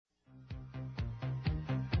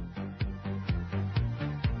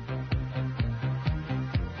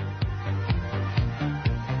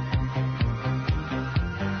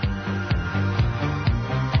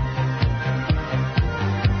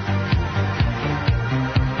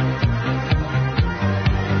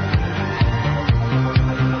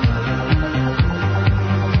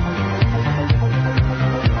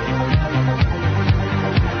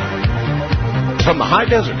the high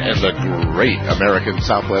desert and the great American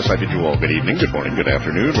Southwest, I bid you all good evening, good morning, good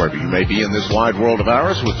afternoon, wherever you may be in this wide world of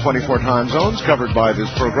ours with 24 time zones covered by this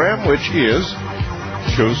program, which is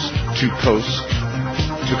coast to coast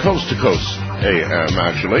AM,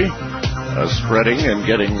 actually, spreading and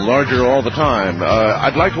getting larger all the time.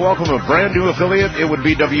 I'd like to welcome a brand new affiliate. It would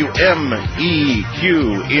be WMEQ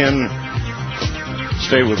in,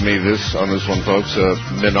 stay with me on this one, folks,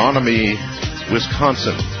 Menominee,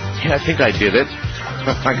 Wisconsin. Yeah, I think I did it.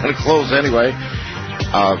 I got to close anyway.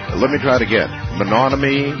 Let me try it again.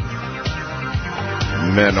 Menominee.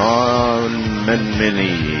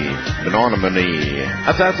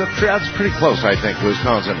 That's pretty close, I think,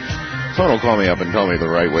 Wisconsin. Someone will call me up and tell me the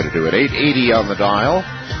right way to do it. 880 on the dial.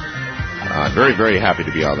 I'm very, very happy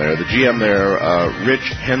to be on there. The GM there, Rich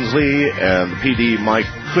Hensley, and the PD, Mike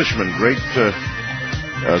Cushman.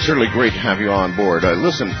 Certainly great to have you on board.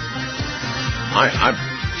 Listen,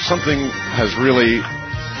 something has really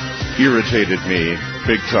irritated me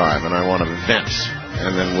big time, and I want to vent,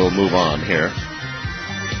 and then we'll move on here.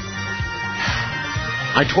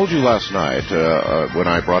 I told you last night, when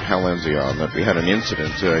I brought Hal Lindsey on, that we had an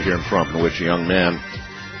incident here in Trump in which a young man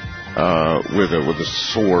with a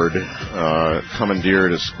sword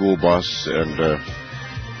commandeered a school bus and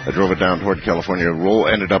drove it down toward California,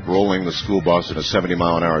 ended up rolling the school bus in a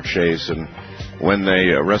 70-mile-an-hour chase, and when they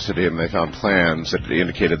arrested him, they found plans that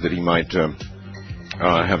indicated that he might have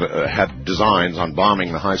had designs on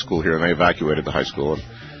bombing the high school here, and they evacuated the high school. And,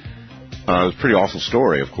 it was a pretty awful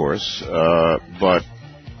story, of course, but,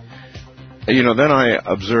 you know, then I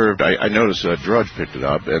observed, I noticed Drudge picked it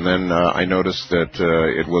up, and then I noticed that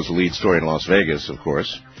it was a lead story in Las Vegas, of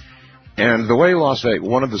course. And the way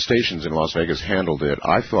one of the stations in Las Vegas handled it,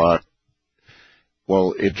 I thought,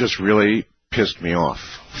 well, it just really pissed me off,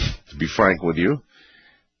 to be frank with you.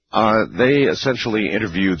 They essentially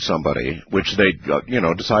interviewed somebody, which they,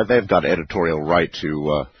 decide they've got editorial right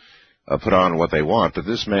to put on what they want. But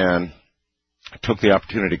this man took the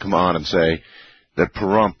opportunity to come on and say that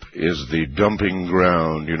Pahrump is the dumping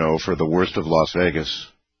ground, for the worst of Las Vegas.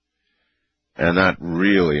 And that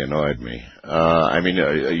really annoyed me.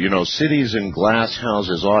 Cities in glass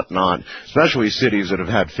houses ought not, especially cities that have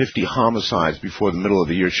had 50 homicides before the middle of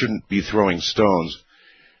the year, shouldn't be throwing stones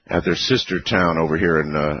at their sister town over here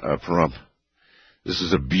in Pahrump. This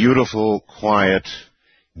is a beautiful, quiet,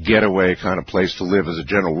 getaway kind of place to live as a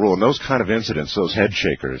general rule. And those kind of incidents, those head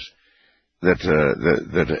shakers that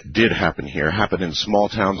did happen here, happen in small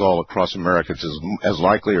towns all across America. It's as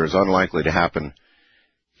likely or as unlikely to happen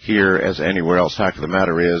here as anywhere else. Fact of the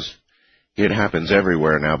matter is, it happens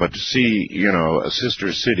everywhere now. But to see, a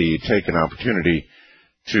sister city take an opportunity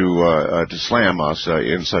to slam us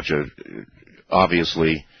in such a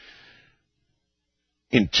obviously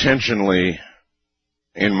intentionally,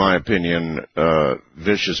 in my opinion,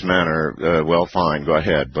 vicious manner, well, fine, go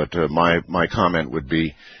ahead. But my comment would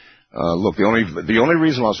be, look, the only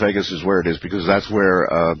reason Las Vegas is where it is because that's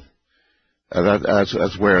where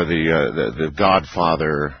that's where the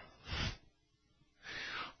godfather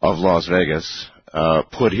of Las Vegas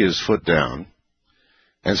put his foot down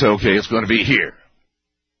and said, okay, it's going to be here.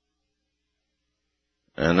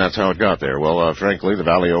 And that's how it got there. Well, frankly, the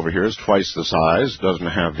valley over here is twice the size, doesn't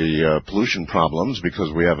have the pollution problems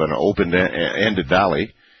because we have an open-ended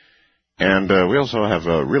valley, and we also have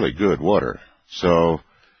really good water. So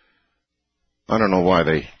I don't know why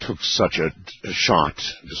they took such a shot,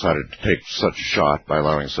 decided to take such a shot by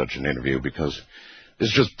allowing such an interview, because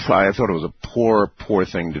it's just, I thought it was a poor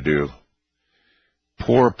thing to do.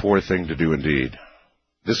 Poor thing to do indeed.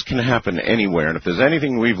 This can happen anywhere, and if there's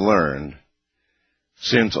anything we've learned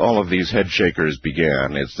since all of these head shakers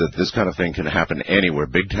began, it's that this kind of thing can happen anywhere.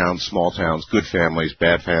 Big towns, small towns, good families,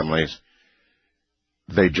 bad families.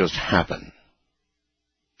 They just happen.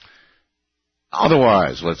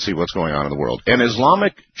 Otherwise, let's see what's going on in the world. An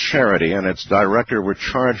Islamic charity and its director were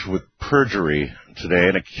charged with perjury today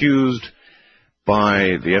and accused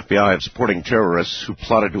by the FBI of supporting terrorists who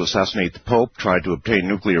plotted to assassinate the Pope, tried to obtain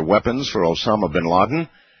nuclear weapons for Osama bin Laden.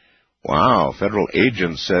 Wow, federal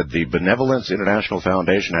agents said the Benevolence International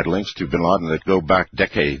Foundation had links to bin Laden that go back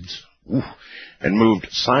decades. And moved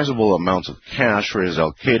sizable amounts of cash for his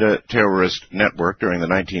al-Qaeda terrorist network during the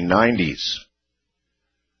 1990s.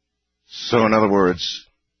 So, in other words,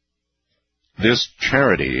 this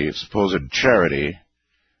charity, supposed charity,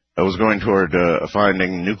 was going toward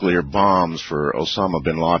finding nuclear bombs for Osama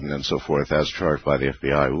bin Laden and so forth, as charged by the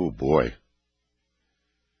FBI. Ooh, boy.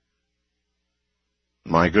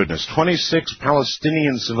 My goodness. 26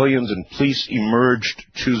 Palestinian civilians and police emerged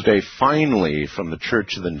Tuesday finally from the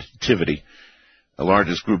Church of the Nativity, the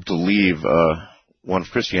largest group to leave one of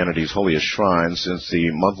Christianity's holiest shrines since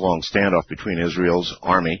the month-long standoff between Israel's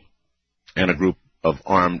army and a group of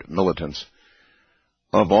armed militants.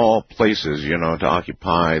 Of all places, to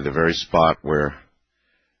occupy the very spot where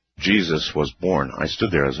Jesus was born. I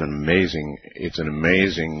stood there. It's an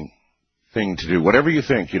amazing thing to do. Whatever you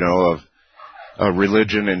think, of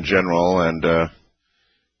religion in general, and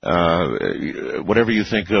whatever you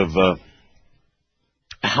think of,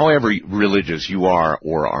 however religious you are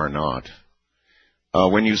or are not,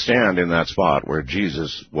 when you stand in that spot where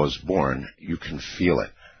Jesus was born, you can feel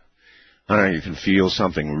it. You can feel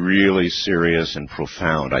something really serious and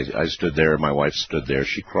profound. I stood there, my wife stood there,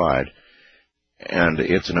 she cried. And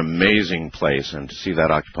it's an amazing place, and to see that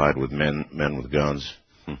occupied with men with guns.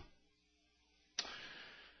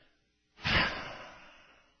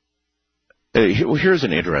 Here's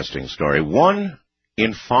an interesting story. 1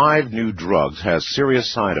 in 5 new drugs has serious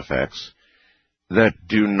side effects that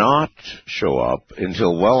do not show up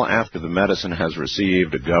until well after the medicine has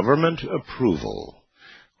received government approval,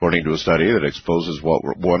 according to a study that exposes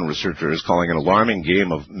what one researcher is calling an alarming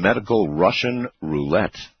game of medical Russian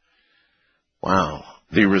roulette. Wow.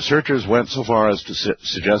 The researchers went so far as to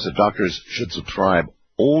suggest that doctors should prescribe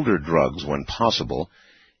older drugs when possible,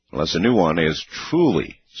 unless a new one is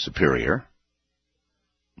truly superior.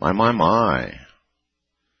 My.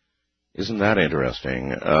 Isn't that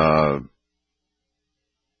interesting?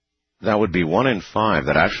 That would be 1 in 5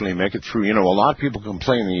 that actually make it through. A lot of people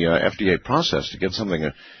complain the FDA process to get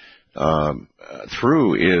something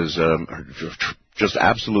through is just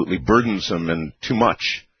absolutely burdensome and too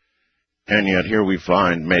much. And yet here we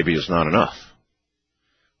find maybe it's not enough.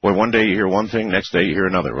 Boy, one day you hear one thing, next day you hear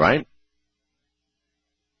another, right?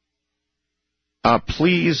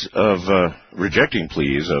 Rejecting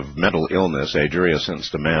pleas of mental illness, a jury has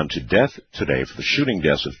sentenced a man to death today for the shooting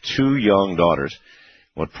deaths of 2 young daughters,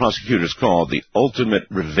 what prosecutors called the ultimate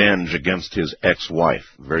revenge against his ex-wife.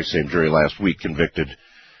 The very same jury last week convicted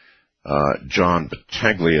John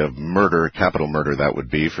Battaglia of murder, capital murder that would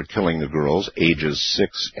be, for killing the girls, ages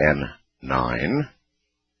 6 and 9.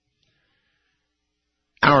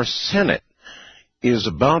 Our Senate is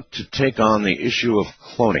about to take on the issue of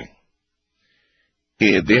cloning.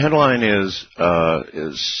 The headline is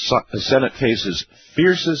Senate faces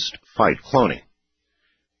fiercest fight cloning.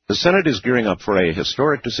 The Senate is gearing up for a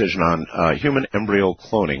historic decision on human embryo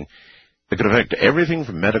cloning that could affect everything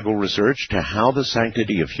from medical research to how the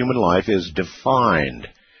sanctity of human life is defined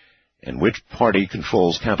and which party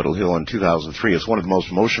controls Capitol Hill in 2003. It's one of the most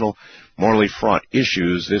emotional, morally fraught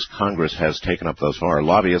issues this Congress has taken up thus far.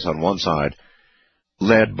 Lobbyists on one side,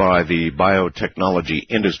 led by the biotechnology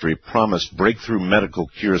industry, promised breakthrough medical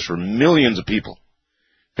cures for millions of people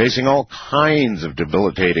facing all kinds of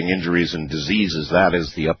debilitating injuries and diseases. That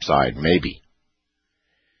is the upside, maybe.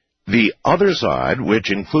 The other side,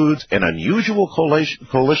 which includes an unusual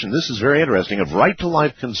coalition, this is very interesting, of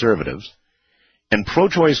right-to-life conservatives and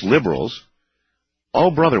pro-choice liberals,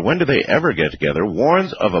 oh brother, when do they ever get together,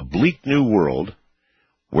 warns of a bleak new world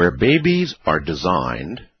where babies are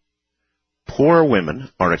designed, poor women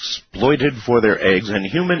are exploited for their eggs, and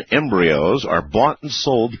human embryos are bought and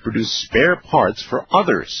sold to produce spare parts for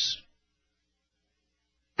others.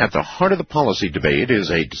 At the heart of the policy debate is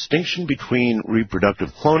a distinction between reproductive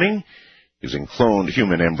cloning, using cloned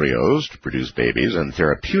human embryos to produce babies, and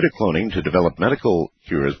therapeutic cloning to develop medical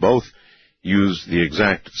cures. Both use the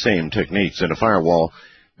exact same techniques, and a firewall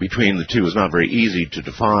between the two is not very easy to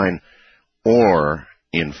define or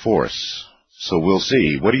enforce. So we'll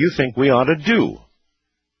see. What do you think we ought to do?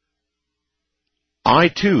 I,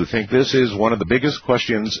 too, think this is one of the biggest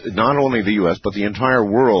questions not only the U.S., but the entire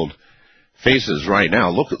world faces right now.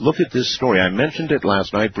 Look at this story. I mentioned it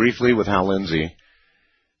last night briefly with Hal Lindsey,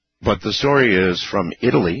 but the story is from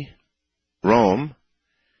Italy, Rome.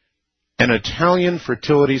 An Italian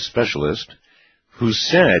fertility specialist who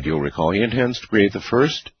said, you'll recall, he intends to create the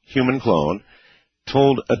first human clone,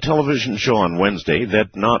 told a television show on Wednesday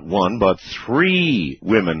that not 1 but 3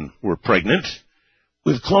 women were pregnant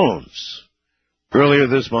with clones. Earlier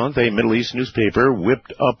this month, a Middle East newspaper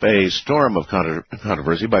whipped up a storm of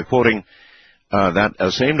controversy by quoting that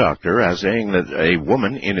same doctor as saying that a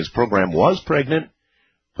woman in his program was pregnant,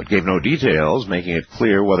 but gave no details, making it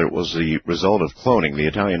clear whether it was the result of cloning. The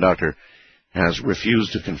Italian doctor has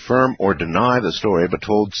refused to confirm or deny the story, but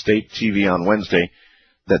told state TV on Wednesday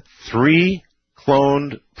that 3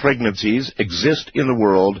 cloned pregnancies exist in the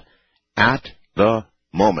world at the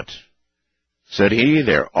moment. Said he,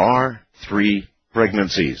 there are 3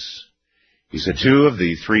 pregnancies. He said 2 of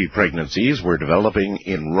the 3 pregnancies were developing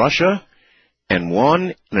in Russia and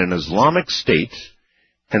 1 in an Islamic state,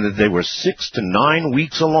 and that they were 6 to 9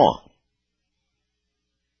 weeks along.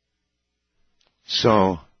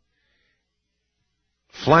 So,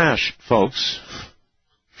 flash, folks,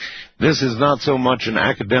 this is not so much an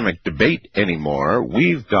academic debate anymore.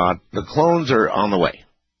 The clones are on the way.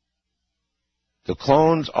 The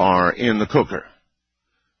clones are in the cooker.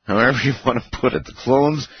 However you want to put it,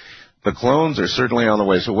 the clones are certainly on the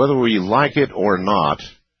way. So whether we like it or not,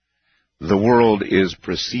 the world is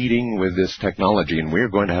proceeding with this technology, and we're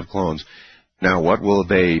going to have clones. Now, what will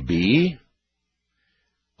they be?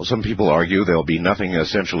 Well, some people argue they'll be nothing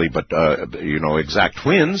essentially but, exact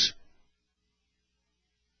twins.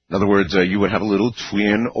 In other words, you would have a little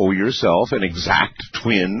twin of yourself, an exact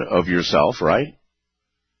twin of yourself, right?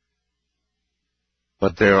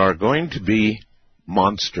 But there are going to be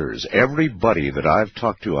monsters. Everybody that I've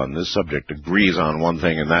talked to on this subject agrees on one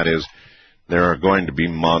thing, and that is there are going to be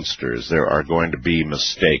monsters. There are going to be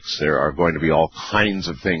mistakes. There are going to be all kinds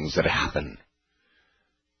of things that happen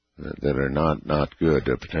that are not good,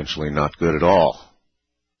 potentially not good at all.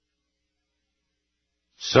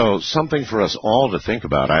 So something for us all to think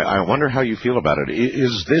about. I wonder how you feel about it.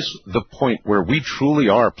 Is this the point where we truly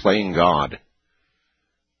are playing God?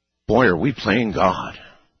 Boy, are we playing God.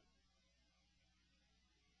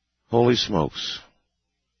 Holy smokes.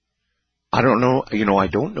 I don't know, I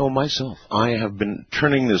don't know myself. I have been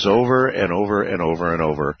turning this over and over and over and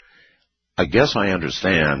over. I guess I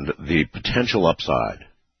understand the potential upside.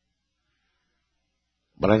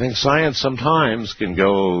 But I think science sometimes can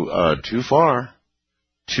go too far,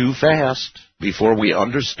 too fast, before we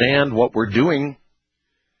understand what we're doing.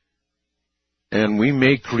 And we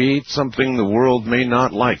may create something the world may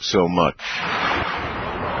not like so much.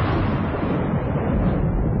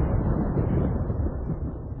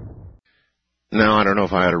 Now, I don't know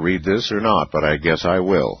if I ought to read this or not, but I guess I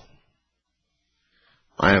will.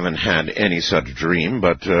 I haven't had any such dream,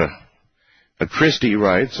 but Christy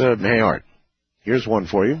writes, Hey, Art, here's one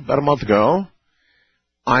for you. About a month ago,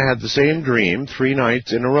 I had the same dream 3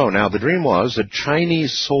 nights in a row. Now, the dream was that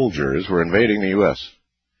Chinese soldiers were invading the U.S.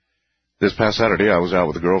 This past Saturday, I was out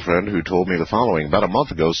with a girlfriend who told me the following. About a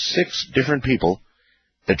month ago, 6 different people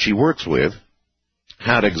that she works with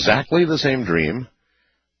had exactly the same dream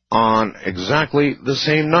on exactly the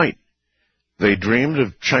same night. They dreamed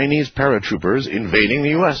of Chinese paratroopers invading the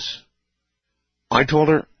U.S. I told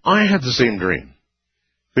her I had the same dream.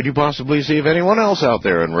 Could you possibly see if anyone else out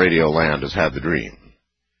there in Radio Land has had the dream?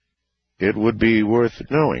 It would be worth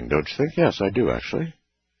knowing, don't you think? Yes, I do, actually.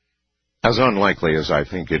 As unlikely as I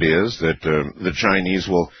think it is that the Chinese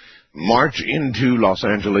will march into Los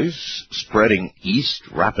Angeles, spreading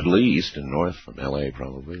rapidly east and north from L.A.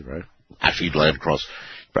 probably, right? Actually, you'd land across,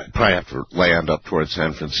 probably have to land up towards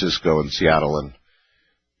San Francisco and Seattle and,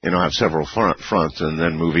 have several fronts and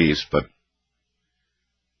then move east. But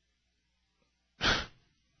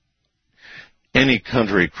any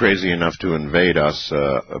country crazy enough to invade us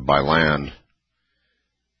by land,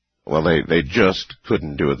 well, they just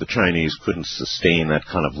couldn't do it. The Chinese couldn't sustain that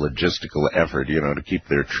kind of logistical effort, to keep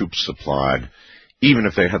their troops supplied. Even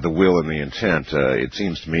if they had the will and the intent, it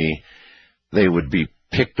seems to me they would be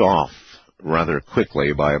picked off rather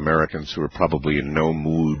quickly by Americans who are probably in no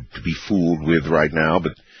mood to be fooled with right now.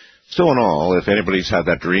 But still in all, if anybody's had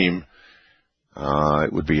that dream,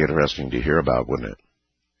 it would be interesting to hear about, wouldn't it?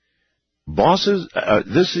 Bosses,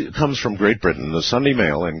 this comes from Great Britain, the Sunday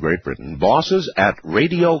Mail in Great Britain. Bosses at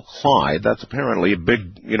Radio Clyde, that's apparently a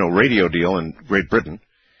big, radio deal in Great Britain.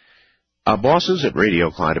 Bosses at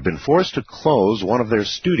Radio Clyde have been forced to close one of their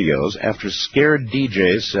studios after scared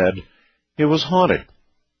DJs said it was haunted.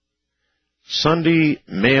 Sunday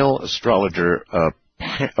Mail astrologer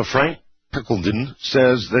Frank Pickledon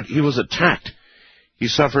says that he was attacked. He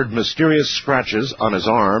suffered mysterious scratches on his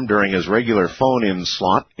arm during his regular phone-in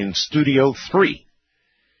slot in Studio 3.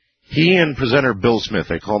 He and presenter Bill Smith,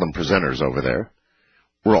 they call them presenters over there,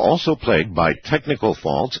 were also plagued by technical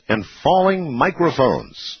faults and falling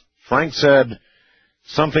microphones. Frank said,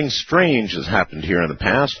 something strange has happened here in the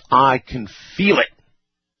past. I can feel it.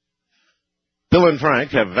 Bill and Frank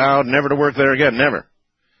have vowed never to work there again, never.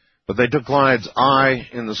 But they took Clyde's Eye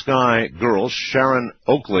in the Sky girl, Sharon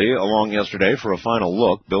Oakley, along yesterday for a final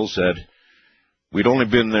look. Bill said, we'd only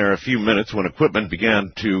been there a few minutes when equipment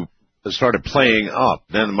started playing up.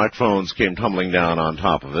 Then the microphones came tumbling down on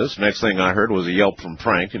top of us. Next thing I heard was a yelp from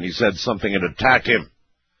Frank, and he said something had attacked him.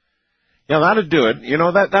 Yeah, that'd do it.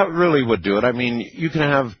 That really would do it. I mean, you can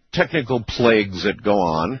have technical plagues that go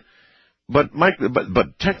on, but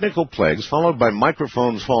technical plagues followed by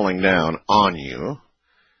microphones falling down on you,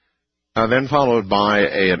 then followed by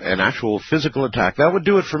an actual physical attack. That would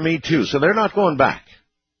do it for me, too. So they're not going back.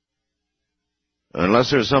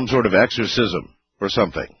 Unless there's some sort of exorcism or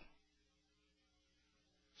something.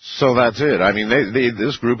 So that's it. I mean,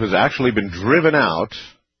 this group has actually been driven out,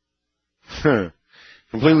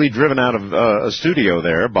 completely driven out of a studio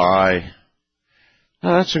there by,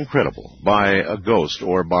 that's incredible, by a ghost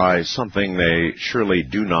or by something they surely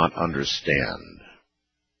do not understand.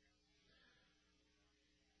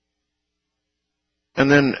 And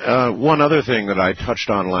then one other thing that I touched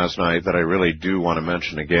on last night that I really do want to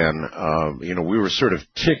mention again, we were sort of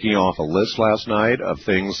ticking off a list last night of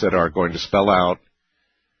things that are going to spell out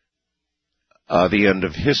the end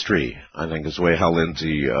of history, I think is the way Hal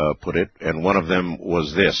Lindsey put it, and one of them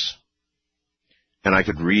was this. And I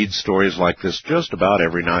could read stories like this just about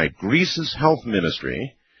every night. Greece's health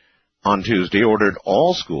ministry on Tuesday ordered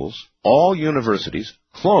all schools, all universities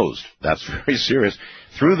closed. That's very serious.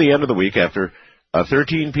 Through the end of the week after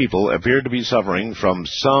 13 people appeared to be suffering from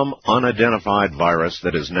some unidentified virus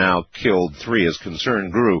that has now killed 3 as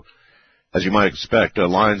concern grew. As you might expect,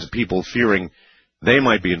 lines of people fearing they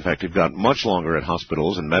might be infected got much longer at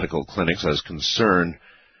hospitals and medical clinics as concern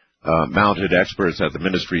mounted. Experts at the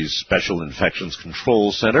ministry's Special Infections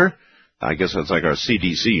Control Center, I guess that's like our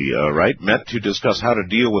CDC, right, met to discuss how to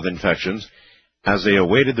deal with infections as they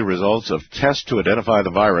awaited the results of tests to identify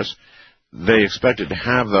the virus. They expected to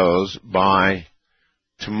have those by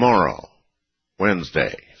tomorrow,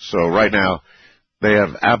 Wednesday. So right now, they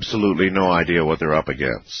have absolutely no idea what they're up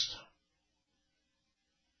against.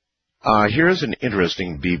 Here's an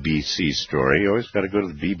interesting BBC story. You always got to go to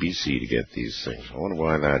the BBC to get these things. I wonder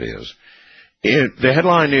why that is. The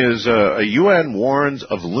headline is, a UN warns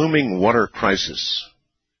of looming water crisis.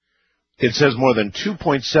 It says more than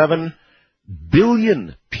 2.7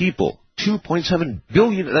 billion people, 2.7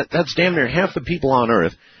 billion, that's damn near half the people on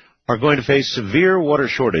Earth, are going to face severe water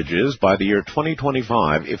shortages by the year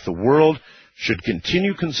 2025 if the world should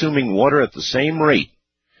continue consuming water at the same rate.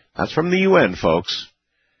 That's from the UN, folks.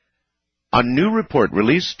 A new report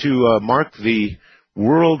released to mark the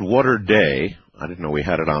World Water Day, I didn't know we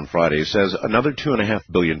had it on Friday, says another 2.5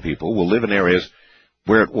 billion people will live in areas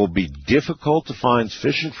where it will be difficult to find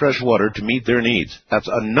sufficient fresh water to meet their needs. That's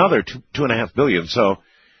another 2.5 billion. So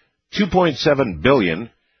 2.7 billion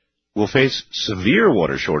will face severe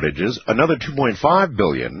water shortages. Another 2.5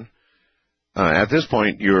 billion. At this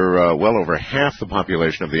point, you're well over half the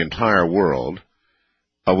population of the entire world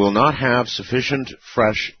will not have sufficient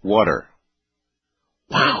fresh water.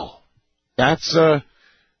 Wow, that's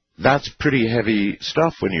pretty heavy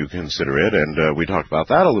stuff when you consider it, and we talked about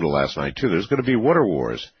that a little last night, too. There's going to be water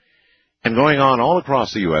wars. And going on all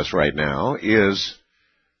across the U.S. right now is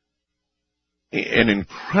an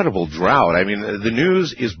incredible drought. I mean, the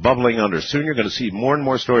news is bubbling under. Soon you're going to see more and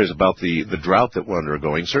more stories about the drought that we're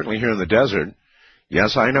undergoing, certainly here in the desert.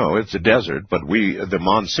 Yes, I know, it's a desert, but the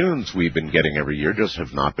monsoons we've been getting every year just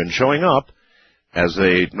have not been showing up as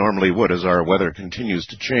they normally would as our weather continues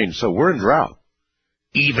to change. So we're in drought,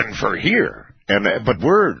 even for here. But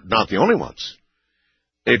we're not the only ones.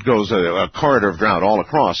 It goes a corridor of drought all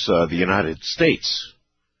across the United States.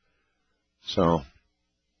 So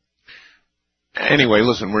anyway,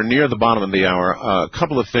 listen, we're near the bottom of the hour. A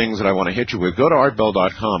couple of things that I want to hit you with. Go to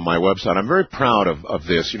artbell.com, my website. I'm very proud of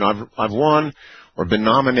this. You know, I've won or been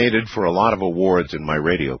nominated for a lot of awards in my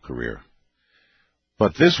radio career.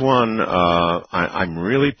 But this one, I'm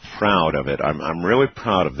really proud of it. I'm really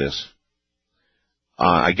proud of this.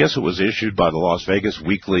 I guess it was issued by the Las Vegas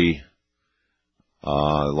Weekly,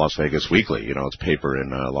 it's paper in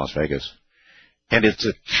Las Vegas. And it's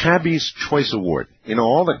a Cabbie's Choice Award. You know,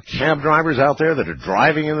 all the cab drivers out there that are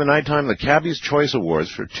driving in the nighttime, the Cabbie's Choice Awards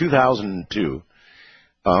for 2002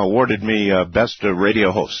 awarded me Best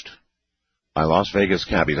Radio Host by Las Vegas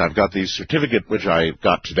Cabbies. I've got the certificate, which I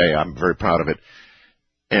got today. I'm very proud of it.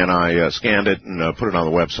 And I scanned it and put it on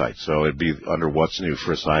the website. So it'd be under What's New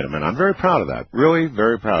First Item. And I'm very proud of that. Really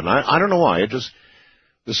very proud. And I don't know why. There's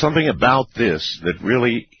something about this that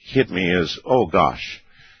really hit me as, oh, gosh,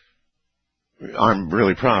 I'm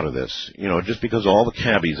really proud of this. You know, just because all the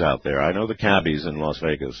cabbies out there. I know the cabbies in Las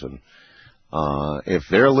Vegas. And if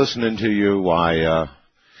they're listening to you, why,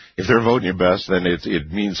 if they're voting you best, then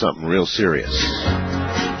it means something real serious.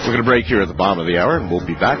 We're going to break here at the bottom of the hour, and we'll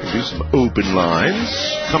be back to do some open lines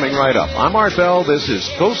coming right up. I'm Art Bell. This is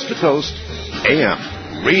Coast to Coast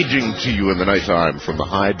AM, raging to you in the nighttime from the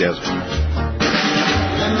high desert.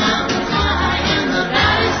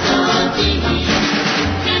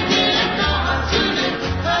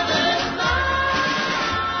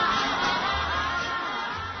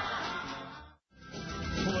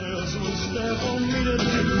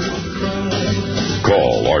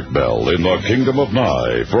 Call Art Bell in the Kingdom of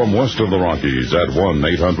Nye. From west of the Rockies at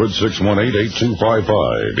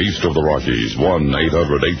 1-800-618-8255. East of the Rockies,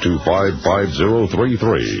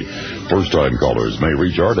 1-800-825-5033. First-time callers may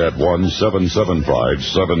reach Art at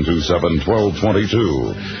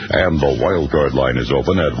 1-775-727-1222. And the wildcard line is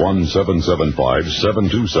open at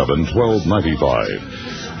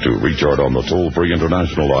 1-775-727-1295. To reach Art on the toll-free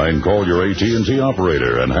international line, call your AT&T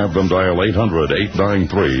operator and have them dial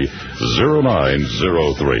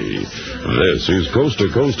 800-893-0903. This is Coast to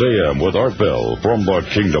Coast AM with Art Bell from the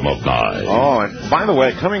Kingdom of Nye. Oh, and by the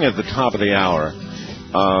way, coming at the top of the hour,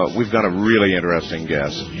 we've got a really interesting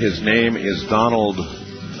guest. His name is Donald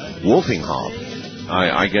Wulfinghoff.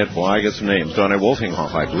 I get some names. Donald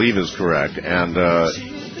Wulfinghoff, I believe, is correct. And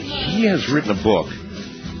he has written a book.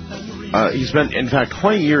 He spent, in fact,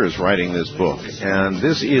 20 years writing this book, and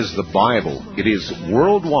this is the Bible. It is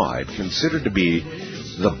worldwide considered to be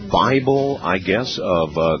the Bible, I guess,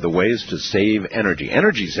 of the ways to save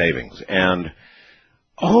energy savings. And,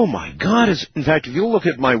 oh my God, in fact, if you look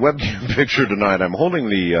at my webcam picture tonight, I'm holding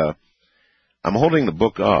the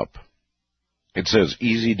book up. It says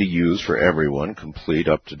easy to use for everyone, complete,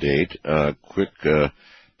 up to date, quick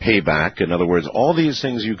payback. In other words, all these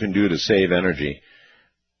things you can do to save energy.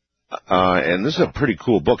 And this is a pretty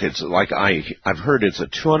cool book. It's like I've heard it's a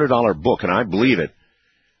 $200 book, and I believe it.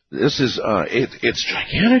 This is it's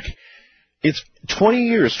gigantic. It's 20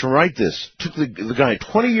 years to write this. Took the guy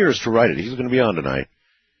 20 years to write it. He's going to be on tonight,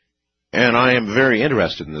 and I am very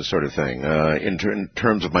interested in this sort of thing in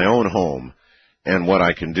terms of my own home and what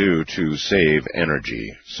I can do to save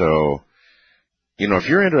energy. So, if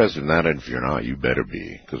you're interested in that, and if you're not, you better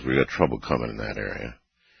be, because we got trouble coming in that area.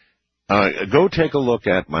 Go take a look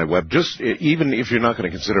at my web. Just even if you're not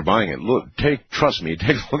going to consider buying it, trust me,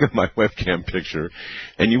 take a look at my webcam picture,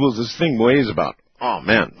 and you will. This thing weighs about,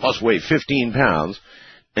 must weigh 15 pounds,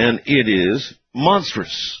 and it is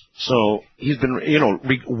monstrous. So he's been,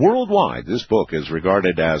 worldwide. This book is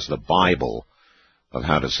regarded as the Bible of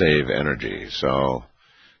how to save energy. So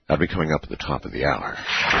that'll be coming up at the top of the hour.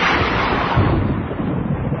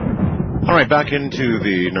 All right, back into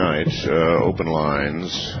the night. Open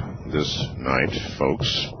lines. This night,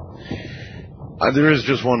 folks. There is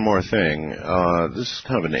just one more thing. This is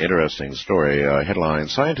kind of an interesting story. Headline,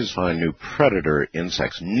 scientists find new predator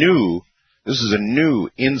insects. This is a new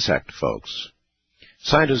insect, folks.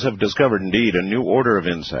 Scientists have discovered, indeed, a new order of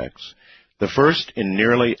insects. The first in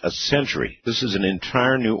nearly a century. This is an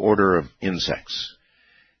entire new order of insects.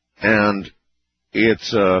 And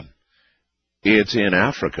it's in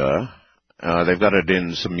Africa. They've got it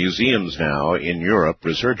in some museums now in Europe.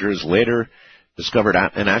 Researchers later discovered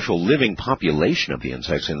an actual living population of the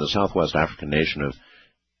insects in the southwest African nation of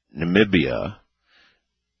Namibia.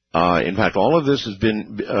 In fact, all of this has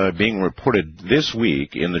been being reported this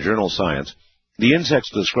week in the journal Science. The insects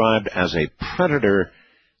described as a predator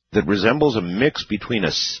that resembles a mix between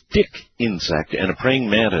a stick insect and a praying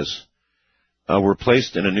mantis were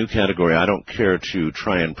placed in a new category I don't care to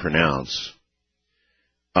try and pronounce.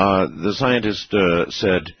 The scientist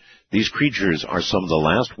said these creatures are some of the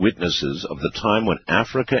last witnesses of the time when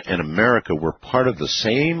Africa and America were part of the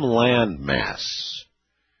same land mass.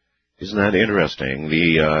 Isn't that interesting?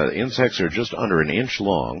 The insects are just under an inch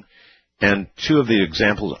long, and two of the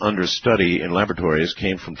examples under study in laboratories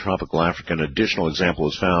came from tropical Africa. An additional example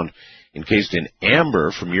was found encased in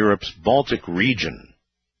amber from Europe's Baltic region.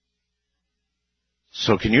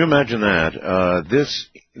 So can you imagine that?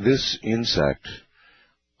 This insect,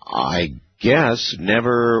 I guess,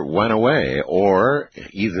 never went away, or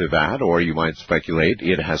either that, or you might speculate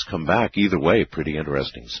it has come back. Either way, pretty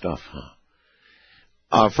interesting stuff,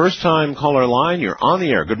 huh? First-time caller line, you're on the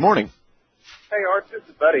air. Good morning. Hey, Art, this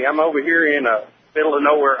is Buddy. I'm over here in middle of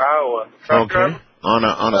nowhere, Iowa. Okay. On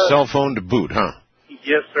a cell phone to boot, huh?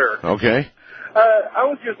 Yes, sir. Okay. I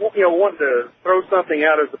was just, wanting to throw something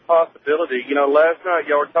out as a possibility. Last night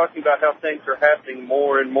y'all were talking about how things are happening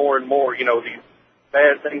more and more and more, these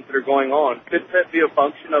bad things that are going on. Could that be a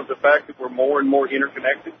function of the fact that we're more and more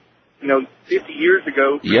interconnected? 50 years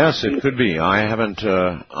ago. Yes, it could be. I haven't,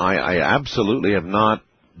 I absolutely have not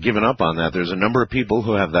given up on that. There's a number of people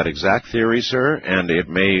who have that exact theory, sir, and it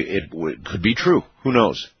could be true. Who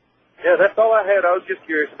knows? Yeah, that's all I had. I was just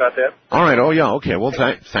curious about that. All right. Oh, yeah. Okay. Well,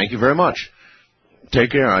 thank you very much.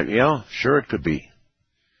 Take care. Yeah, sure it could be.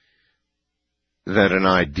 That an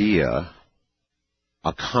idea,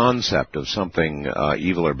 a concept of something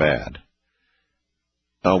evil or bad,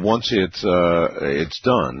 once it's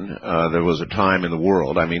done, there was a time in the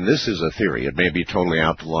world, this is a theory, it may be totally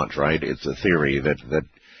out to lunch, right? It's a theory that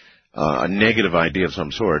a negative idea of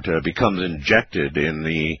some sort becomes injected in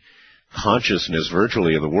the consciousness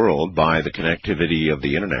virtually of the world by the connectivity of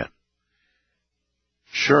the Internet.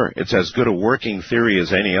 Sure, it's as good a working theory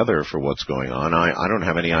as any other for what's going on. I don't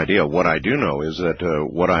have any idea. What I do know is that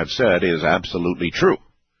what I've said is absolutely true.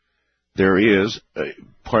 There is,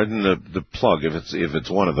 pardon the plug if it's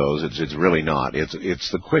one of those, it's really not.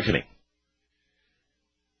 It's the quickening.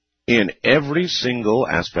 In every single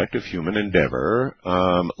aspect of human endeavor,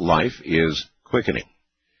 life is quickening.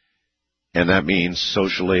 And that means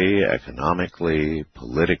socially, economically,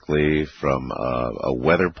 politically, from a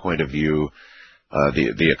weather point of view,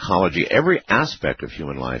 the ecology, every aspect of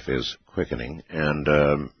human life is quickening, and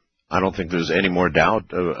I don't think there's any more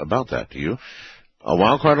doubt about that. Do you?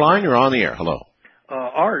 Wildcard line, you're on the air. Hello.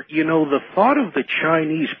 Art, the thought of the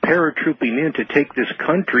Chinese paratrooping in to take this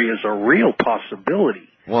country is a real possibility.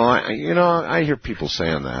 Well, I hear people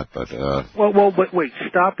saying that, but... But wait,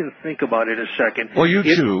 stop and think about it a second. Well, you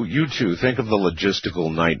too. Think of the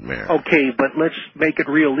logistical nightmare. Okay, but let's make it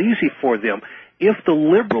real easy for them. If the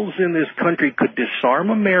liberals in this country could disarm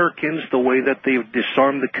Americans the way that they've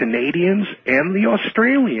disarmed the Canadians and the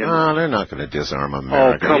Australians... Oh, they're not going to disarm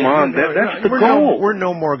America. Oh, come on. That's the goal. We're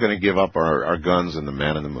no more going to give up our guns than the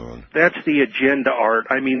man in the moon. That's the agenda, Art.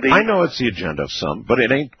 I know it's the agenda of some, but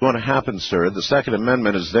it ain't going to happen, sir. The Second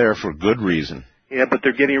Amendment is there for good reason. Yeah, but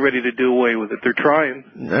they're getting ready to do away with it. They're trying.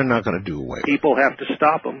 They're not going to do away with it. People have to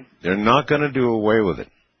stop them. They're not going to do away with it.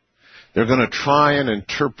 They're going to try and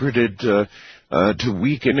interpret it... to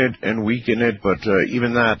weaken it, but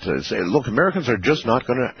even that, look, Americans are just not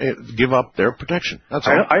going to give up their protection. That's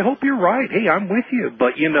all. I hope you're right. Hey, I'm with you.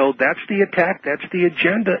 But, that's the attack, that's the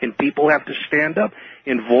agenda, and people have to stand up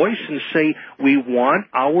and voice and say, we want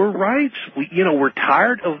our rights. We're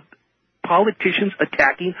tired of politicians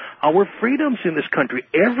attacking our freedoms in this country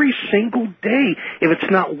every single day. If it's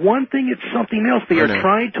not one thing, it's something else. They are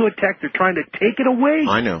trying to attack. They're trying to take it away.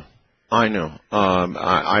 I know.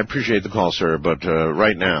 I appreciate the call, sir, but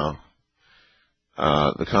right now,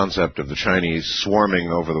 the concept of the Chinese swarming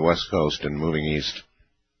over the West Coast and moving east,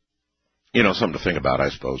 something to think about, I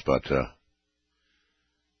suppose, but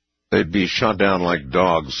they'd be shot down like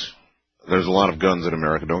dogs. There's a lot of guns in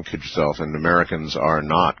America, don't kid yourself, and Americans are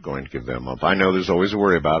not going to give them up. I know there's always a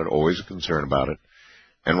worry about it, always a concern about it,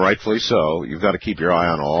 and rightfully so. You've got to keep your eye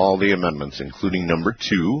on all the amendments, including number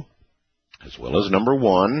 2, as well as number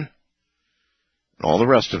 1. All the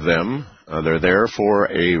rest of them, they're there for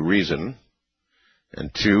a reason,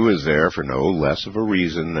 and 2 is there for no less of a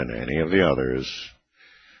reason than any of the others.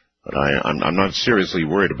 But I'm not seriously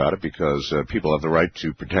worried about it because people have the right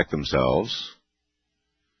to protect themselves,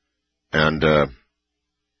 and they're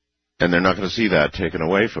not going to see that taken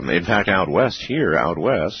away from them. In fact, out west,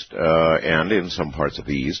 and in some parts of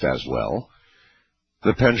the east as well,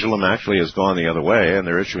 the pendulum actually has gone the other way, and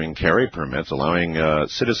they're issuing carry permits, allowing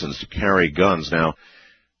citizens to carry guns now,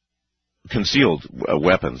 concealed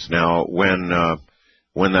weapons. Now, when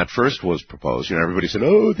that first was proposed, everybody said,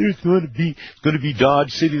 "Oh, there's going to be Dodge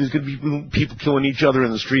City. There's going to be people killing each other in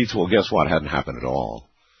the streets." Well, guess what? It hadn't happened at all.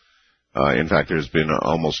 In fact, there's been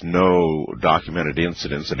almost no documented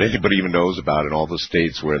incidents that anybody even knows about in all the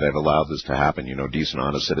states where they've allowed this to happen. Decent,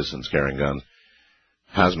 honest citizens carrying guns.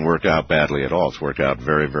 Hasn't worked out badly at all. It's worked out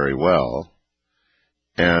very, very well,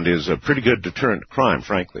 and is a pretty good deterrent to crime,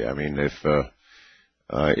 frankly. I mean, if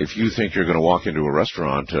you think you're going to walk into a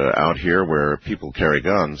restaurant out here where people carry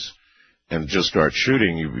guns and just start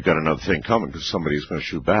shooting, you've got another thing coming because somebody's going to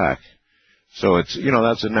shoot back. So it's,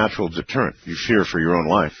 that's a natural deterrent. If you fear for your own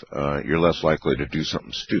life, you're less likely to do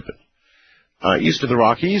something stupid. East of the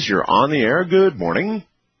Rockies, you're on the air. Good morning.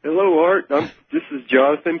 Hello, Art. This is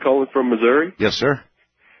Jonathan calling from Missouri. Yes, sir.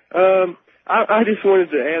 I just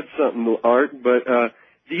wanted to add something to Art, but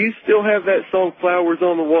do you still have that song "Flowers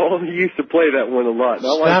on the Wall"? You used to play that one a lot. And I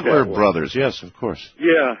like that one. Brothers, yes, of course.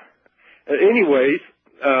 Yeah. Anyways,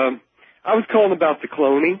 I was calling about the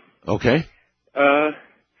cloning. Okay.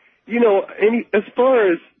 As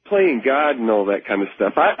far as playing God and all that kind of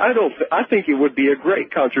stuff, I think it would be a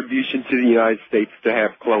great contribution to the United States to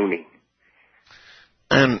have cloning.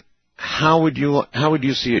 And how would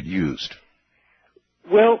you see it used?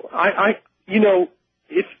 Well,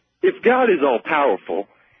 if God is all powerful,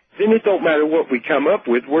 then it don't matter what we come up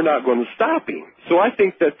with, we're not going to stop him. So I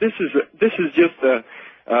think that this is just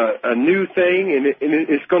a new thing, and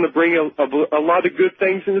it's going to bring a lot of good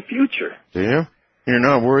things in the future. Yeah. You're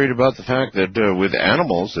not worried about the fact that with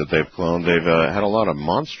animals that they've cloned, they've had a lot of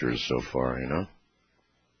monsters so far,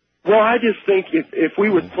 Well, I just think if we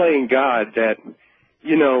were playing God, that,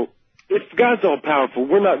 if God's all powerful,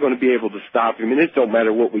 we're not going to be able to stop him, and it don't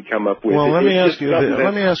matter what we come up with. Well, let me ask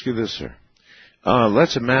you this, sir.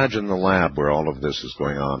 Let's imagine the lab where all of this is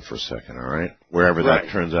going on for a second, all right? Wherever that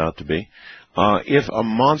turns out to be. If a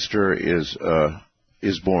monster is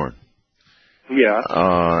born, that's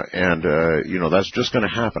just going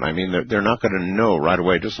to happen. I mean, they're not going to know right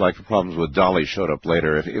away, just like the problems with Dolly showed up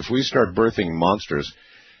later. If we start birthing monsters,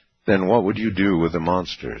 then what would you do with the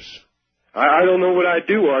monsters? I don't know what I'd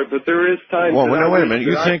do, Art, but there is times. Well, wait a minute.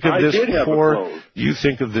 You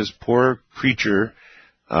think of this poor creature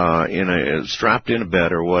strapped in a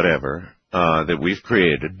bed or whatever that we've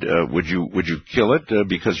created. Would you kill it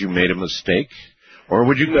because you made a mistake, or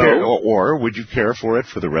would you care for it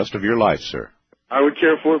for the rest of your life, sir? I would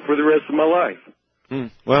care for it for the rest of my life.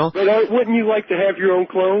 Well, but wouldn't you like to have your own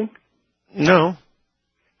clone? No.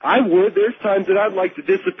 I would. There's times that I'd like to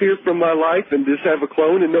disappear from my life and just have a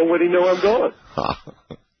clone and nobody know I'm gone.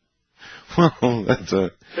 Well, that's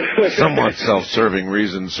a somewhat self-serving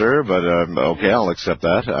reason, sir, but okay, I'll accept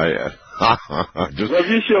that. Just love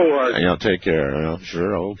your show, Art. Take care.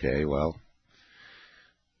 Sure, okay, well.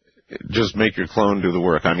 Just make your clone do the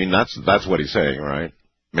work. I mean, that's what he's saying, right?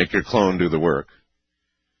 Make your clone do the work.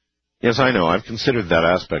 Yes, I know. I've considered that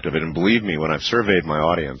aspect of it, and believe me, when I've surveyed my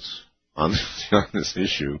audience on this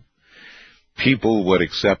issue, people would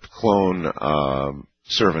accept clone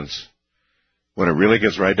servants when it really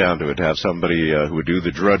gets right down to it, to have somebody who would do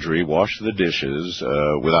the drudgery, wash the dishes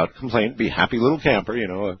without complaint, be a happy little camper,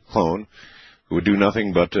 a clone who would do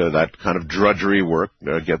nothing but that kind of drudgery work,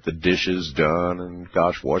 get the dishes done and,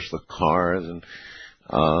 wash the cars and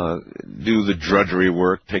do the drudgery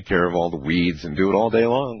work, take care of all the weeds and do it all day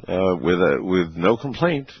long with no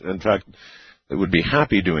complaint. In fact, they would be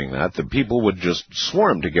happy doing that. The people would just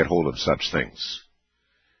swarm to get hold of such things.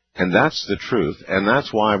 And that's the truth, and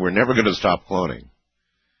that's why we're never going to stop cloning.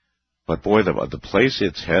 But boy, the place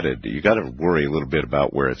it's headed, you got to worry a little bit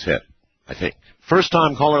about where it's headed, I think. First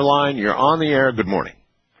time caller line, you're on the air. Good morning.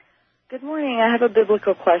 Good morning. I have a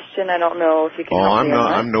biblical question. I don't know if you can help me.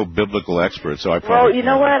 I'm no biblical expert, so I probably. Well, you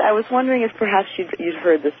know what? I was wondering if perhaps you'd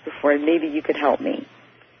heard this before, and maybe you could help me.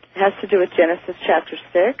 It has to do with Genesis chapter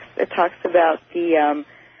 6. It talks about the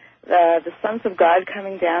sons of God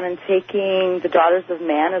coming down and taking the daughters of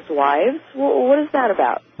man as wives. Well, what is that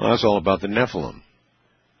about? Well, that's all about the Nephilim.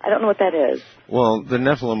 I don't know what that is. Well, the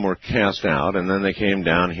Nephilim were cast out, and then they came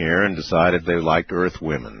down here and decided they liked earth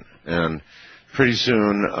women. And pretty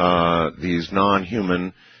soon, these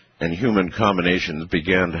non-human and human combinations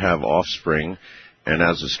began to have offspring. And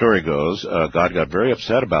as the story goes, God got very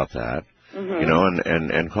upset about that,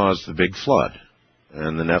 and caused the big flood.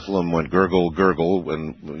 And the Nephilim went gurgle, gurgle,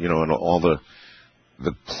 and, and all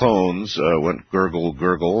the clones went gurgle,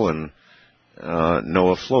 gurgle, and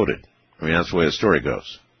Noah floated. I mean, that's the way the story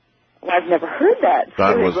goes. Well, I've never heard that.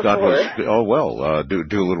 God was. Do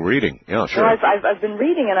a little reading. Yeah, sure. Well, I've been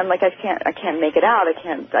reading, and I'm like, I can't make it out. I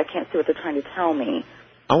can't see what they're trying to tell me.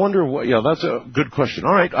 I wonder what. Yeah, that's a good question.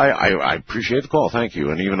 All right, I appreciate the call. Thank you.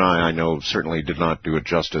 And even I know certainly did not do it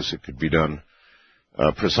justice. It could be done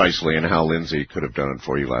precisely, and how Lindsay could have done it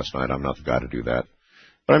for you last night. I'm not the guy to do that.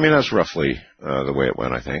 But I mean, that's roughly the way it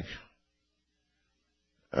went. I think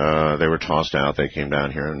they were tossed out. They came down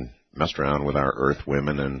here and messed around with our earth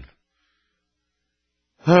women, and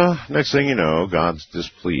next thing you know, God's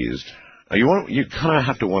displeased. You kind of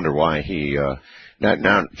have to wonder why he.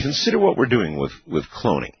 Now, consider what we're doing with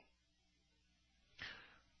cloning.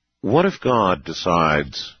 What if God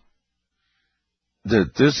decides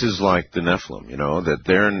that this is like the Nephilim, that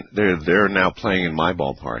they're now playing in my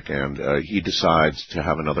ballpark, and he decides to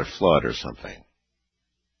have another flood or something?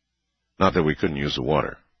 Not that we couldn't use the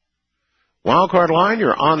water. Wildcard line,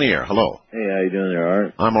 you're on the air. Hello. Hey, how you doing there,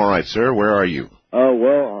 Art? I'm all right, sir. Where are you? Oh,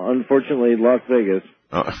 well, unfortunately, Las Vegas.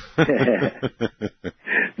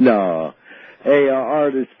 No. Hey,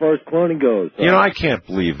 Art, as far as cloning goes... I can't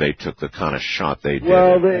believe they took the kind of shot they did.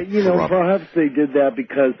 Well, perhaps they did that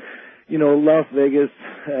because, Las Vegas,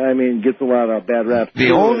 gets a lot of bad rap.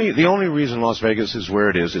 The only reason Las Vegas is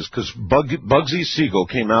where it is because Bugsy Siegel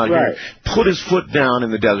came out here, put his foot down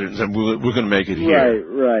in the desert and said, we're going to make it here.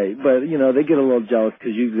 Right. But, they get a little jealous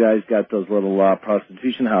because you guys got those little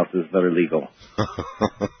prostitution houses that are legal.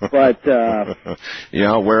 But...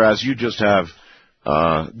 yeah, whereas you just have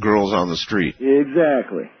girls on the street.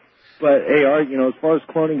 Exactly. But, hey, Art, as far as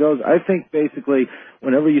cloning goes, I think basically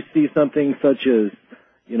whenever you see something such as,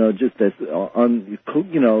 just as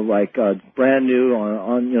brand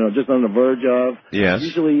new just on the verge of. Yes.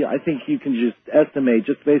 Usually, I think you can just estimate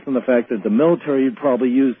just based on the fact that the military would probably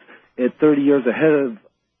use it 30 years ahead of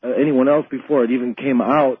anyone else before it even came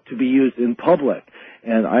out to be used in public.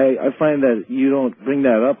 And I find that you don't bring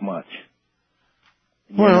that up much.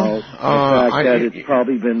 The fact that it's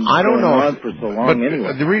probably been going on for so long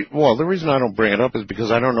anyway. The reason I don't bring it up is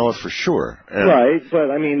because I don't know it for sure. Right,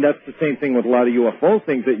 but I mean, that's the same thing with a lot of UFO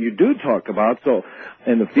things that you do talk about. So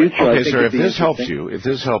in the future, I think sir, if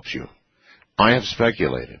this helps you, I have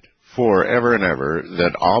speculated forever and ever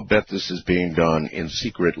that I'll bet this is being done in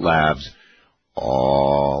secret labs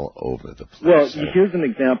all over the place. Well, here's an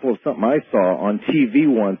example of something I saw on TV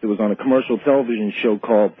once. It was on a commercial television show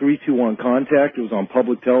called 321 Contact. It was on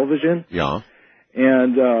public television. Yeah.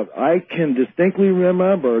 And I can distinctly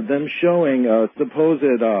remember them showing supposed,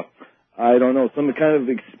 I don't know, some kind of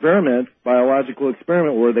experiment, biological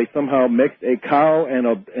experiment, where they somehow mixed a cow and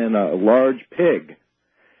a large pig.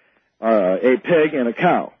 A pig and a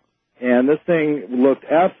cow. And this thing looked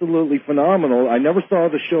absolutely phenomenal. I never saw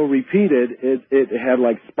the show repeated. It had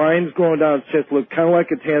like spines going down its chest, looked kind of like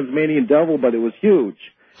a Tasmanian devil, but it was huge.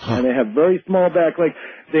 And it had very small back legs.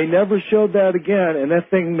 They never showed that again, and that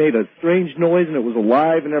thing made a strange noise, and it was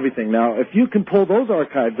alive and everything. Now, if you can pull those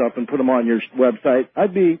archives up and put them on your website,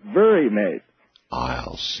 I'd be very amazed.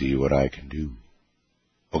 I'll see what I can do.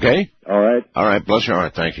 Okay? All right. All right. Bless your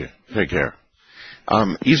heart. Thank you. Take care.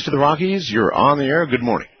 East of the Rockies, you're on the air. Good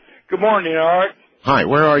morning. Good morning, Art. Hi.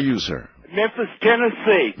 Where are you, sir? Memphis,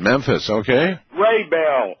 Tennessee. Memphis. Okay. Ray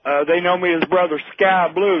Bell. They know me as Brother Sky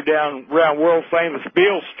Blue down around world-famous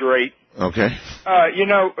Beale Street. Okay.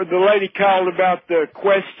 The lady called about the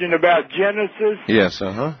question about Genesis. Yes,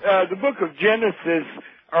 the book of Genesis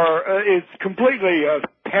is completely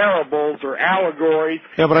parables or allegories.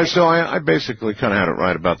 Yeah, but I basically kind of had it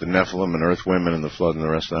right about the Nephilim and earth women and the flood and the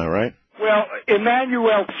rest of that, right? Well,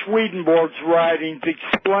 Emanuel Swedenborg's writings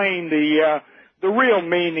explain the real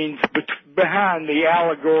meanings behind the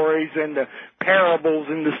allegories and the parables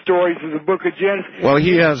and the stories of the book of Genesis. Well,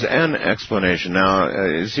 he has an explanation. Now,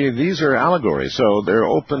 you see, these are allegories, so they're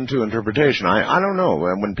open to interpretation. I don't know.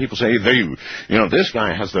 When people say, this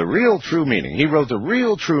guy has the real true meaning. He wrote the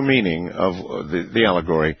real true meaning of the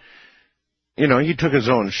allegory. He took his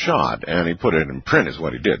own shot, and he put it in print is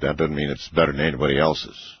what he did. That doesn't mean it's better than anybody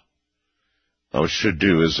else's. All you should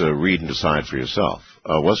do is read and decide for yourself.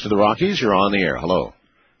 West of the Rockies, you're on the air. Hello.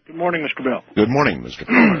 Good morning, Mr. Bell. Good morning, Mr.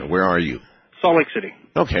 Palmer. Where are you? Salt Lake City.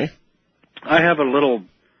 Okay. I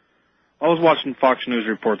was watching Fox News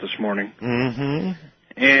Report this morning. Mm-hmm.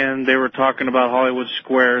 And they were talking about Hollywood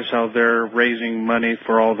Squares, how they're raising money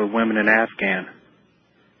for all the women in Afghan.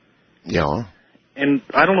 Yeah. And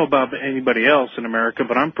I don't know about anybody else in America,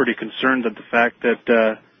 but I'm pretty concerned at the fact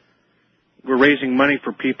that we're raising money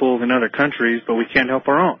for people in other countries, but we can't help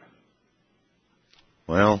our own.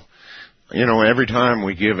 Well, every time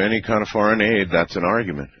we give any kind of foreign aid, that's an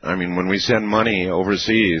argument. I mean, when we send money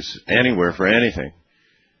overseas, anywhere for anything,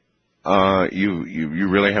 you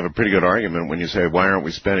really have a pretty good argument when you say, why aren't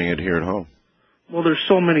we spending it here at home? Well, there's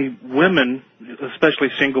so many women, especially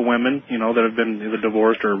single women, that have been either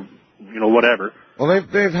divorced or, whatever. Well,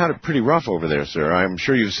 they've had it pretty rough over there, sir. I'm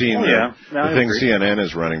sure you've seen the thing CNN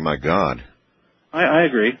is running. My God. I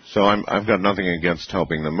agree. So I've got nothing against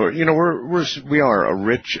helping them. We are a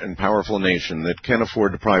rich and powerful nation that can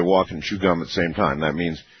afford to probably walk and chew gum at the same time. That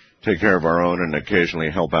means take care of our own and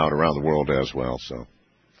occasionally help out around the world as well. So.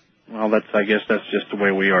 Well, I guess that's just the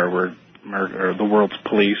way we are. We're the world's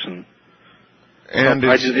police, and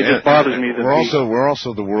it just bothers me that we're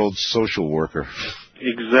also the world's social worker.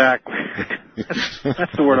 Exactly.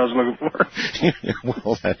 That's the word I was looking for.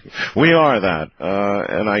 Well, we are that,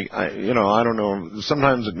 and I don't know.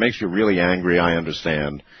 Sometimes it makes you really angry. I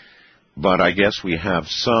understand, but I guess we have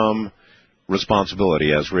some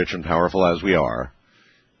responsibility, as rich and powerful as we are,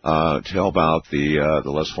 to help out the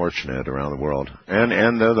less fortunate around the world.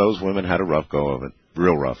 And those women had a rough go of it,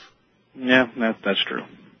 real rough. Yeah, that's true.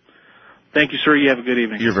 Thank you, sir. You have a good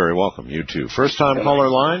evening. You're very welcome. You too. First time caller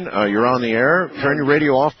line. You're on the air. Turn your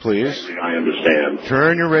radio off, please. I understand.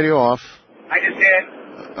 Turn your radio off. I just did.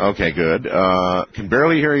 Okay, good. Can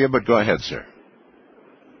barely hear you, but go ahead, sir.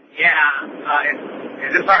 Yeah.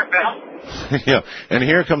 Is this Art Bell? Yeah. And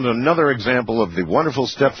here comes another example of the wonderful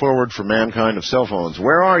step forward for mankind of cell phones.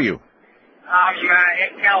 Where are you? I'm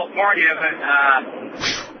in California, but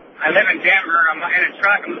I live in Denver. I'm in a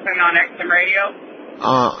truck. I'm listening on XM radio.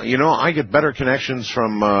 I get better connections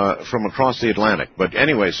from across the Atlantic. But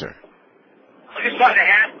anyway, sir. I just wanted to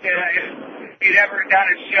ask if you'd ever done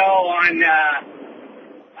a show on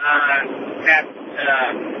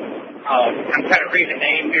I'm trying to read the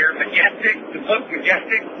name here. Majestic, the book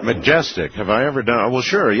Majestic. Majestic. Have I ever done? Well,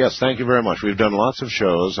 sure. Yes. Thank you very much. We've done lots of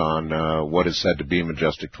shows on what is said to be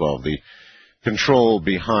Majestic 12, the control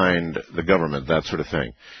behind the government, that sort of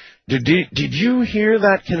thing. Did you hear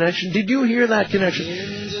that connection? Did you hear that connection?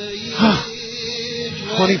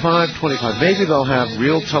 2525. Maybe they'll have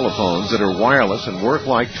real telephones that are wireless and work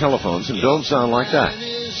like telephones and don't sound like that.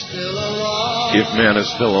 If man is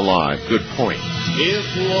still alive. Good point. If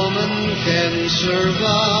woman can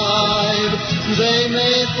survive, they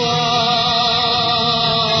may thrive.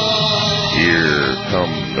 Here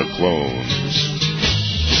come the clones.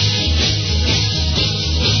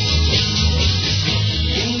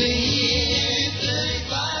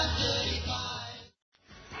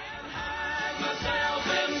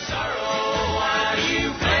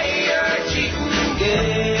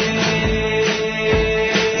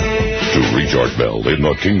 Art Bell in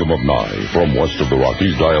the Kingdom of Nye. From west of the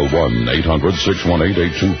Rockies, dial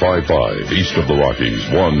 1-800-618-8255. East of the Rockies,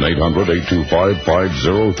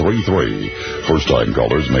 1-800-825-5033. First-time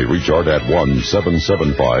callers may reach Art at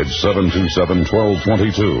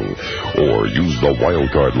 1-775-727-1222. Or use the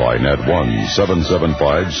wildcard line at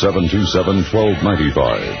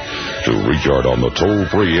 1-775-727-1295. To reach Art on the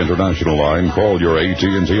toll-free international line, call your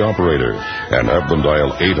AT&T operator and have them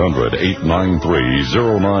dial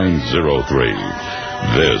 800-893-0903.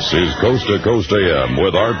 This is Coast to Coast AM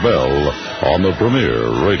with Art Bell on the Premier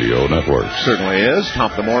Radio Network. Certainly is. Top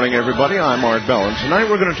of the morning, everybody. I'm Art Bell, and tonight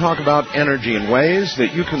we're going to talk about energy and ways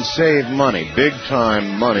that you can save money,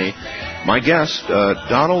 big-time money. My guest,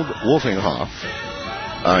 Donald Wulfinghoff,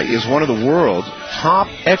 is one of the world's top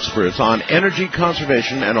experts on energy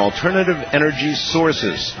conservation and alternative energy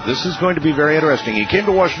sources. This is going to be very interesting. He came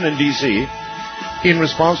to Washington, D.C., in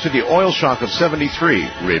response to the oil shock of 73.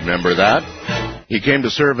 Remember that? He came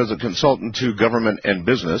to serve as a consultant to government and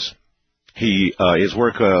business. His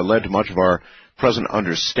work led to much of our present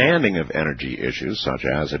understanding of energy issues, such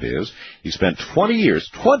as it is. He spent 20 years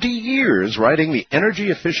writing the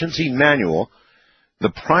Energy Efficiency Manual,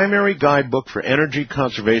 the primary guidebook for energy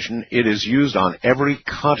conservation. It is used on every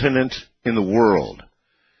continent in the world.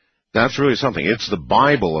 That's really something. It's the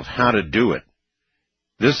Bible of how to do it.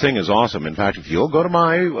 This thing is awesome. In fact, if you'll go to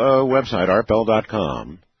my website,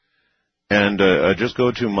 artbell.com, and just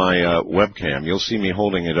go to my webcam, you'll see me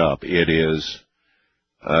holding it up. It is,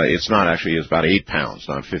 it's not actually, it's about 8 pounds,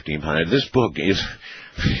 not 15 pounds. This book is,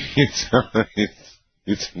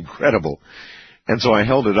 it's incredible. And so I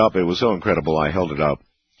held it up. It was so incredible, I held it up.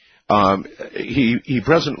 He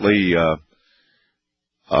presently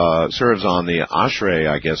serves on the ASHRAE,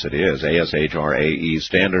 I guess it is, ASHRAE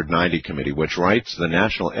Standard 90 Committee, which writes the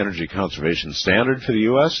National Energy Conservation Standard for the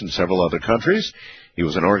U.S. and several other countries. He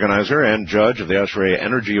was an organizer and judge of the ASHRAE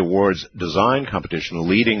Energy Awards Design Competition, a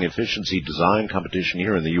leading efficiency design competition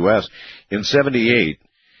here in the U.S. In 78,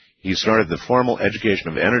 he started the formal education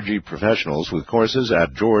of energy professionals with courses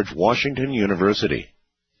at George Washington University.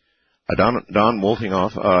 Don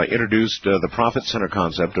Wulfinghoff introduced the profit center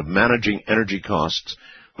concept of managing energy costs,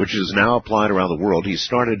 which is now applied around the world. He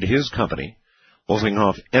started his company,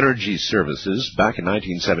 Wulfinghoff Energy Services, back in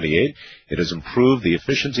 1978. It has improved the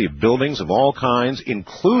efficiency of buildings of all kinds,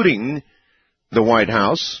 including the White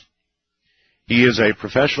House. He is a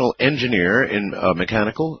professional engineer in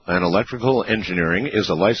mechanical and electrical engineering, is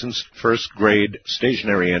a licensed first-grade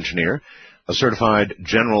stationary engineer, a certified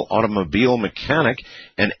general automobile mechanic,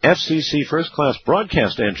 an FCC first-class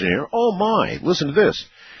broadcast engineer. Oh, my. Listen to this.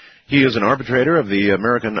 He is an arbitrator of the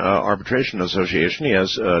American Arbitration Association. He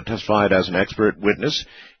has testified as an expert witness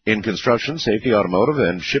in construction, safety, automotive,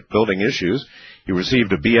 and shipbuilding issues. He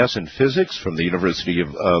received a B.S. in physics from the University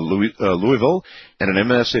of Louisville and an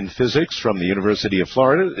M.S. in physics from the University of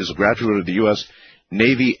Florida. Is a graduate of the U.S.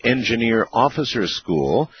 Navy Engineer Officer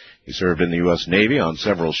School. He served in the U.S. Navy on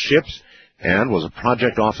several ships and was a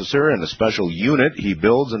project officer in a special unit. He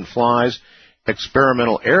builds and flies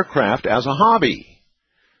experimental aircraft as a hobby.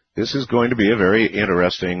 This is going to be a very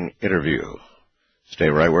interesting interview. Stay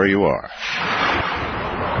right where you are.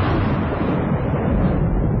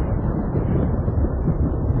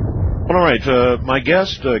 All right, my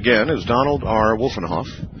guest, again, is Donald R. Wulfinghoff,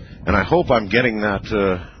 and I hope I'm getting that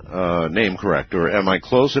name correct, or am I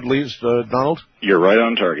close at least, Donald? You're right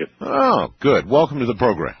on target. Oh, good. Welcome to the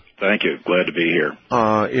program. Thank you. Glad to be here.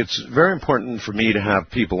 It's very important for me to have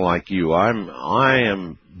people like you. I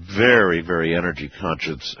am very, very energy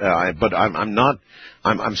conscious, but I'm not.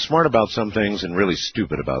 I'm smart about some things and really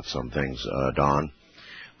stupid about some things, Don.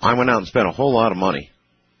 I went out and spent a whole lot of money,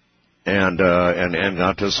 and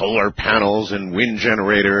got to solar panels and wind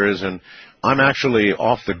generators, and I'm actually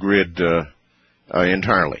off the grid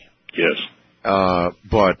entirely. Yes.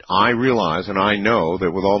 But I realize and I know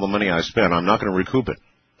that with all the money I spent, I'm not going to recoup it.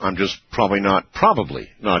 I'm just probably not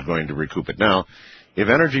going to recoup it. Now, if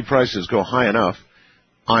energy prices go high enough,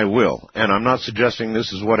 I will. And I'm not suggesting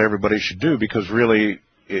this is what everybody should do, because really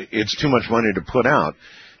it's too much money to put out.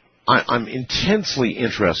 I'm intensely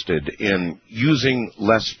interested in using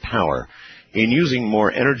less power, in using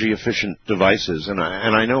more energy-efficient devices, and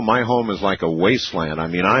I know my home is like a wasteland. I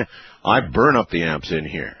mean, I burn up the amps in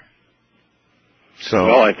here. So,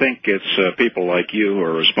 well, I think it's people like you who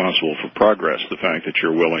are responsible for progress. The fact that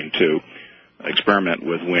you're willing to experiment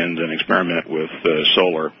with wind and experiment with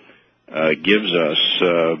solar gives us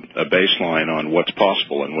a baseline on what's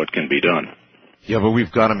possible and what can be done. Yeah, but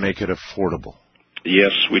we've got to make it affordable.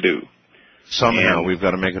 Yes, we do. Somehow we've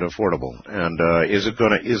got to make it affordable. And is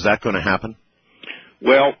that going to happen?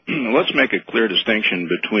 Well, let's make a clear distinction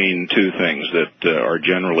between two things that are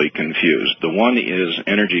generally confused. The one is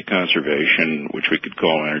energy conservation, which we could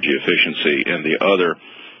call energy efficiency, and the other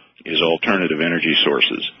is alternative energy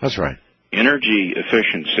sources. That's right. Energy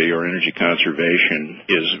efficiency or energy conservation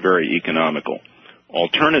is very economical.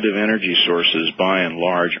 Alternative energy sources, by and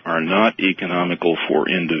large, are not economical for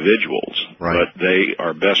individuals, right, but they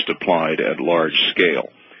are best applied at large scale.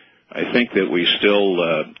 I think that we still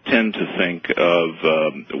tend to think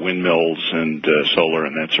of windmills and solar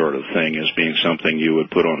and that sort of thing as being something you would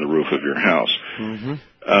put on the roof of your house.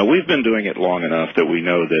 Mm-hmm. We've been doing it long enough that we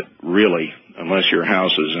know that really, unless your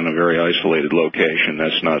house is in a very isolated location,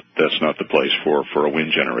 that's not the place for a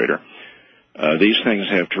wind generator. These things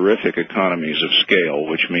have terrific economies of scale,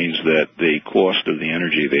 which means that the cost of the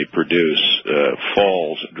energy they produce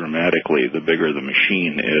falls dramatically the bigger the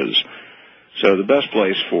machine is. So the best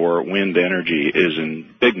place for wind energy is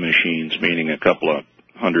in big machines, meaning a couple of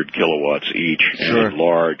 100 kilowatts each, sure, and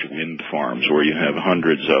large wind farms where you have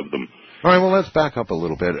hundreds of them. All right, well, let's back up a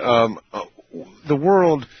little bit. The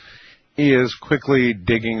world is quickly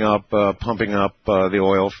digging up, pumping up the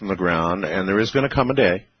oil from the ground, and there is going to come a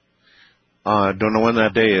day. Don't know when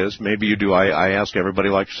that day is. Maybe you do. I ask everybody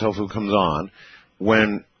like yourself who comes on,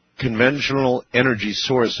 when conventional energy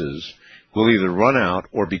sources will either run out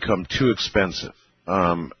or become too expensive.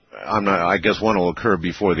 I guess one will occur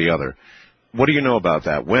before the other. What do you know about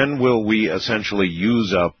that? When will we essentially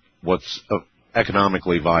use up what's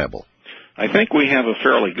economically viable? I think we have a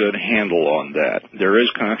fairly good handle on that. There is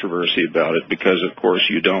controversy about it because, of course,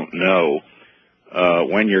 you don't know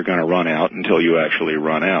when you're going to run out until you actually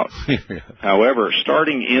run out. However,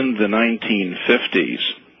 starting in the 1950s,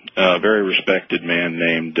 a very respected man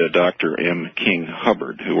named Dr. M. King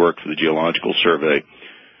Hubbard, who worked for the Geological Survey,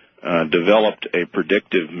 developed a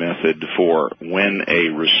predictive method for when a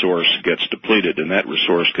resource gets depleted, and that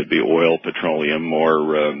resource could be oil, petroleum,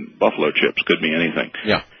 or buffalo chips, could be anything.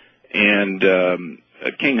 Yeah. And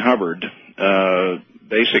King Hubbard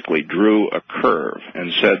basically drew a curve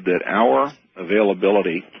and said that our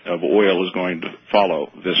availability of oil is going to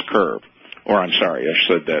follow this curve. Or, I'm sorry, I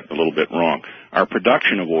said that a little bit wrong. Our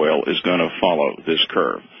production of oil is going to follow this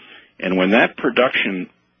curve. And when that production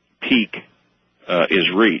peak is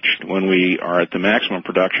reached, when we are at the maximum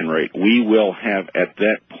production rate, we will have at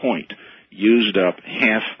that point used up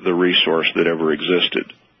half the resource that ever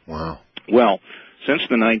existed. Wow. Well, since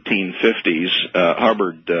the 1950s,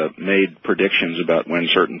 Hubbard made predictions about when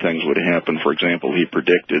certain things would happen. For example, he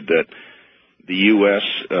predicted that the U.S.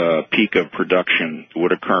 Peak of production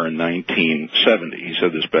would occur in 1970. He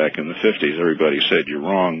said this back in the 50s. Everybody said, you're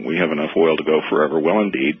wrong. We have enough oil to go forever. Well,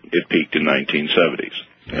 indeed, it peaked in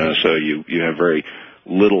 1970s. So you have very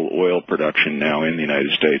little oil production now in the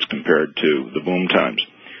United States compared to the boom times.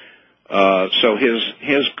 So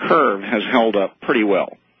his curve has held up pretty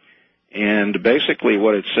well. And basically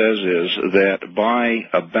what it says is that by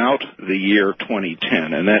about the year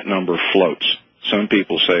 2010, and that number floats. Some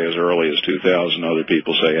people say as early as 2000, other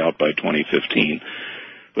people say out by 2015.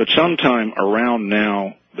 But sometime around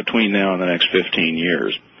now, between now and the next 15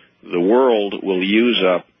 years, the world will use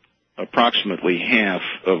up approximately half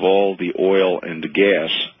of all the oil and gas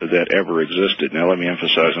that ever existed. Now let me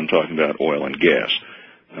emphasize, I'm talking about oil and gas,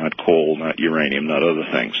 not coal, not uranium, not other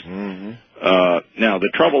things. Mm-hmm. Now the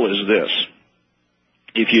trouble is this.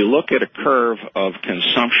 If you look at a curve of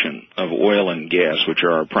consumption of oil and gas, which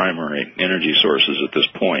are our primary energy sources at this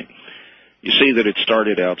point, you see that it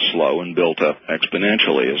started out slow and built up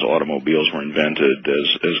exponentially as automobiles were invented,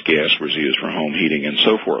 as gas was used for home heating and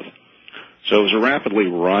so forth. So it was a rapidly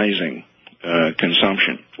rising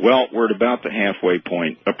consumption. Well, we're at about the halfway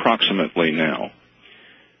point approximately now.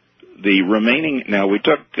 The remaining, now we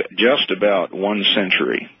took just about 1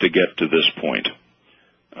 century to get to this point.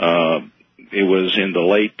 It was in the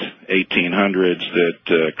late 1800s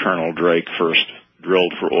that Colonel Drake first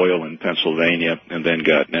drilled for oil in Pennsylvania and then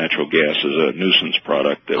got natural gas as a nuisance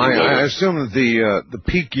product. I assume that the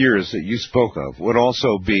peak years that you spoke of would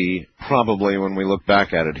also be probably, when we look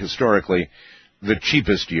back at it historically, the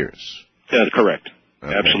cheapest years. Correct.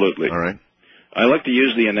 Okay. Absolutely. All right. I like to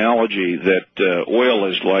use the analogy that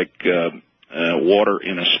oil is like water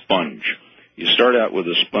in a sponge. You start out with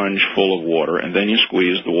a sponge full of water, and then you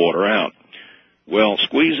squeeze the water out. Well,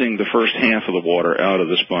 squeezing the first half of the water out of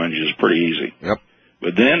the sponge is pretty easy. Yep.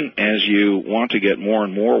 But then, as you want to get more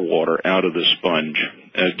and more water out of the sponge,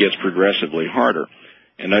 it gets progressively harder.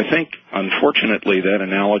 And I think, unfortunately, that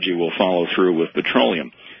analogy will follow through with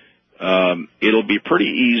petroleum. It'll be pretty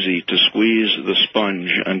easy to squeeze the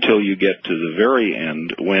sponge until you get to the very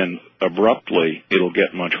end, when abruptly it'll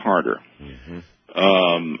get much harder.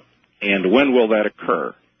 Mm-hmm. And when will that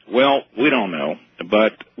occur? Well, we don't know,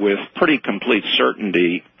 but with pretty complete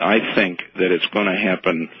certainty, I think that it's going to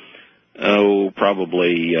happen.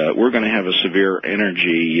 Probably we're going to have a severe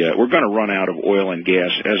energy. We're going to run out of oil and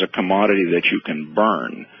gas as a commodity that you can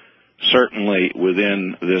burn, certainly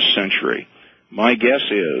within this century. My guess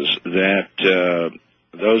is that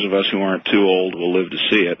those of us who aren't too old will live to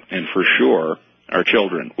see it, and for sure our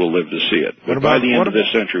children will live to see it. But by the end of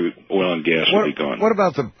this century, oil and gas will be gone. What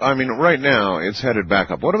about right now it's headed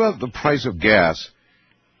back up. What about the price of gas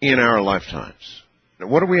in our lifetimes?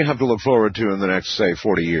 What do we have to look forward to in the next, say,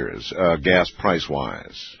 40 years, gas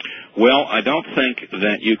price-wise? Well, I don't think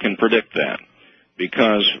that you can predict that,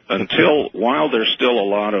 because while there's still a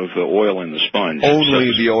lot of oil in the sponge...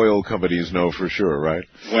 Only the oil companies know for sure, right?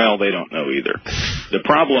 Well, they don't know either. The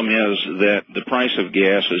problem is that the price of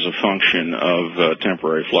gas is a function of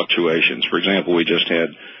temporary fluctuations. For example, we just had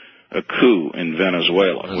a coup in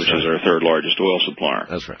Venezuela, which is our third largest oil supplier.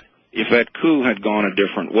 That's right. If that coup had gone a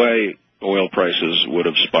different way, oil prices would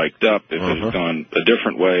have spiked up. If it had gone a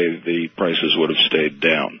different way, the prices would have stayed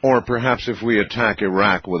down. Or perhaps if we attack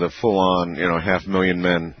Iraq with a full-on, 500,000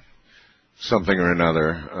 men, something or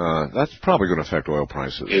another, that's probably going to affect oil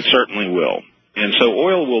prices. It certainly will. And so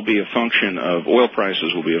oil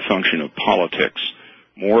prices will be a function of politics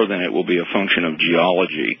more than it will be a function of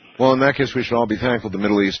geology. Well, in that case, we should all be thankful the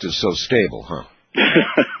Middle East is so stable, huh?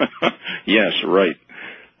 Yes, right.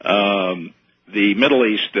 The Middle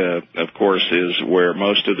East, of course, is where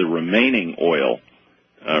most of the remaining oil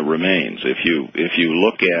remains. If you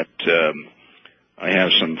look at, I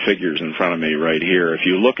have some figures in front of me right here. If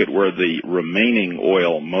you look at where the remaining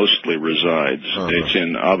oil mostly resides, it's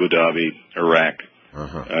in Abu Dhabi, Iraq,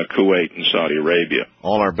 Kuwait, and Saudi Arabia.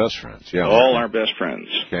 All our best friends, yeah. All our best friends.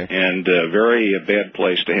 Okay. And a very bad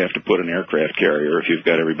place to have to put an aircraft carrier if you've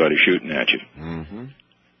got everybody shooting at you. Mm-hmm.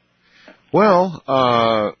 Well,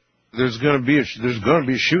 there's going to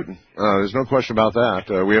be shooting. There's no question about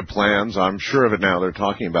that. We have plans. I'm sure of it now. They're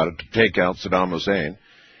talking about it to take out Saddam Hussein,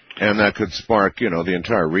 and that could spark, the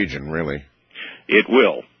entire region, really. It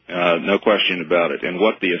will, no question about it. And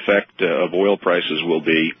what the effect of oil prices will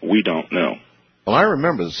be, we don't know. Well, I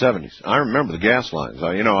remember the 70s. I remember the gas lines.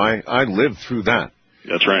 I lived through that.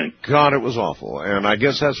 That's right. God, it was awful. And I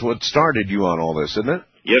guess that's what started you on all this, isn't it?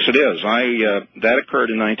 Yes, it is. That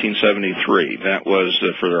occurred in 1973. That was,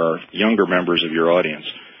 for our younger members of your audience,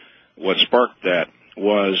 what sparked that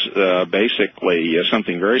was basically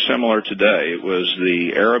something very similar today. It was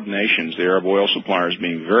the Arab nations, the Arab oil suppliers,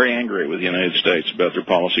 being very angry with the United States about their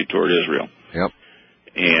policy toward Israel. Yep.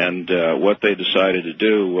 And what they decided to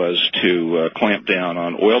do was to clamp down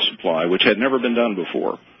on oil supply, which had never been done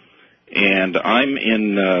before. And I'm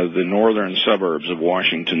in the northern suburbs of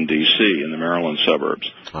Washington, D.C., in the Maryland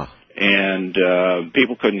suburbs. And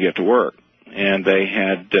people couldn't get to work. And they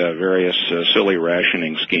had various silly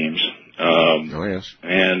rationing schemes.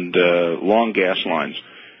 And long gas lines.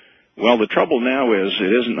 Well, the trouble now is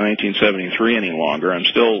it isn't 1973 any longer. I'm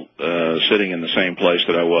still sitting in the same place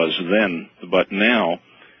that I was then. But now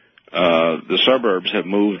the suburbs have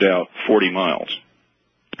moved out 40 miles.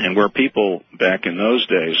 And where people back in those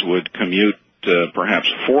days would commute perhaps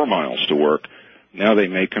 4 miles to work, now they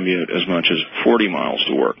may commute as much as 40 miles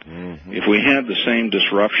to work. Mm-hmm. If we had the same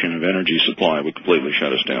disruption of energy supply, it would completely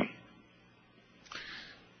shut us down.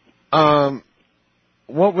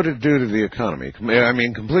 What would it do to the economy? I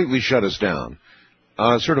mean, completely shut us down.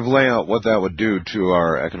 Sort of lay out what that would do to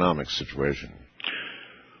our economic situation.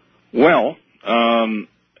 Well,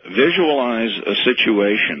 visualize a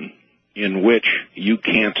situation in which you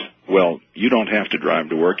don't have to drive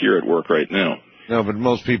to work. You're at work right now. No, but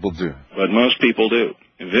most people do. But most people do.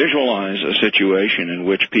 Visualize a situation in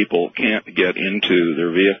which people can't get into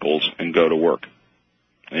their vehicles and go to work.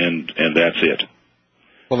 And that's it.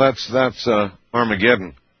 Well, that's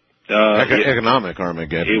Armageddon. Economic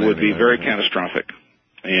Armageddon. It would be very catastrophic.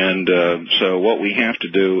 And so what we have to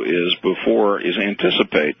do is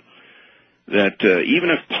anticipate that even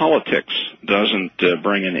if politics doesn't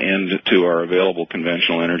bring an end to our available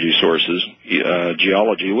conventional energy sources,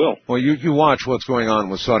 geology will. Well, you watch what's going on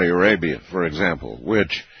with Saudi Arabia, for example,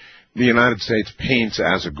 which the United States paints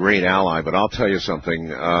as a great ally, but I'll tell you something,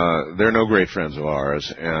 they're no great friends of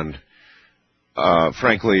ours, and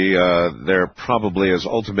frankly, they're probably as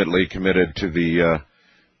ultimately committed to the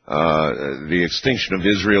extinction of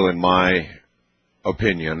Israel, in my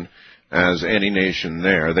opinion, as any nation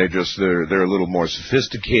there. They're a little more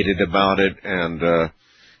sophisticated about it, and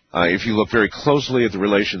if you look very closely at the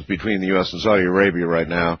relations between the U.S. and Saudi Arabia right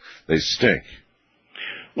now, they stink.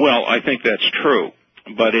 Well, I think that's true,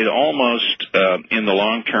 but it almost, in the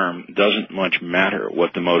long term, doesn't much matter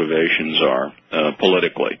what the motivations are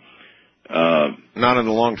politically. Not in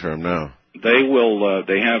the long term, no.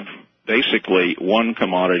 They have basically one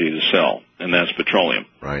commodity to sell, and that's petroleum.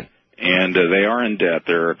 Right. And they are in debt.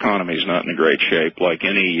 Their economy is not in a great shape, like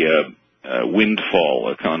any windfall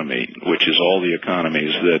economy, which is all the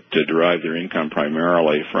economies that derive their income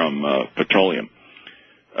primarily from petroleum.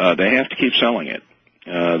 They have to keep selling it.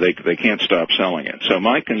 They can't stop selling it. So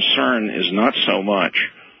my concern is not so much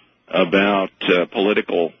about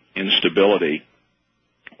political instability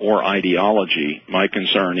or ideology. My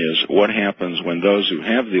concern is what happens when those who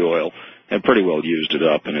have the oil have pretty well used it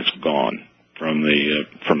up and it's gone from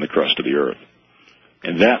the crust of the earth.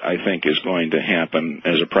 And that, I think, is going to happen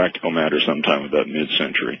as a practical matter sometime about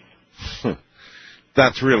mid-century.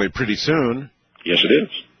 That's really pretty soon. Yes, it is.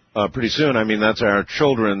 Pretty soon. I mean, that's our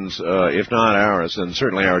children's, if not ours, then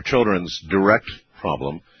certainly our children's direct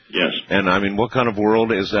problem. Yes. And, I mean, what kind of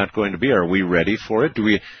world is that going to be? Are we ready for it? Do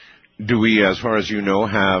we, as far as you know,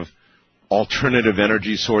 have alternative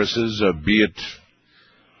energy sources, be it,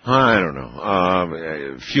 I don't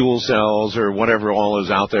know, fuel cells or whatever all is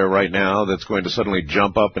out there right now that's going to suddenly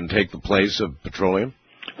jump up and take the place of petroleum?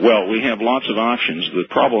 Well, we have lots of options. The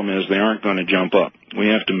problem is they aren't going to jump up. We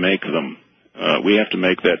have to make them. We have to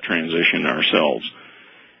make that transition ourselves.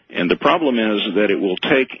 And the problem is that it will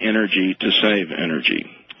take energy to save energy.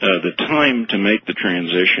 The time to make the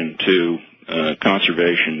transition to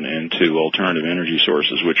conservation and to alternative energy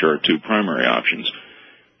sources, which are two primary options,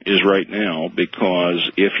 is right now,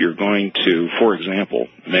 because if you're going to, for example,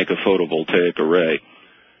 make a photovoltaic array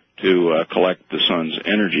to collect the sun's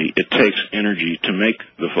energy, it takes energy to make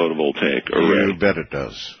the photovoltaic array. You bet it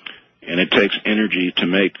does. And it takes energy to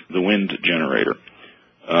make the wind generator.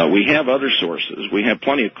 We have other sources. We have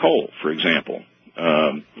plenty of coal, for example.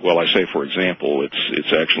 Well, I say for example,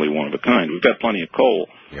 it's actually one of a kind. We've got plenty of coal.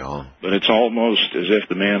 Yeah. But it's almost as if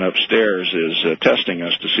the man upstairs is testing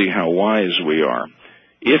us to see how wise we are.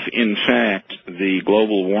 If, in fact, the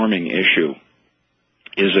global warming issue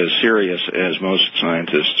is as serious as most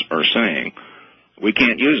scientists are saying, we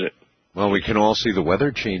can't use it. Well, we can all see the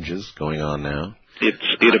weather changes going on now.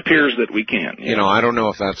 It appears that we can. You know, I don't know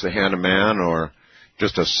if that's the hand of man or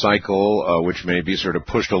just a cycle which may be sort of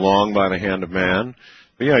pushed along by the hand of man.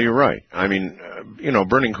 But, yeah, you're right. I mean,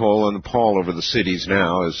 burning coal and the pall over the cities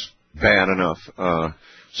now is bad enough.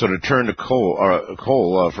 So to turn to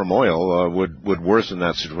coal from oil would worsen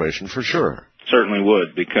that situation for sure. Certainly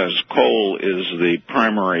would, because coal is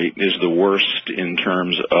the worst in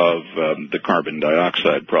terms of the carbon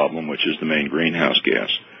dioxide problem, which is the main greenhouse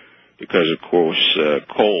gas. Because, of course,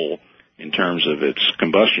 coal, in terms of its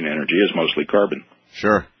combustion energy, is mostly carbon.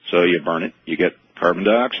 Sure. So you burn it, you get carbon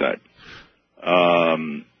dioxide.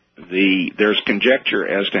 There's conjecture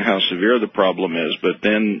as to how severe the problem is, but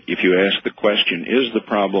then if you ask the question, is the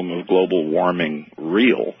problem of global warming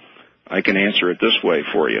real? I can answer it this way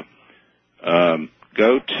for you.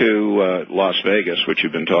 Go to Las Vegas, which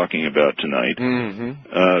you've been talking about tonight. Mm-hmm.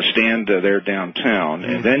 Stand there downtown,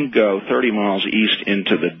 and then go 30 miles east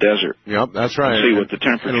into the desert. Yep, that's right. And see what the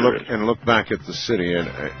temperature is. And look back at the city. And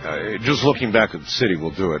just looking back at the city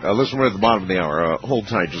will do it. Listen, we're at the bottom of the hour. Hold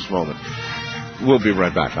tight just a moment. We'll be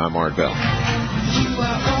right back. I'm Art Bell. You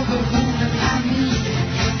are all the woman I need,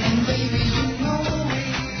 and baby, you know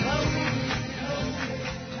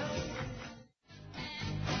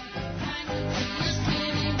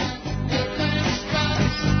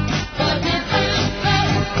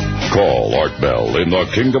Call Art Bell in the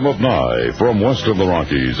Kingdom of Nye from west of the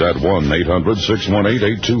Rockies at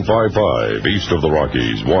 1-800-618-8255. East of the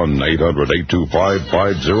Rockies,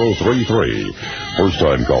 1-800-825-5033.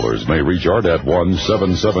 First-time callers may reach Art at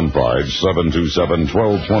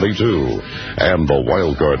 1-775-727-1222. And the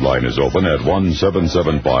wildcard line is open at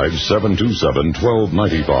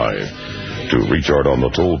 1-775-727-1295. To reach Art on the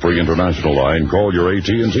toll-free international line, call your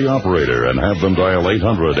AT&T operator and have them dial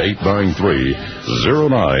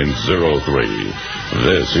 800-893-0903.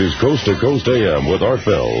 This is Coast to Coast AM with Art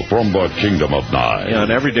Bell from the Kingdom of Nine. Yeah,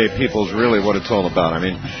 and everyday people is really what it's all about. I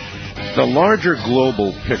mean, the larger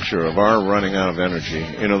global picture of our running out of energy,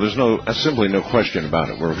 there's simply no question about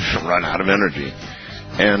it. We're going to run out of energy.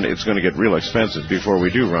 And it's going to get real expensive before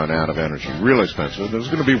we do run out of energy. Real expensive. There's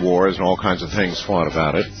going to be wars and all kinds of things fought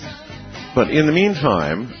about it. But in the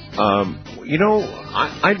meantime,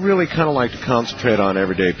 I'd really kind of like to concentrate on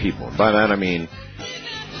everyday people. By that I mean,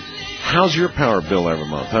 how's your power bill every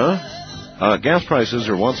month, huh? Gas prices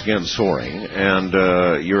are once again soaring, and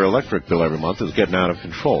your electric bill every month is getting out of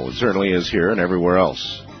control. It certainly is here and everywhere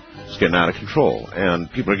else. It's getting out of control, and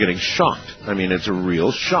people are getting shocked. I mean, it's a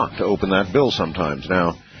real shock to open that bill sometimes.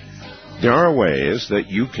 Now, there are ways that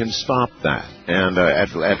you can stop that, and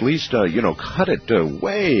at least, cut it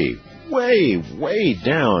way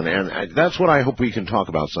down, and that's what I hope we can talk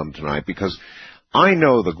about some tonight, because I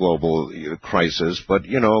know the global crisis, but,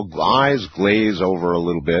 eyes glaze over a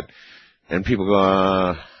little bit, and people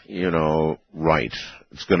go, right,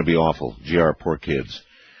 it's going to be awful. Gee, our poor kids.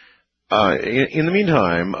 In the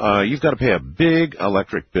meantime, you've got to pay a big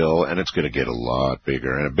electric bill, and it's going to get a lot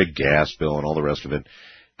bigger, and a big gas bill and all the rest of it.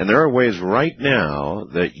 And there are ways right now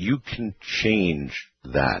that you can change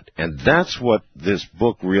that. And that's what this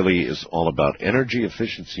book really is all about, Energy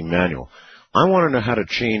Efficiency Manual. I want to know how to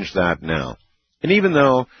change that now. And even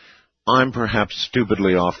though I'm perhaps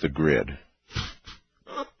stupidly off the grid,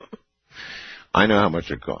 I know how much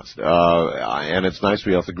it costs. And it's nice to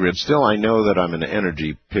be off the grid. Still, I know that I'm an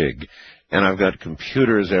energy pig. And I've got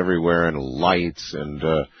computers everywhere and lights, and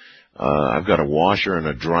I've got a washer and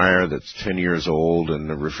a dryer that's 10 years old and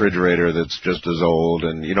a refrigerator that's just as old.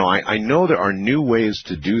 And, I know there are new ways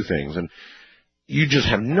to do things. And you just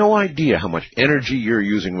have no idea how much energy you're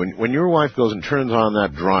using. When your wife goes and turns on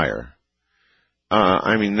that dryer,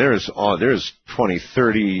 there's 20,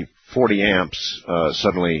 30, 40 amps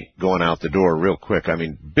suddenly going out the door real quick. I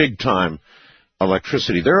mean, big time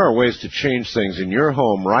electricity. There are ways to change things in your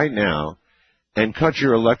home right now and cut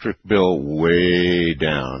your electric bill way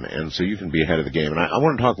down, and so you can be ahead of the game. And I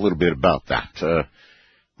want to talk a little bit about that.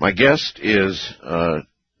 My guest is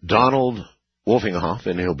Donald Wulfinghoff,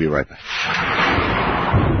 and he'll be right back.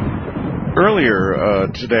 Earlier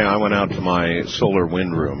today, I went out to my solar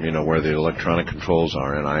wind room, where the electronic controls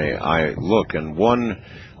are, and I look, and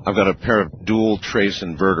I've got a pair of dual trace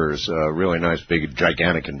inverters, really nice, big,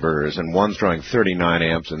 gigantic inverters, and one's drawing 39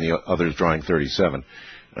 amps and the other's drawing 37.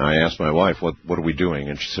 And I asked my wife, what are we doing?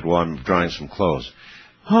 And she said, well, I'm drying some clothes.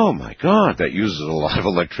 Oh, my God, that uses a lot of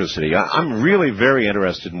electricity. I'm really very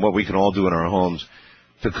interested in what we can all do in our homes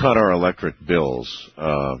to cut our electric bills.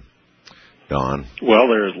 Don? Well,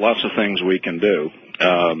 there's lots of things we can do.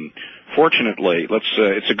 Fortunately,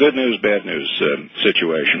 it's a good news, bad news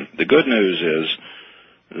situation. The good news is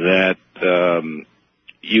that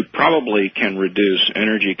you probably can reduce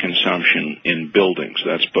energy consumption in buildings,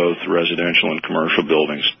 that's both residential and commercial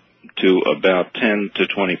buildings, to about 10 to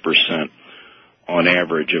 20% on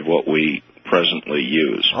average of what we presently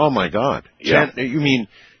use. Oh, my God. Yeah. You mean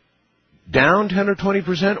down 10 or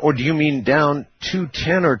 20%, or do you mean down to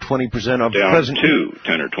 10 or 20% of down present? To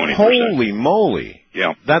 10 or 20%. Holy moly.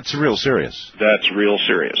 Yeah. That's real serious. That's real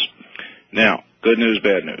serious. Now, good news,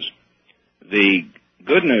 bad news. The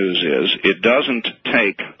good news is it doesn't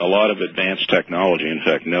take a lot of advanced technology, in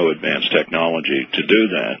fact, no advanced technology, to do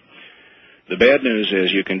that. The bad news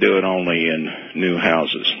is you can do it only in new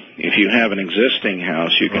houses. If you have an existing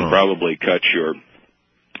house, you can probably cut your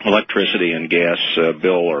electricity and gas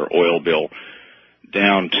bill or oil bill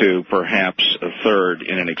down to perhaps a third,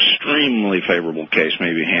 in an extremely favorable case,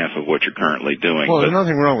 maybe half of what you're currently doing. Well, there's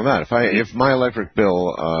nothing wrong with that. If my electric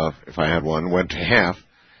bill, if I had one, went to half,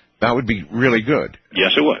 that would be really good.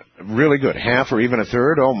 Yes, it would. Really good. Half or even a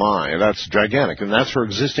third? Oh, my. That's gigantic. And that's for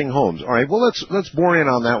existing homes. All right. Well, let's bore in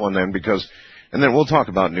on that one then, and then we'll talk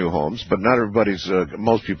about new homes, but not everybody's,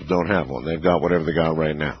 most people don't have one. They've got whatever they got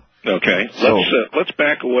right now. Okay. Let's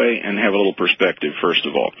back away and have a little perspective, first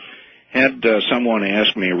of all. Had someone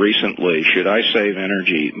asked me recently, should I save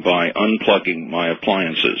energy by unplugging my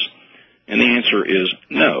appliances? And the answer is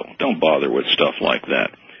no. Don't bother with stuff like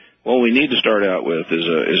that. What we need to start out with is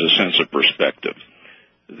a sense of perspective.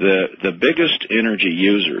 The biggest energy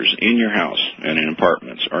users in your house and in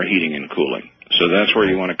apartments are heating and cooling. So that's where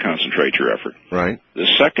you want to concentrate your effort. Right. The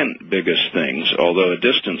second biggest things, although a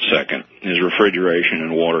distant second, is refrigeration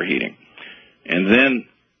and water heating. And then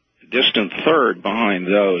distant third behind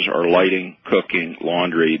those are lighting, cooking,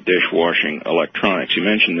 laundry, dishwashing, electronics. You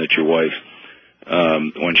mentioned that your wife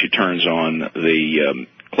when she turns on the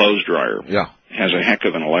clothes dryer. Yeah. Has a heck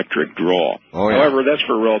of an electric draw. Oh, yeah. However, that's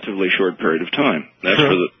for a relatively short period of time.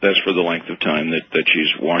 That's for the length of time that she's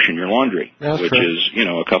washing your laundry, which is,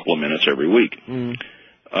 a couple of minutes every week.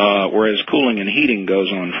 Whereas cooling and heating goes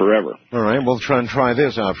on forever. All right, we'll try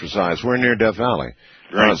this out for size. We're near Death Valley.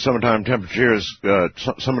 Right. Summertime temperatures,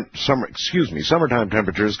 summertime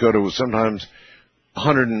temperatures go to sometimes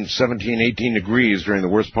 117, 18 degrees during the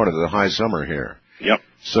worst part of the high summer here. Yep.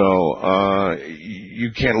 So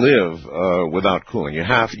you can't live without cooling. You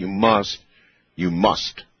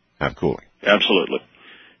must have cooling. Absolutely.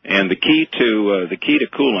 And the key to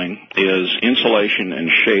cooling is insulation and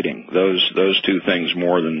shading. Those two things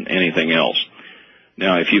more than anything else.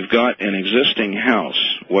 Now, if you've got an existing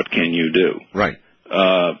house, what can you do? Right.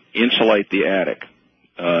 Insulate the attic.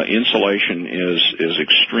 Insulation is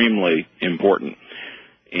extremely important.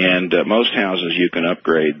 And most houses you can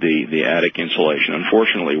upgrade the attic insulation.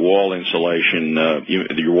 Unfortunately, wall insulation,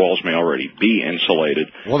 your walls may already be insulated.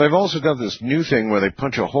 Well, they've also got this new thing where they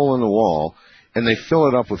punch a hole in the wall and they fill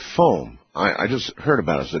it up with foam. I just heard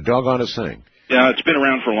about it. It's the doggonest thing. Yeah, it's been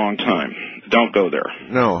around for a long time. Don't go there.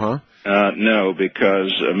 No, huh? No,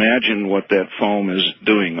 because imagine what that foam is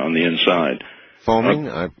doing on the inside. Foaming?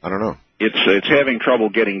 I don't know. It's having trouble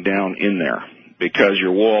getting down in there, because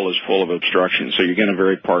your wall is full of obstruction, so you're getting a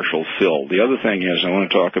very partial fill. The other thing is, I want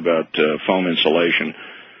to talk about foam insulation.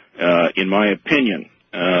 In my opinion,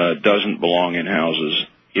 doesn't belong in houses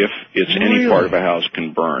if it's any part of a house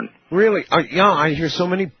can burn. Really? Yeah, I hear so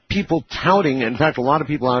many people touting. In fact, a lot of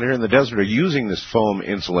people out here in the desert are using this foam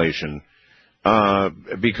insulation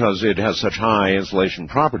because it has such high insulation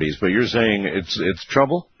properties. But you're saying it's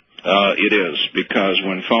trouble? It is, because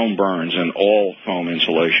when foam burns, and all foam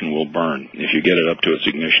insulation will burn if you get it up to its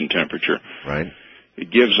ignition temperature. Right.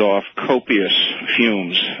 It gives off copious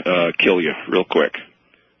fumes, kill you real quick.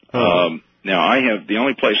 Now, the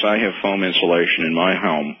only place I have foam insulation in my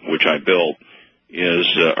home, which I built, is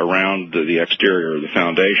around the exterior of the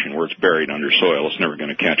foundation where it's buried under soil. It's never going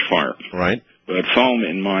to catch fire. Right. But foam,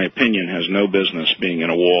 in my opinion, has no business being in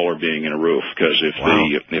a wall or being in a roof, because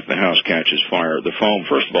if the house catches fire, the foam,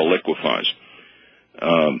 first of all, liquefies.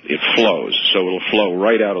 It flows, so it'll flow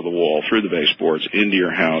right out of the wall, through the baseboards, into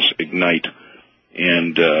your house, ignite.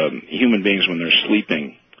 And human beings, when they're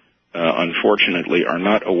sleeping, unfortunately, are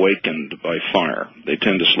not awakened by fire. They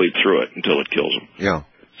tend to sleep through it until it kills them. Yeah.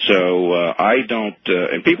 So I don't,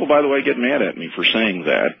 and people, by the way, get mad at me for saying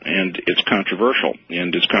that, and it's controversial.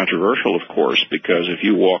 And it's controversial, of course, because if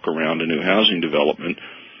you walk around a new housing development,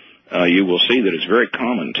 you will see that it's very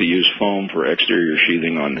common to use foam for exterior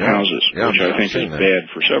sheathing on houses, which I think is bad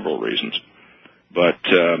for several reasons. But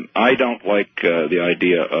I don't like the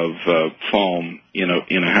idea of foam in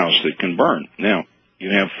a house that can burn. Now, you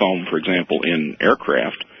have foam, for example, in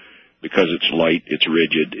aircraft. Because it's light, it's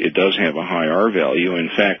rigid, it does have a high R value. In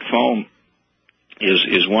fact, foam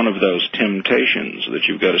is one of those temptations that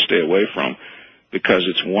you've got to stay away from, because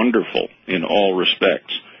it's wonderful in all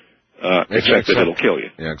respects, except that it'll kill you.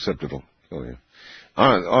 Yeah, except it'll kill you.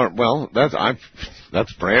 Well,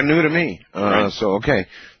 that's brand new to me. Right. So, okay.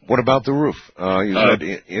 What about the roof? You said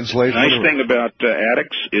insulation. The nice thing about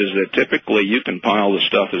attics is that typically you can pile the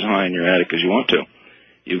stuff as high in your attic as you want to.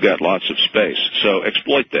 You've got lots of space, so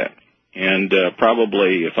exploit that. And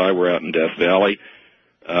probably if I were out in Death Valley,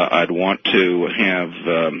 I'd want to have,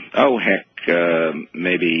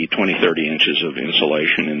 maybe 20, 30 inches of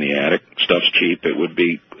insulation in the attic. Stuff's cheap. It would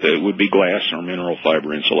be glass or mineral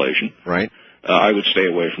fiber insulation. Right. I would stay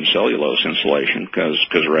away from cellulose insulation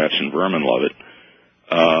because rats and vermin love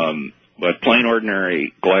it. But plain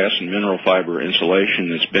ordinary glass and mineral fiber insulation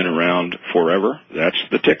that's been around forever, that's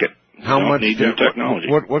the ticket. How much? Need new technology.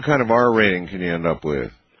 What kind of R rating can you end up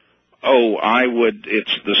with? Oh,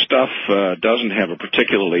 the stuff doesn't have a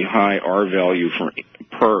particularly high R value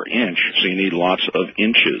per inch, so you need lots of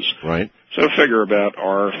inches. Right. So figure about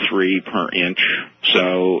R3 per inch.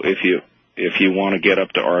 So if you want to get up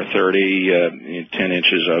to R30, 10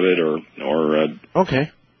 inches of it, or okay,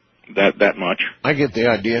 that much. I get the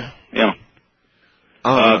idea. Yeah.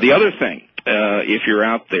 The other thing, if you're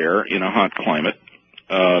out there in a hot climate,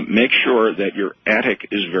 make sure that your attic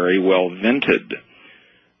is very well vented,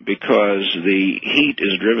 because the heat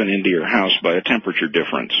is driven into your house by a temperature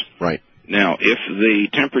difference. Right. Now, if the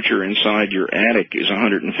temperature inside your attic is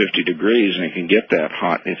 150 degrees, and it can get that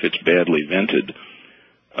hot if it's badly vented,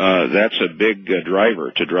 that's a big driver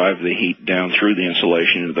to drive the heat down through the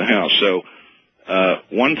insulation into the house. So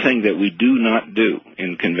one thing that we do not do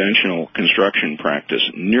in conventional construction practice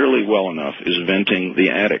nearly well enough is venting the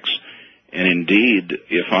attics. And indeed,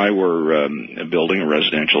 if I were building a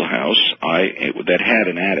residential house that had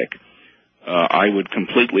an attic, I would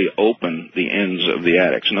completely open the ends of the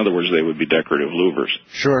attics. In other words, they would be decorative louvers.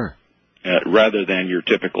 Sure. Rather than your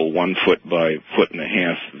typical 1 foot by 1.5 foot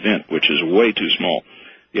vent, which is way too small.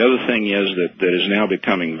 The other thing is that is now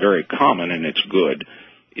becoming very common, and it's good,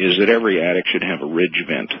 is that every attic should have a ridge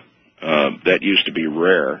vent. That used to be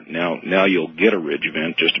rare. Now you'll get a ridge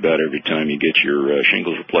vent just about every time you get your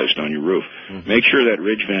shingles replaced on your roof. Mm-hmm. Make sure that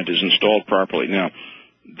ridge vent is installed properly. Now,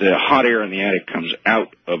 the hot air in the attic comes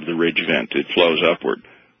out of the ridge vent. It flows upward.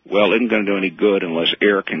 Well, it isn't going to do any good unless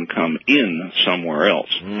air can come in somewhere else.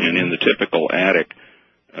 Mm-hmm. And in the typical attic,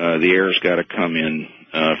 the air's got to come in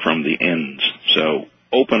from the ends. So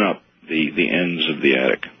open up the ends of the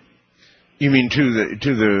attic. You mean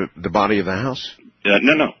to the body of the house?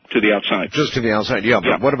 No, to the outside. Just to the outside, yeah.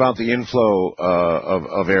 But what about the inflow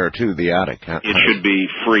of air to the attic? It should be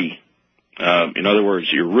free. In other words,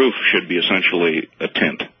 your roof should be essentially a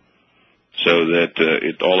tent, so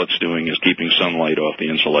that all it's doing is keeping sunlight off the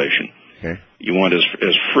insulation. Okay. You want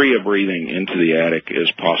as free a breathing into the attic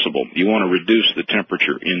as possible. You want to reduce the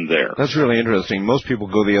temperature in there. That's really interesting. Most people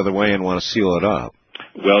go the other way and want to seal it up.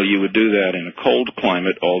 Well, you would do that in a cold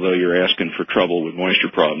climate, although you're asking for trouble with moisture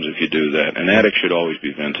problems if you do that. An attic should always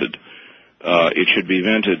be vented. It should be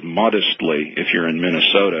vented modestly if you're in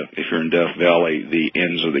Minnesota. If you're in Death Valley, the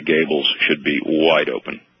ends of the gables should be wide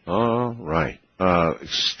open. Oh, right.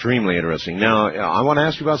 Extremely interesting. Now, I want to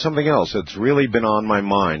ask you about something else that's really been on my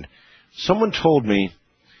mind. Someone told me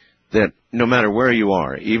that no matter where you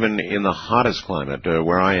are, even in the hottest climate,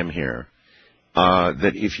 where I am here,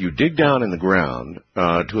 that if you dig down in the ground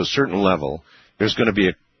to a certain level, there's going to be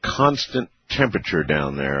a constant temperature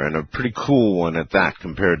down there, and a pretty cool one at that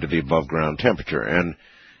compared to the above-ground temperature. And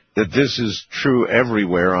that this is true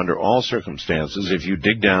everywhere under all circumstances. If you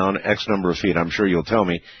dig down X number of feet, I'm sure you'll tell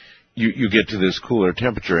me, you get to this cooler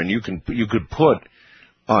temperature, and you could put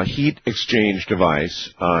a heat exchange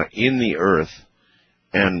device in the earth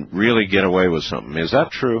and really get away with something. Is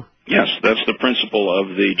that true? Yes, that's the principle of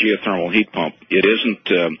the geothermal heat pump. It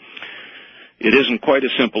isn't quite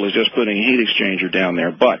as simple as just putting a heat exchanger down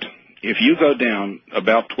there, but if you go down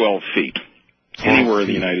about 12 feet, anywhere in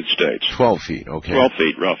the United States. 12 feet, okay. 12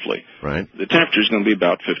 feet, roughly. Right. The temperature is going to be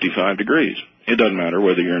about 55 degrees. It doesn't matter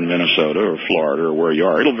whether you're in Minnesota or Florida or where you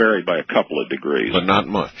are. It'll vary by a couple of degrees. But not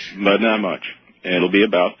much. But not much. And it'll be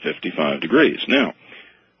about 55 degrees. Now,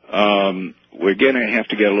 we're going to have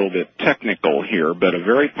to get a little bit technical here, but a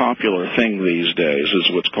very popular thing these days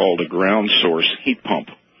is what's called a ground source heat pump.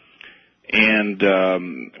 And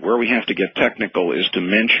where we have to get technical is to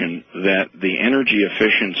mention that the energy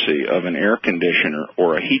efficiency of an air conditioner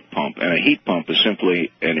or a heat pump, and a heat pump is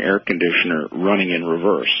simply an air conditioner running in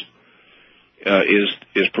reverse,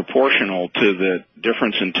 is proportional to the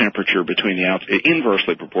difference in temperature between the outside,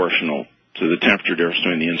 inversely proportional to the temperature difference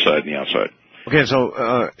between the inside and the outside. Okay,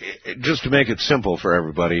 so just to make it simple for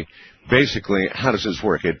everybody, basically, how does this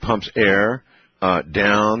work? It pumps air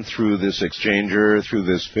down through this exchanger, through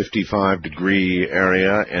this 55-degree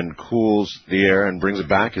area, and cools the air and brings it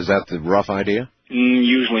back? Is that the rough idea?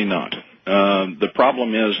 Usually not. The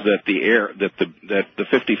problem is that the air, that the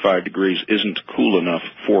 55 degrees isn't cool enough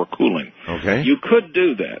for cooling. Okay. You could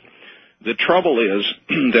do that. The trouble is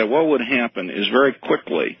that what would happen is very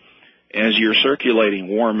quickly, as you're circulating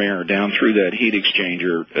warm air down through that heat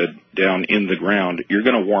exchanger down in the ground, you're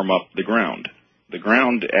going to warm up the ground. The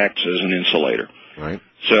ground acts as an insulator. Right.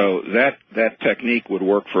 So that technique would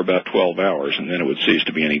work for about 12 hours, and then it would cease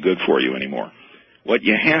to be any good for you anymore. What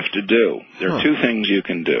you have to do, there are two things you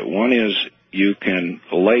can do. One is you can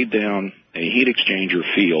lay down a heat exchanger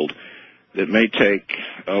field that may take,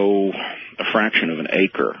 a fraction of an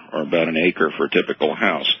acre, or about an acre for a typical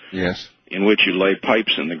house. Yes. In which you lay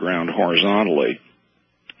pipes in the ground horizontally.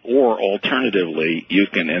 Or alternatively, you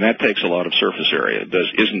can, and that takes a lot of surface area. It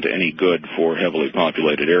isn't any good for heavily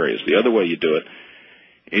populated areas. The other way you do it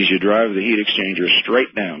is you drive the heat exchanger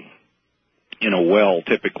straight down in a well,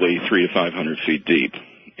 typically 300 to 500 feet deep,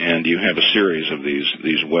 and you have a series of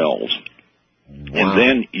these wells. Wow. And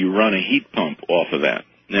then you run a heat pump off of that.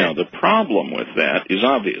 Now, the problem with that is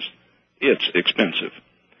obvious. It's expensive.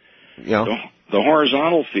 Yeah. The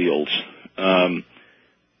horizontal fields,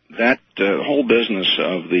 that whole business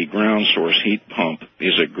of the ground source heat pump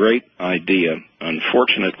is a great idea.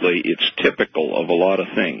 Unfortunately, it's typical of a lot of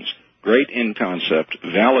things. Great in concept,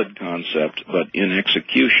 valid concept, but in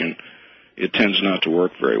execution, it tends not to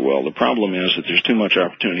work very well. The problem is that there's too much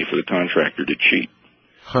opportunity for the contractor to cheat.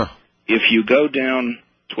 Huh. If you go down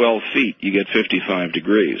 12 feet, you get 55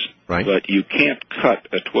 degrees. Right. But you can't cut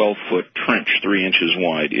a 12-foot trench 3 inches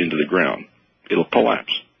wide into the ground. It'll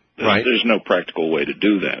collapse. There's no practical way to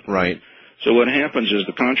do that. Right. So what happens is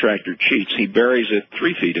the contractor cheats. He buries it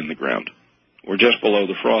 3 feet in the ground, or just below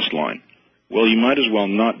the frost line. Well, you might as well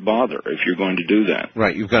not bother if you're going to do that.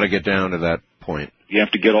 Right. You've got to get down to that point. You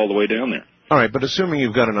have to get all the way down there. All right, but assuming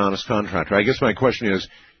you've got an honest contractor, I guess my question is,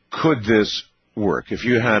 could this work? If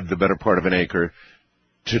you had the better part of an acre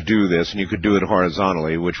to do this, and you could do it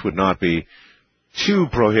horizontally, which would not be too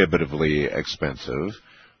prohibitively expensive,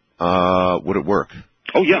 would it work?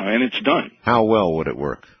 Oh, yeah, and it's done. How well would it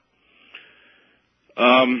work?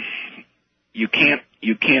 You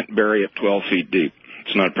can't bury it 12 feet deep.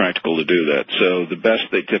 It's not practical to do that. So the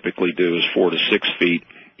best they typically do is 4 to 6 feet.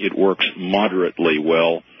 It works moderately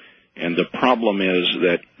well. And the problem is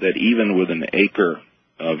that even with an acre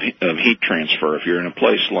of heat transfer, if you're in a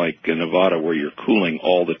place like Nevada where you're cooling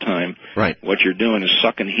all the time, right, what you're doing is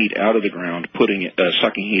sucking heat out of the ground,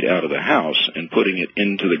 sucking heat out of the house and putting it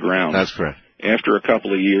into the ground. That's correct. After a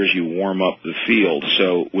couple of years, you warm up the field.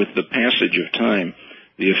 So with the passage of time,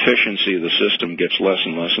 the efficiency of the system gets less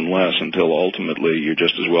and less and less until ultimately you're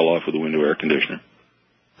just as well off with a window air conditioner.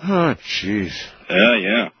 Oh, jeez.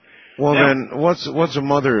 Yeah. Well, now, then, what's a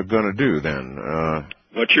mother going to do then?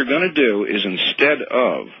 What you're going to do is, instead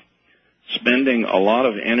of spending a lot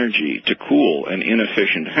of energy to cool an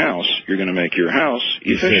inefficient house, you're going to make your house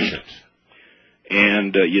efficient.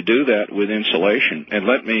 And you do that with insulation. And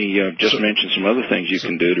let me just mention some other things you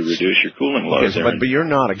can do to reduce your cooling load. Okay, but you're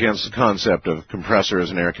not against the concept of compressors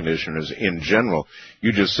and air conditioners in general.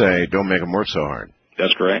 You just say, don't make them work so hard.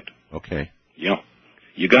 That's correct. Okay. Yeah.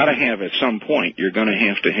 You got to have, at some point, you're going to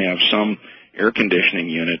have some air conditioning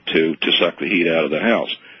unit to suck the heat out of the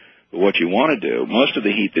house. But what you want to do, most of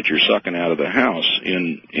the heat that you're sucking out of the house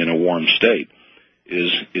in a warm state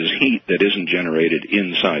is heat that isn't generated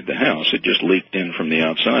inside the house. It just leaked in from the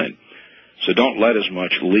outside. So don't let as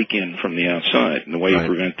much leak in from the outside. And the way you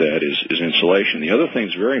prevent that is insulation. The other thing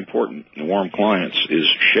that's very important in warm climates is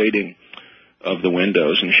shading of the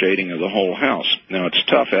windows and shading of the whole house. Now, it's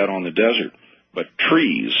tough out on the desert, but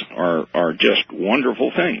trees are just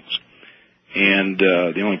wonderful things. And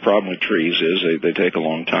the only problem with trees is they take a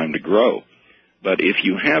long time to grow. But if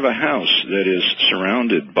you have a house that is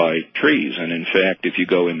surrounded by trees, and in fact, if you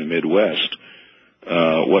go in the Midwest,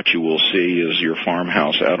 what you will see is your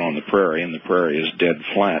farmhouse out on the prairie, and the prairie is dead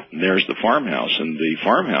flat. And there's the farmhouse, and the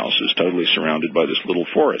farmhouse is totally surrounded by this little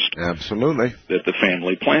forest. Absolutely. That the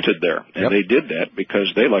family planted there. And they did that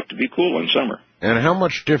because they like to be cool in summer. And how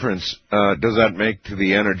much difference does that make to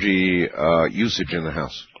the energy usage in the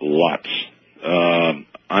house? Lots.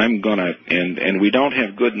 And we don't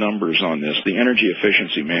have good numbers on this. The Energy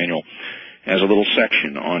Efficiency Manual has a little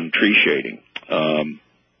section on tree shading,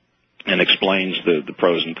 and explains the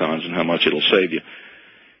pros and cons and how much it'll save you.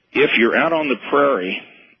 If you're out on the prairie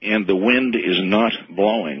and the wind is not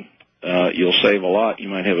blowing, you'll save a lot. You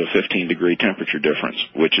might have a 15-degree temperature difference,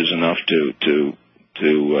 which is enough to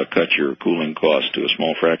cut your cooling cost to a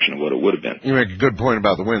small fraction of what it would have been. You make a good point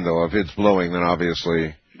about the wind, though. If it's blowing, then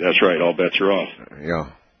obviously... That's right. All bets are off. Yeah.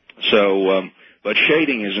 So, but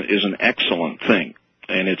shading is an excellent thing,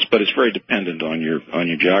 but it's very dependent on your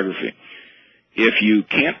geography. If you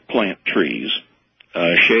can't plant trees,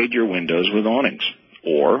 shade your windows with awnings,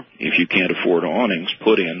 or if you can't afford awnings,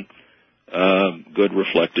 put in good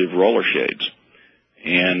reflective roller shades,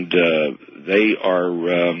 and they are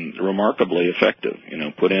remarkably effective. You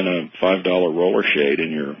know, put in a $5 roller shade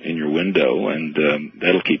in your window, and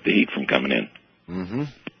that'll keep the heat from coming in. Mm-hmm.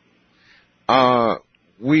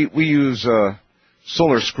 We use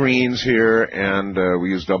solar screens here, and we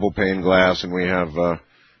use double pane glass, and we have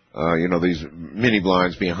these mini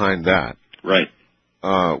blinds behind that. Right.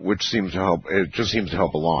 Which seems to help. It just seems to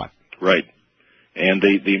help a lot. Right. And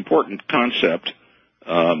the important concept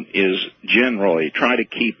is generally try to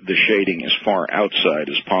keep the shading as far outside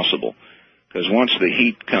as possible, because once the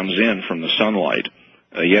heat comes in from the sunlight,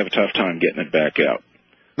 you have a tough time getting it back out.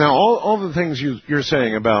 Now, all the things you're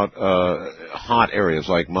saying about hot areas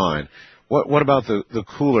like mine, what about the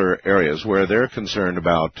cooler areas where they're concerned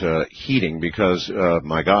about heating? Because,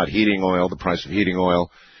 my God, heating oil, the price of heating oil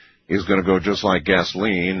is going to go just like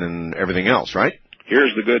gasoline and everything else, right?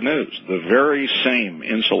 Here's the good news. The very same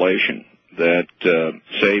insulation that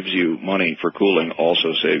saves you money for cooling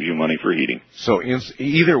also saves you money for heating. So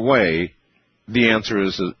either way, the answer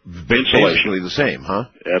is basically the same, huh?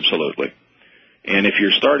 Absolutely. And if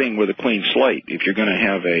you're starting with a clean slate, if you're going to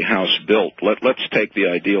have a house built, let's take the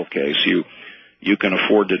ideal case. You can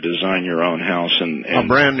afford to design your own house and a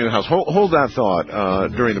brand new house. Hold that thought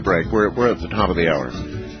during the break. We're at the top of the hour.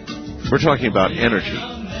 We're talking about energy,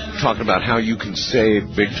 talking about how you can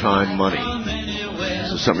save big-time money.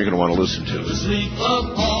 This is something you're going to want to listen to.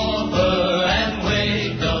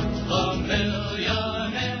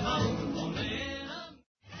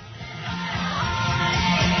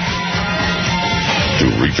 To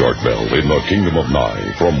reach Art Bell in the Kingdom of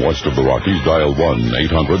Nye, from west of the Rockies, dial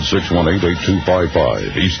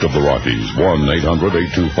 1-800-618-8255. East of the Rockies,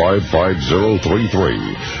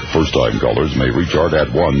 1-800-825-5033. First-time callers may reach Art at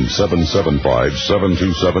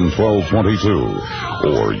 1-775-727-1222.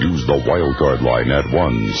 Or use the wildcard line at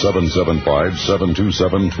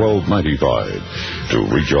 1-775-727-1295. To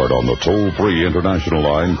reach Art on the toll-free international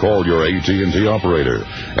line, call your AT&T operator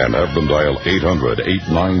and have them dial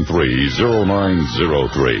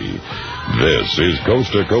 800-893-0903. This is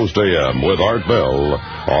Coast to Coast AM with Art Bell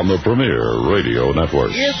on the Premier Radio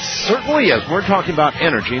Network. It certainly is. We're talking about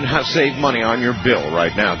energy and how to save money on your bill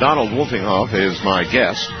right now. Donald Wulfinghoff is my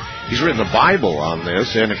guest. He's written the Bible on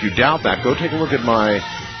this, and if you doubt that, go take a look at my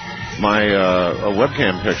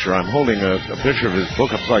webcam picture. I'm holding a picture of his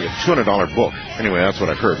book. It's like a $200 book. Anyway, that's what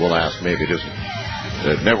I've heard. We'll ask. Maybe it isn't.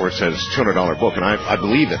 The network says it's a $200 book, and I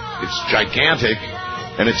believe it. It's gigantic.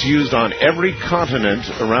 And it's used on every continent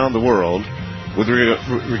around the world with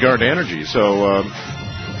regard to energy. So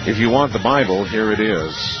if you want the Bible, here it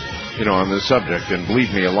is, on this subject. And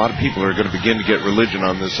believe me, a lot of people are going to begin to get religion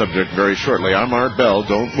on this subject very shortly. I'm Art Bell.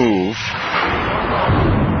 Don't move.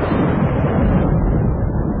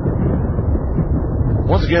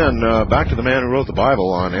 Once again, back to the man who wrote the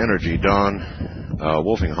Bible on energy, Don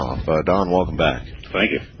Wulfinghoff. Don, welcome back.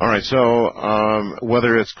 Thank you. All right, so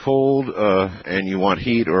whether it's cold and you want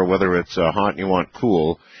heat or whether it's hot and you want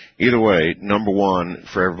cool, either way, number one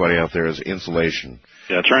for everybody out there is insulation.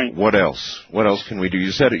 That's right. What else? What else can we do?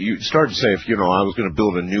 You said you started to say if I was going to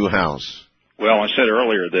build a new house. Well, I said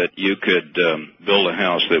earlier that you could build a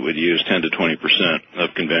house that would use 10 to 20%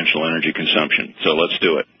 of conventional energy consumption. So let's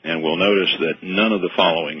do it. And we'll notice that none of the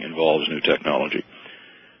following involves new technology.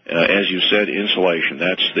 As you said, insulation,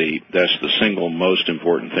 that's the single most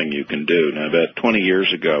important thing you can do. Now, about 20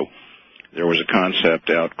 years ago, there was a concept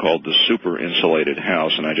out called the super insulated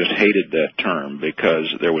house, and I just hated that term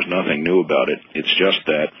because there was nothing new about it. It's just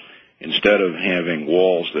that instead of having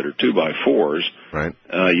walls that are 2x4s, right,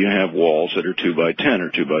 you have walls that are 2x10 or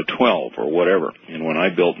 2x12 or whatever. And when I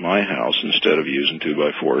built my house, instead of using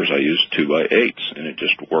 2x4s, I used 2x8s, and it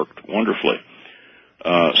just worked wonderfully.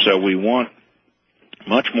 So we want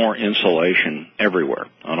much more insulation everywhere,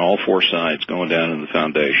 on all four sides, going down in the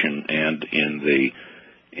foundation and in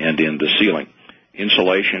the ceiling.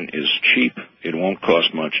 Insulation is cheap. It won't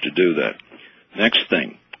cost much to do that. Next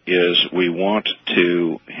thing is we want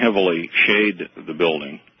to heavily shade the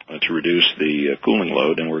building to reduce the cooling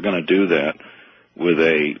load, and we're going to do that with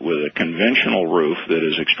a conventional roof that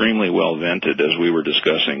is extremely well vented, as we were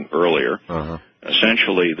discussing earlier. Uh-huh.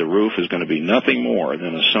 Essentially, the roof is going to be nothing more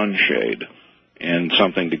than a sunshade and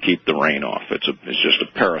something to keep the rain off. It's just a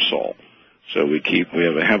parasol. So we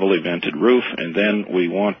have a heavily vented roof, and then we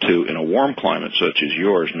want to, in a warm climate such as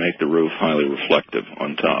yours, make the roof highly reflective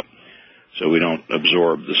on top. So we don't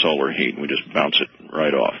absorb the solar heat, we just bounce it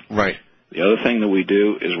right off. Right. The other thing that we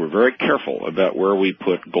do is we're very careful about where we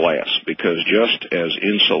put glass, because just as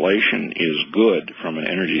insulation is good from an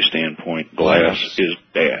energy standpoint, glass is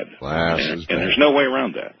bad. And there's no way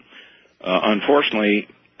around that. Unfortunately,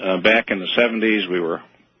 back in the 70s, we were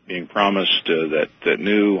being promised that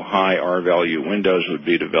new high R-value windows would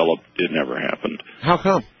be developed. It never happened. How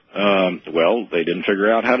come? Well, they didn't figure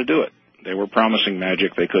out how to do it. They were promising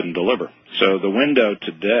magic they couldn't deliver. So the window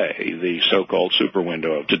today, the so-called super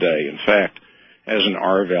window of today, in fact, has an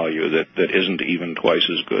R value that isn't even twice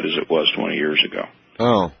as good as it was 20 years ago.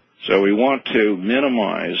 Oh. So we want to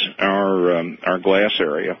minimize our glass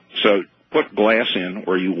area. So put glass in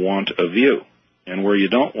where you want a view. And where you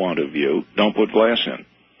don't want a view, don't put glass in.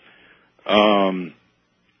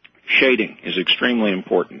 Shading is extremely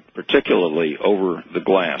important, particularly over the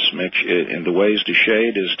glass. And the ways to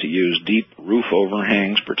shade is to use deep roof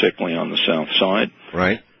overhangs, particularly on the south side.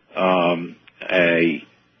 Right.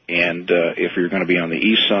 If you're going to be on the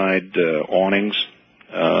east side, awnings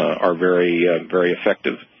are very, very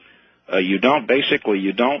effective. You don't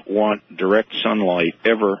want direct sunlight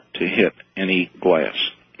ever to hit any glass.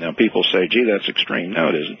 Now, people say, gee, that's extreme. No,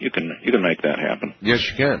 it isn't. You can make that happen. Yes,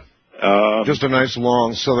 you can. Just a nice,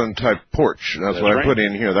 long, southern-type porch. That's what I put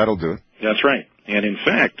in here. That'll do. That's right. And, in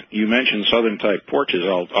fact, you mentioned southern-type porches.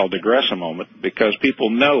 I'll digress a moment, because people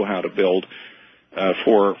know how to build,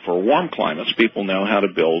 for warm climates, people know how to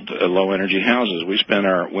build low-energy houses. We spend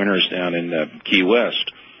our winters down in Key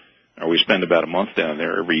West, or we spend about a month down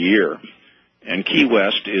there every year. And Key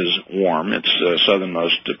West is warm. It's the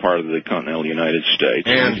southernmost part of the continental United States.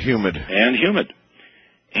 And humid. And humid.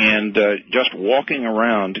 And just walking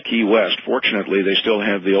around Key West, fortunately, they still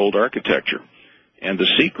have the old architecture. And the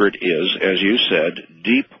secret is, as you said,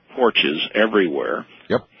 deep porches everywhere,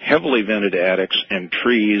 heavily vented attics, and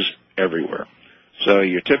trees everywhere. So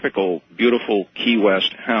your typical beautiful Key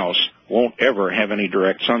West house won't ever have any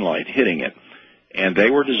direct sunlight hitting it. And they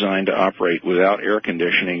were designed to operate without air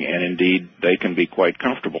conditioning, and indeed, they can be quite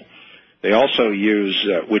comfortable. They also use,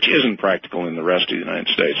 which isn't practical in the rest of the United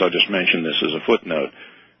States, I'll just mention this as a footnote,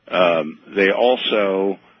 they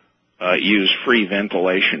also use free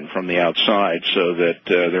ventilation from the outside, so that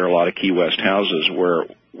there are a lot of Key West houses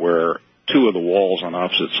where two of the walls on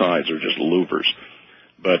opposite sides are just louvers.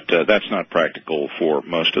 But that's not practical for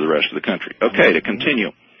most of the rest of the country. Okay, to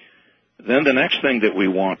continue. Then the next thing that we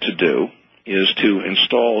want to do is to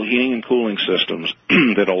install heating and cooling systems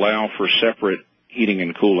that allow for separate heating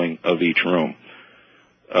and cooling of each room.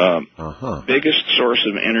 Biggest source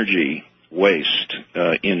of energy waste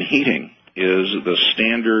in heating is the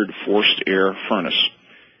standard forced air furnace,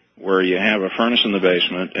 where you have a furnace in the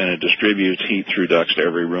basement and it distributes heat through ducts to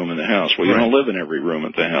every room in the house. Well, you don't live in every room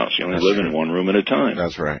at the house. You only live in one room at a time.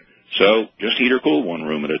 That's right. So just heat or cool one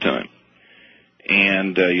room at a time.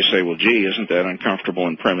 And you say, well, gee, isn't that uncomfortable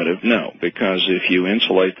and primitive? No, because if you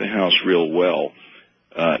insulate the house real well,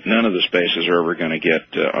 none of the spaces are ever going to get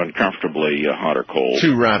uncomfortably hot or cold.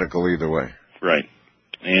 Too radical either way. Right.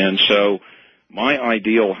 And so my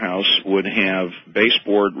ideal house would have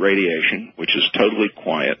baseboard radiation, which is totally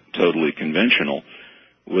quiet, totally conventional,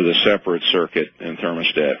 with a separate circuit and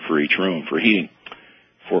thermostat for each room for heating.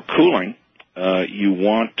 For cooling, you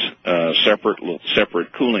want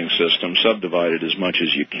separate cooling systems subdivided as much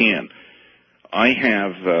as you can. I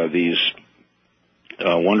have these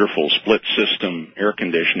wonderful split system air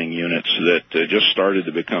conditioning units that just started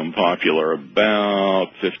to become popular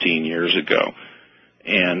about 15 years ago.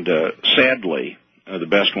 And sadly, the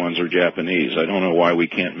best ones are Japanese. I don't know why we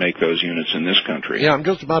can't make those units in this country. Yeah, I'm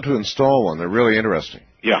just about to install one. They're really interesting.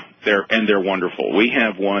 Yeah, they're wonderful. We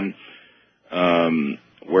have one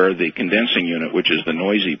where the condensing unit, which is the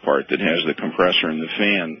noisy part that has the compressor and the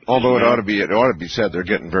fan. Although it ought to be said they're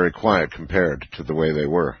getting very quiet compared to the way they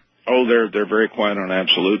were. Oh, they're very quiet on an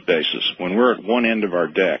absolute basis. When we're at one end of our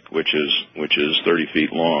deck, which is 30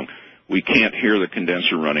 feet long, we can't hear the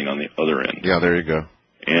condenser running on the other end. Yeah, there you go.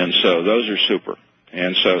 And so those are super.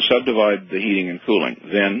 And so subdivide the heating and cooling.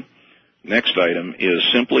 Then, next item is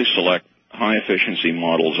simply select high-efficiency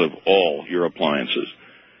models of all your appliances.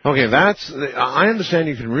 Okay, I understand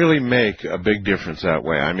you can really make a big difference that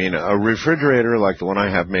way. I mean, a refrigerator like the one I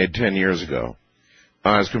have made 10 years ago,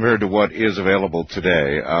 as compared to what is available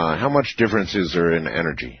today, how much difference is there in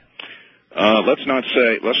energy? Let's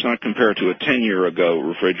not compare it to a 10-year ago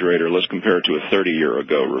refrigerator. Let's compare it to a 30-year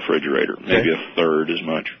ago refrigerator. Maybe a third as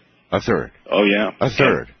much. A third? Oh, yeah. A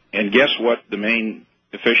third. And guess what the main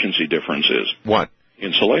efficiency difference is? What?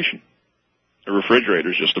 Insulation. A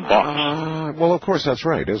refrigerator is just a box. Well, of course, that's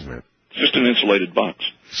right, isn't it? It's just an insulated box.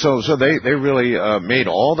 So they really made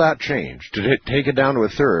all that change to take it down to a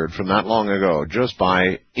third from that long ago just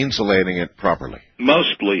by insulating it properly.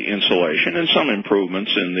 Mostly insulation and some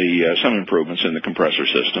improvements in the compressor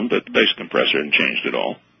system, but the basic compressor hadn't changed at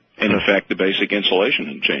all. And in fact, the basic insulation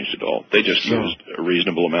hadn't changed at all. They just used a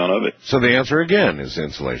reasonable amount of it. So the answer again is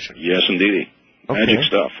insulation. Yes, indeed. Magic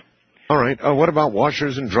stuff. All right. What about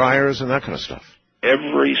washers and dryers and that kind of stuff?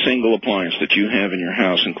 Every single appliance that you have in your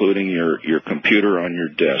house, including your computer on your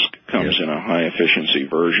desk, comes in a high-efficiency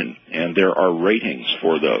version, and there are ratings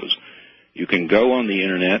for those. You can go on the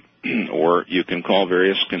Internet, or you can call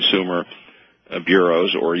various consumer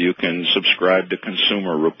bureaus, or you can subscribe to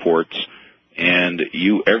Consumer Reports, and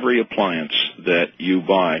every appliance that you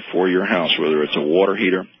buy for your house, whether it's a water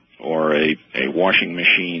heater or a washing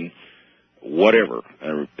machine, whatever,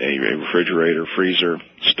 a refrigerator, freezer,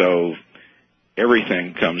 stove,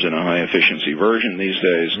 everything comes in a high-efficiency version these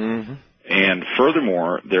days. Mm-hmm. And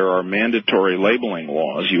furthermore, there are mandatory labeling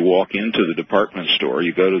laws. You walk into the department store,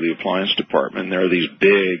 you go to the appliance department, and there are these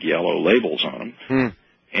big yellow labels on them.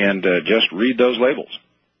 And just read those labels.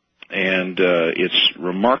 And it's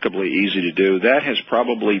remarkably easy to do. That has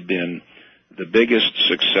probably been the biggest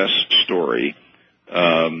success story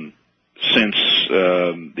since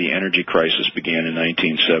the energy crisis began in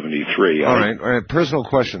 1973. All right. Personal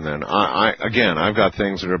question then. I've got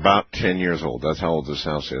things that are about 10 years old. That's how old this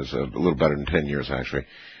house is. A little better than 10 years, actually.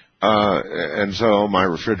 And so my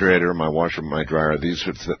refrigerator, my washer, my dryer, these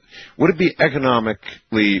sorts of things. Would it be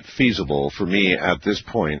economically feasible for me at this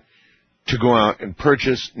point to go out and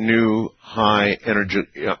purchase new high energy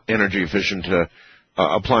efficient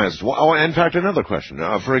appliances. Well, in fact, another question.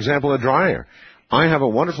 For example, a dryer. I have a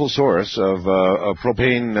wonderful source of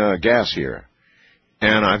propane gas here,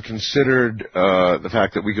 and I've considered the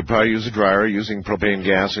fact that we could probably use a dryer using propane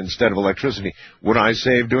gas instead of electricity. Would I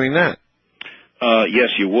save doing that? Yes,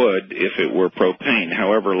 you would if it were propane.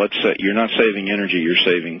 However, let's say you're not saving energy, you're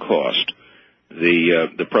saving cost.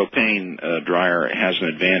 The propane dryer has an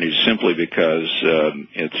advantage simply because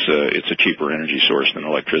it's a cheaper energy source than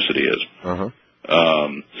electricity is. Uh-huh.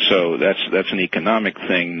 So that's an economic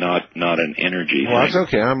thing, not an energy thing. Well, that's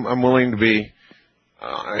okay. I'm willing to be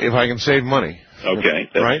if I can save money. Okay,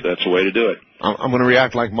 right? That's the way to do it. I'm going to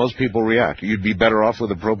react like most people react. You'd be better off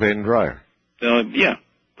with a propane dryer. Yeah,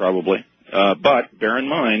 probably. But bear in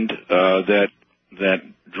mind that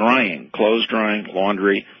drying, clothes drying,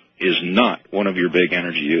 laundry is not one of your big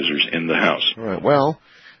energy users in the house. All right. Well,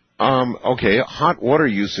 okay. Hot water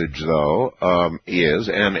usage though is,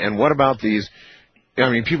 and what about these? I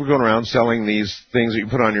mean, people going around selling these things that you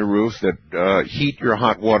put on your roof that heat your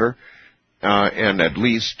hot water and at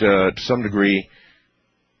least to some degree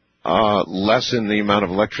lessen the amount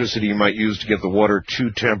of electricity you might use to get the water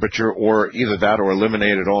to temperature, or either that or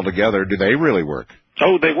eliminate it altogether. Do they really work?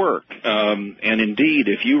 Oh, they work. And indeed,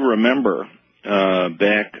 if you remember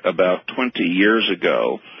back about 20 years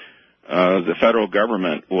ago, the federal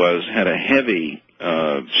government had a heavy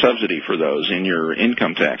subsidy for those in your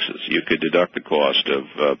income taxes. You could deduct the cost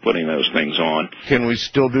of putting those things on. Can we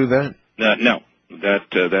still do that? No.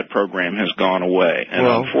 That program has gone away. And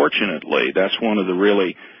unfortunately, that's one of the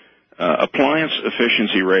really appliance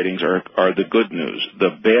efficiency ratings are the good news. The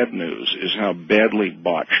bad news is how badly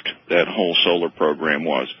botched that whole solar program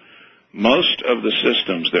was. Most of the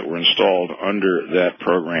systems that were installed under that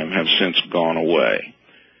program have since gone away.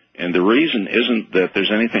 And the reason isn't that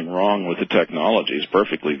there's anything wrong with the technology. It's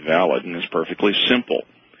perfectly valid and it's perfectly simple.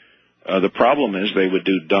 The problem is they would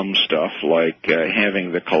do dumb stuff like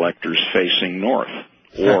having the collectors facing north.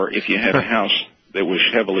 Or if you had a house that was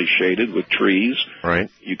heavily shaded with trees, right,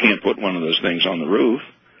 you can't put one of those things on the roof,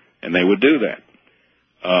 and they would do that.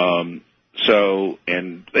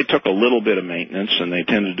 And they took a little bit of maintenance, and they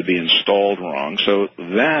tended to be installed wrong. So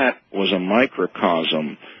that was a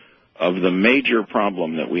microcosm of the major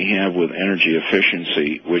problem that we have with energy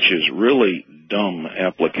efficiency, which is really dumb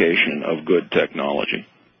application of good technology.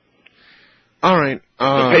 All right. The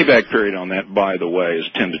payback period on that, by the way, is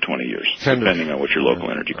 10 to 20 years, depending on what your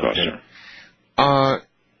local energy costs are.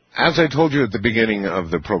 As I told you at the beginning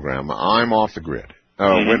of the program, I'm off the grid.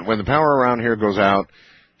 When the power around here goes out,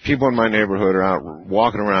 people in my neighborhood are out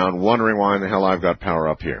walking around wondering why in the hell I've got power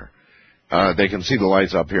up here. They can see the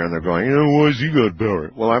lights up here and they're going, why's you got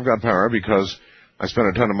power? Well, I've got power because I spent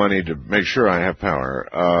a ton of money to make sure I have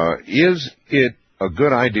power. Is it a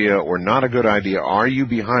good idea or not a good idea? Are you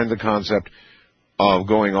behind the concept of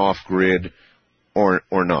going off grid or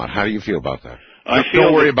not? How do you feel about that?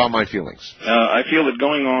 Don't worry about my feelings. I feel that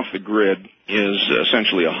going off the grid is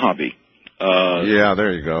essentially a hobby. Yeah,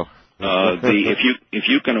 there you go. If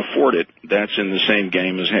you can afford it, that's in the same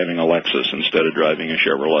game as having a Lexus instead of driving a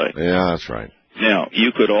Chevrolet. Yeah, that's right. Now,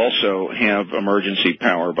 you could also have emergency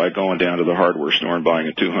power by going down to the hardware store and buying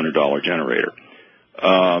a $200 generator.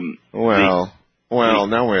 Now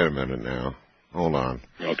wait a minute now. Hold on.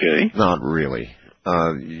 Okay. Not really.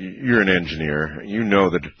 You're an engineer. You know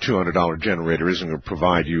that a $200 generator isn't going to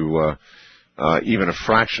provide you even a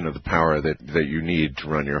fraction of the power that you need to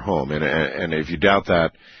run your home. And if you doubt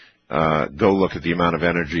that, go look at the amount of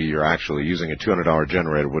energy you're actually using. A $200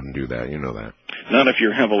 generator wouldn't do that. You know that. Not if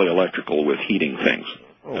you're heavily electrical with heating things.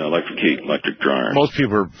 Electric heat, electric dryer. Most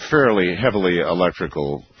people are fairly heavily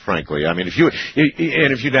electrical, frankly. I mean, if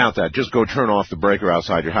you doubt that, just go turn off the breaker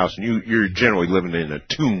outside your house, and you're generally living in a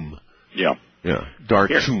tomb. Yeah. Yeah,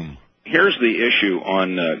 dark tomb. Here's the issue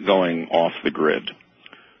on going off the grid.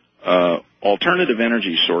 Alternative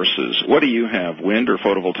energy sources. What do you have, wind or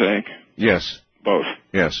photovoltaic? Yes. Both?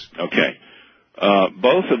 Yes. Okay.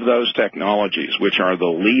 Both of those technologies, which are the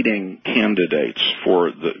leading candidates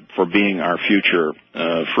for being our future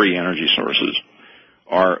free energy sources,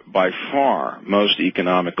 are by far most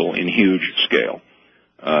economical in huge scale.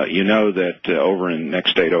 You know that over in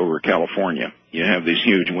next state over California, you have these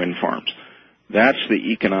huge wind farms. That's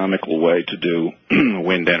the economical way to do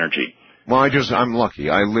wind energy. Well, I'm lucky.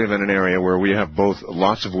 I live in an area where we have both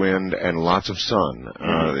lots of wind and lots of sun.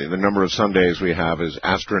 The number of sun days we have is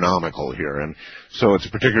astronomical here, and so it's a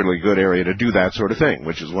particularly good area to do that sort of thing,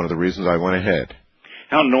 which is one of the reasons I went ahead.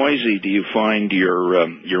 How noisy do you find your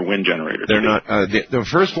wind generators? They're not. The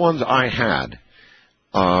first ones I had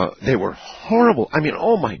They were horrible. I mean,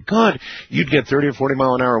 oh my God, you'd get 30 or 40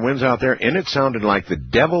 mile an hour winds out there, and it sounded like the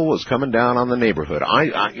devil was coming down on the neighborhood.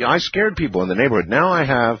 I scared people in the neighborhood. Now I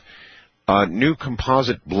have new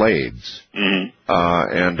composite blades, and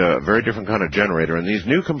a very different kind of generator. And these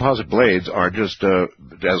new composite blades are just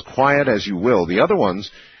as quiet as you will. The other ones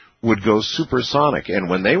would go supersonic, and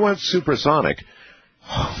when they went supersonic,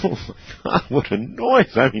 oh my God, what a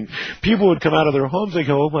noise. I mean, people would come out of their homes and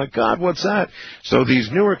go, oh my God, what's that? So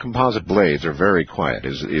these newer composite blades are very quiet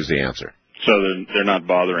is the answer. So they're not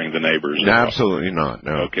bothering the neighbors? Absolutely not,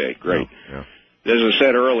 no. Okay, great. No. As I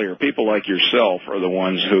said earlier, people like yourself are the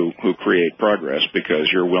ones who create progress because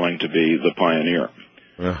you're willing to be the pioneer.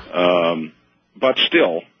 Yeah. But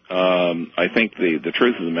still, I think the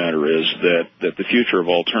truth of the matter is that the future of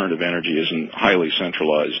alternative energy is in highly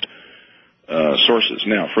centralized sources.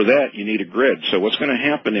 Now, for that, you need a grid. So what's going to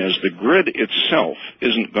happen is the grid itself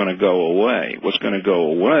isn't going to go away. What's going to go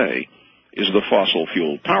away is the fossil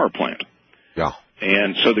fuel power plant. Yeah.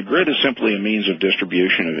 And so the grid is simply a means of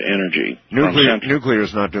distribution of energy. Nuclear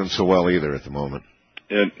is not doing so well either at the moment.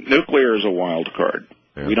 Nuclear is a wild card.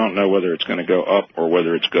 Yeah. We don't know whether it's going to go up or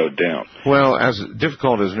whether it's go down. Well, as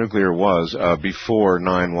difficult as nuclear was before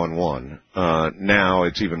 9/11, now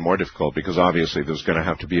it's even more difficult because obviously there's going to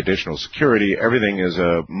have to be additional security. Everything is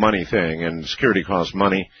a money thing, and security costs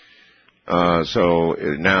money. So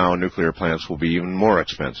now nuclear plants will be even more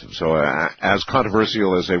expensive. So as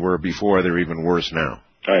controversial as they were before, they're even worse now.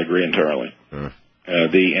 I agree entirely. And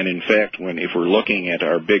in fact, if we're looking at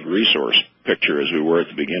our big resource picture as we were at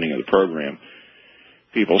the beginning of the program,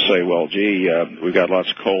 people say, well, gee, we've got lots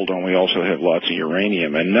of coal, don't we also have lots of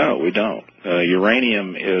uranium? And no, we don't.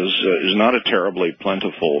 Uranium is not a terribly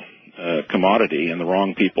plentiful commodity, and the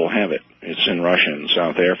wrong people have it. It's in Russia and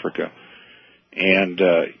South Africa. And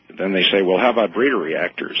then they say, well, how about breeder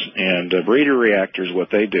reactors? And breeder reactors, what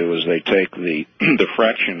they do is they take the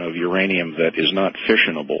fraction of uranium that is not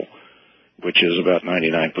fissionable, which is about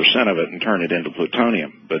 99% of it, and turn it into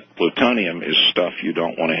plutonium. But plutonium is stuff you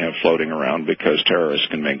don't want to have floating around because terrorists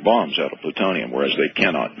can make bombs out of plutonium, whereas they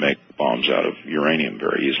cannot make bombs out of uranium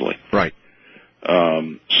very easily. Right.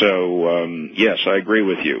 Yes, I agree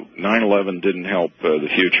with you. 9/11 didn't help the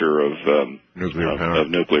future of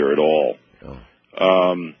nuclear at all.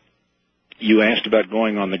 You asked about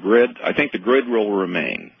going on the grid. I think the grid will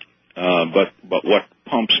remain, but what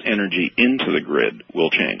pumps energy into the grid will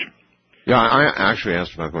change. Yeah, I actually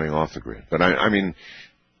asked about going off the grid, but I mean,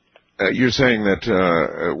 you're saying that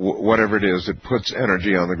whatever it is that puts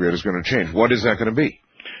energy on the grid is going to change. What is that going to be?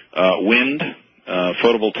 Wind,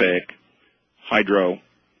 photovoltaic, hydro.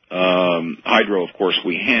 Hydro, of course,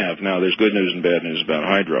 we have. Now, there's good news and bad news about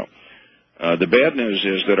hydro. The bad news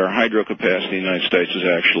is that our hydro capacity in the United States is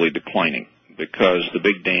actually declining because the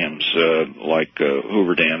big dams, like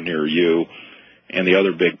Hoover Dam near you, and the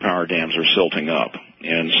other big power dams are silting up.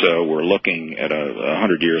 And so we're looking at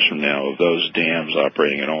 100 years from now of those dams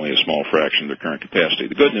operating at only a small fraction of their current capacity.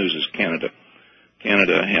 The good news is Canada.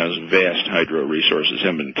 Canada has vast hydro resources,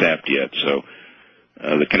 haven't been tapped yet, so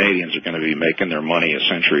the Canadians are going to be making their money a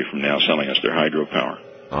century from now selling us their hydropower.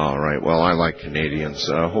 All right. Well, I like Canadians.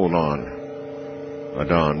 Hold on.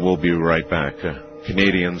 Don, we'll be right back.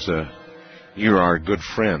 Canadians, you're our good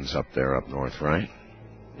friends up there up north, right?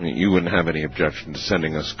 You wouldn't have any objection to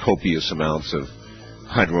sending us copious amounts of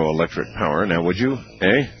hydroelectric power, now would you?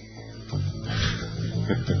 Eh?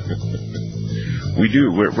 We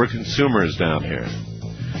do. We're consumers down here.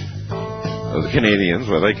 The Canadians,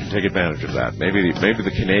 well, they can take advantage of that. Maybe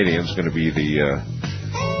the Canadians are going to be the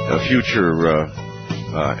future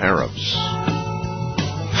Arabs.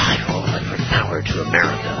 Hydroelectric power to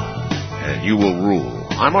America, and you will rule.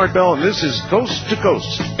 I'm Art Bell, and this is Coast to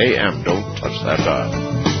Coast AM. Don't touch that dial.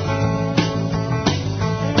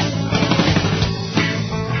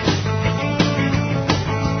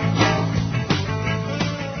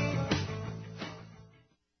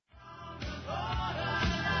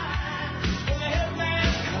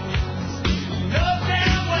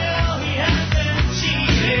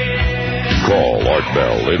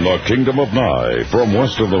 In the Kingdom of Nye, from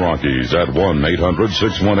west of the Rockies at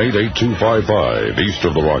 1-800-618-8255. East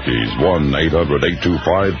of the Rockies,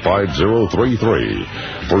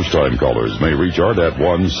 1-800-825-5033. First-time callers may reach Art at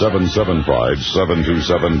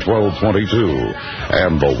 1-775-727-1222.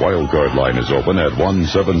 And the wildcard line is open at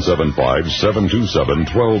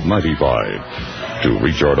 1-775-727-1295. To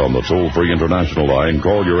reach Art on the toll-free international line,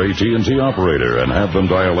 call your AT&T operator and have them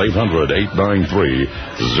dial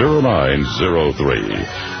 800-893-0903.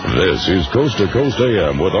 This is Coast to Coast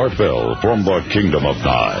AM with Art Bell from the Kingdom of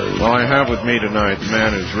Nye. Well, I have with me tonight the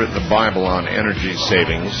man who's written the Bible on energy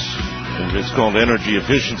savings. It's called Energy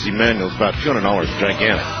Efficiency Manual. It's about $200,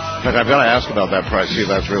 gigantic. In fact, I've got to ask about that price, see if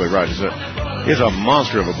that's really right. It's a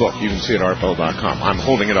monster of a book. You can see it at artbell.com. I'm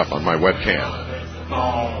holding it up on my webcam.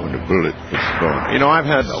 When the bullet is going. You know, I've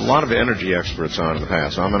had a lot of energy experts on in the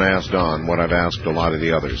past. I'm going to ask Don what I've asked a lot of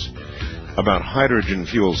the others about hydrogen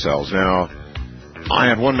fuel cells. Now, I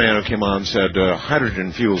had one man who came on and said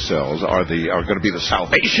hydrogen fuel cells are going to be the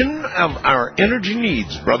salvation of our energy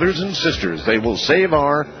needs, brothers and sisters. They will save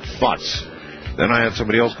our butts. Then I had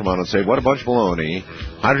somebody else come on and say, what a bunch of baloney.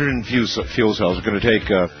 Hydrogen fuel cells are going to take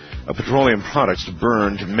petroleum products to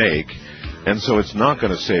burn to make, and so it's not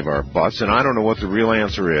going to save our butts. And I don't know what the real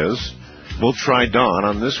answer is. We'll try Don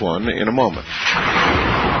on this one in a moment.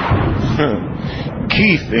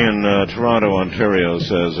 Keith in Toronto, Ontario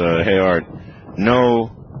says, hey, Art, no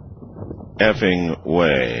effing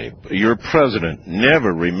way. Your president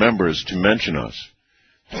never remembers to mention us.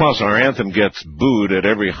 Plus, our anthem gets booed at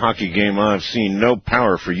every hockey game I've seen. No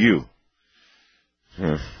power for you.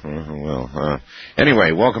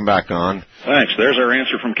 Anyway, welcome back, Don. Thanks. There's our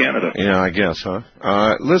answer from Canada. Yeah, I guess,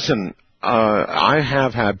 huh? Listen, I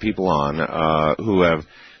have had people on who have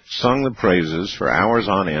sung the praises for hours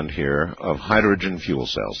on end here of hydrogen fuel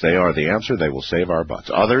cells. They are the answer. They will save our butts.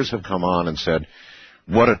 Others have come on and said,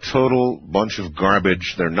 what a total bunch of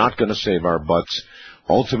garbage. They're not going to save our butts.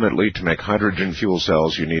 Ultimately, to make hydrogen fuel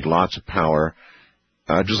cells, you need lots of power.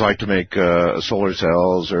 Just like to make solar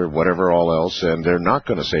cells or whatever all else, and they're not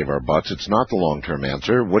going to save our butts. It's not the long-term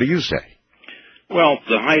answer. What do you say? Well,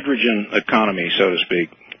 the hydrogen economy, so to speak,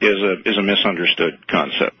 is a misunderstood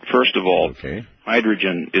concept. First of all,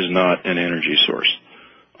 hydrogen is not an energy source.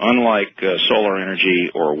 Unlike solar energy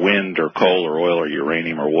or wind or coal or oil or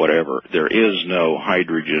uranium or whatever, there is no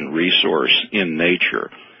hydrogen resource in nature.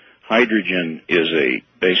 Hydrogen is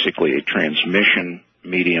basically a transmission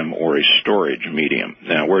medium or a storage medium.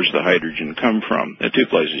 Now, where's the hydrogen come from? There are two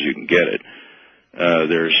places you can get it.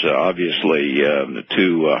 There's obviously the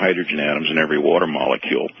two hydrogen atoms in every water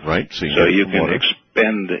molecule. Right. So you can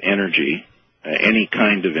expend energy, any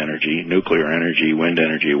kind of energy, nuclear energy, wind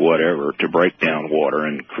energy, whatever, to break down water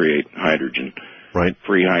and create hydrogen. Right.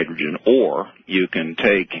 Free hydrogen. Or you can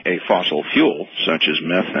take a fossil fuel, such as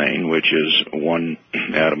methane, which is one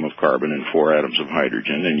atom of carbon and four atoms of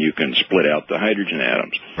hydrogen, and you can split out the hydrogen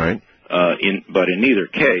atoms. Right. But in neither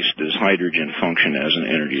case does hydrogen function as an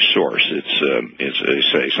energy source.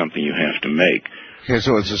 It's something you have to make. Okay,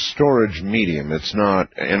 so it's a storage medium. It's not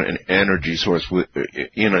an energy source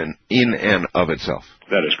in and of itself.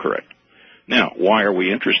 That is correct. Now, why are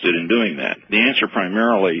we interested in doing that? The answer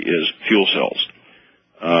primarily is fuel cells.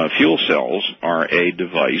 Fuel cells are a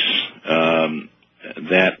device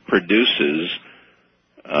that produces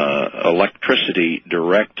electricity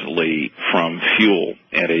directly from fuel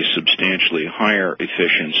at a substantially higher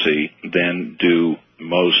efficiency than do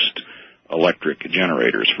most electric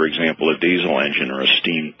generators. For example, a diesel engine or a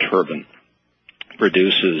steam turbine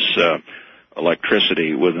produces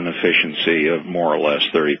electricity with an efficiency of more or less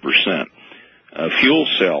 30%. Fuel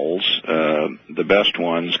cells, the best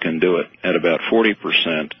ones, can do it at about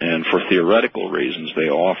 40%, and for theoretical reasons, they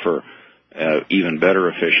offer even better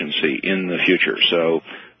efficiency in the future. So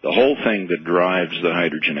the whole thing that drives the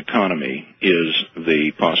hydrogen economy is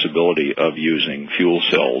the possibility of using fuel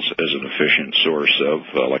cells as an efficient source of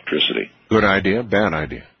electricity. Good idea, bad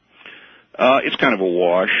idea? It's kind of a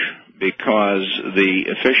wash, because the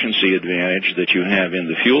efficiency advantage that you have in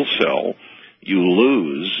the fuel cell you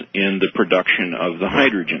lose in the production of the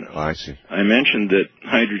hydrogen. Oh, I see. I mentioned that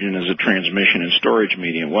hydrogen is a transmission and storage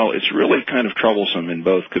medium. Well, it's really kind of troublesome in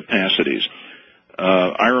both capacities.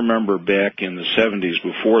 I remember back in the 70s,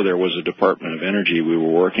 before there was a Department of Energy, we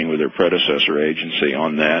were working with their predecessor agency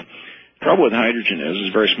on that. The trouble with hydrogen is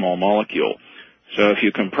it's a very small molecule. So if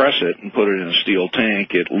you compress it and put it in a steel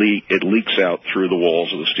tank, it leaks out through the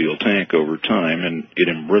walls of the steel tank over time, and it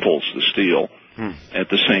embrittles the steel at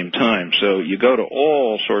the same time. So you go to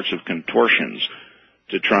all sorts of contortions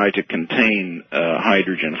to try to contain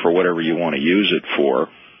hydrogen for whatever you want to use it for.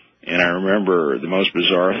 And I remember the most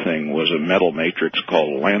bizarre thing was a metal matrix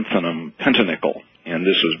called lanthanum pentanickel. And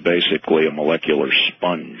this was basically a molecular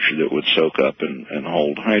sponge that would soak up and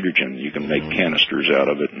hold hydrogen. You can make canisters out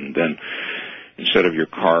of it, and then instead of your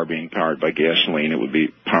car being powered by gasoline, it would be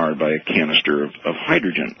powered by a canister of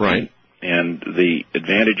hydrogen. Right. And the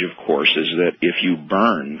advantage, of course, is that if you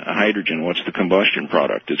burn hydrogen, what's the combustion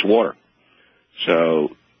product? It's water.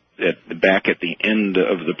 So back at the end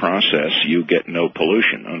of the process, you get no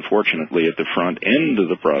pollution. Unfortunately, at the front end of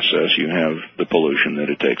the process, you have the pollution that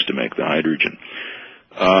it takes to make the hydrogen.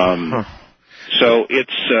 So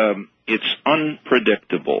it's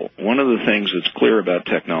unpredictable. One of the things that's clear about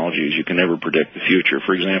technology is you can never predict the future.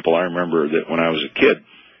 For example, I remember that when I was a kid,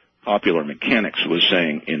 Popular Mechanics was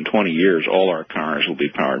saying in 20 years all our cars will be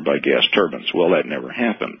powered by gas turbines. Well, that never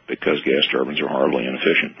happened because gas turbines are horribly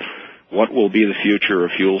inefficient. What will be the future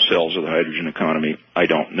of fuel cells or the hydrogen economy? I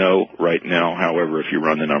don't know right now. However, if you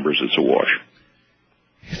run the numbers, it's a wash.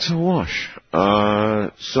 It's a wash.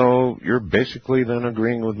 So you're basically then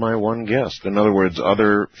agreeing with my one guest. In other words,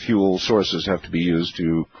 other fuel sources have to be used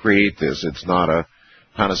to create this. It's not a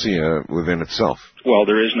panacea within itself. Well,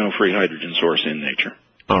 there is no free hydrogen source in nature.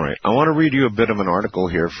 All right. I want to read you a bit of an article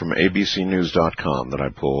here from abcnews.com that I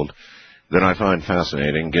pulled that I find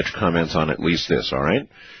fascinating. Get your comments on at least this, all right?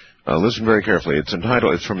 Listen very carefully. It's from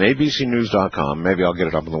abcnews.com. Maybe I'll get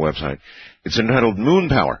it up on the website. It's entitled Moon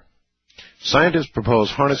Power. Scientists propose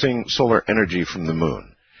harnessing solar energy from the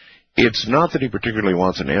moon. It's not that he particularly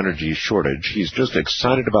wants an energy shortage. He's just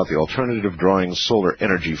excited about the alternative drawing solar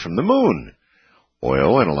energy from the moon.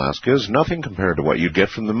 Oil in Alaska is nothing compared to what you'd get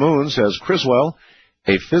from the moon, says Criswell,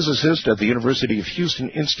 a physicist at the University of Houston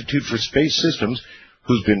Institute for Space Systems,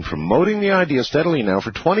 who's been promoting the idea steadily now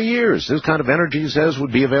for 20 years. This kind of energy, he says,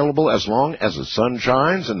 would be available as long as the sun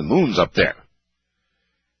shines and the moon's up there.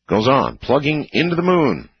 Goes on, plugging into the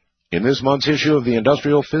moon. In this month's issue of The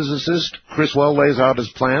Industrial Physicist, Criswell lays out his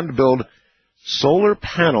plan to build solar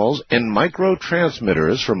panels and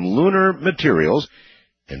microtransmitters from lunar materials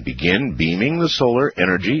and begin beaming the solar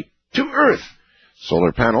energy to Earth.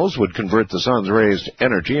 Solar panels would convert the sun's rays to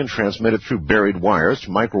energy and transmit it through buried wires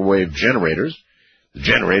to microwave generators. The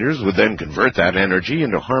generators would then convert that energy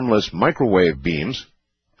into harmless microwave beams,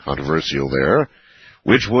 controversial there,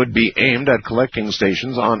 which would be aimed at collecting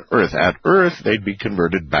stations on Earth. At Earth, they'd be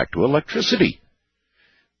converted back to electricity.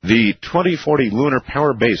 The 2040 lunar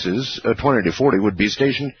power bases, 20 to 40, would be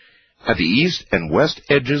stationed at the east and west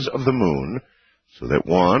edges of the moon, so that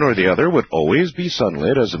one or the other would always be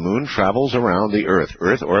sunlit as the moon travels around the Earth.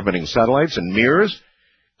 Earth-orbiting satellites and mirrors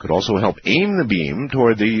could also help aim the beam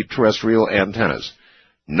toward the terrestrial antennas.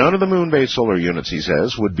 None of the moon-based solar units, he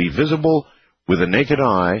says, would be visible with the naked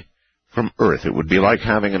eye from Earth. It would be like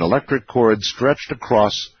having an electric cord stretched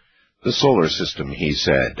across the solar system, he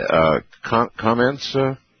said. Comments?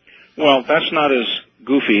 Well, that's not as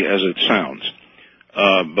goofy as it sounds,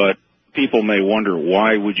 but people may wonder,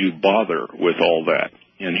 why would you bother with all that?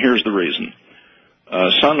 And here's the reason.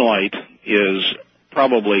 Sunlight is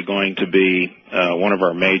probably going to be one of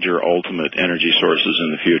our major ultimate energy sources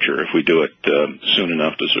in the future if we do it soon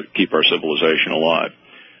enough to keep our civilization alive.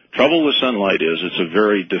 Trouble with sunlight is it's a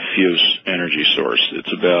very diffuse energy source.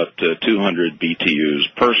 It's about 200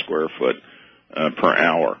 BTUs per square foot per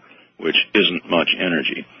hour, which isn't much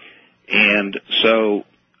energy. And so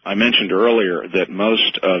I mentioned earlier that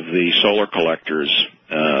most of the solar collectors,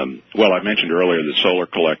 I mentioned earlier that solar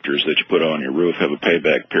collectors that you put on your roof have a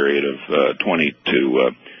payback period of 20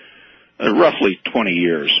 to roughly 20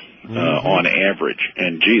 years on average.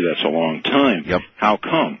 And, gee, that's a long time. Yep. How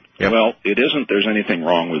come? Yep. Well, it isn't there's anything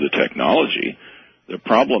wrong with the technology. The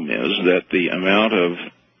problem is that the amount of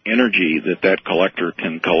energy that collector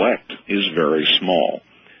can collect is very small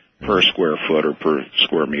per square foot or per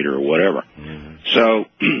square meter or whatever. So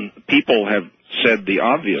people have said the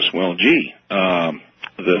obvious. Well, gee,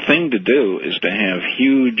 the thing to do is to have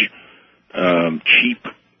huge, cheap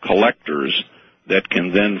collectors that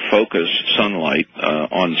can then focus sunlight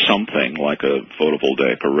on something like a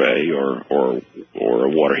photovoltaic array or a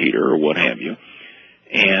water heater or what have you.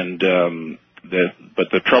 And but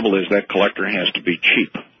the trouble is that collector has to be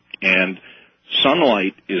cheap. And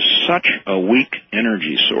sunlight is such a weak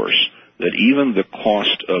energy source that even the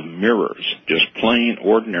cost of mirrors, just plain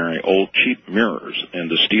ordinary old cheap mirrors, and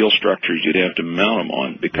the steel structures you'd have to mount them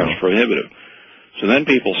on becomes prohibitive. So then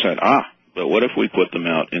people said, but what if we put them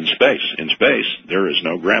out in space? In space, there is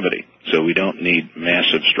no gravity, so we don't need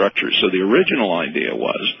massive structures. So the original idea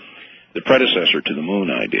was, the predecessor to the moon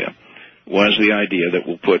idea, was the idea that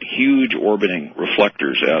we'll put huge orbiting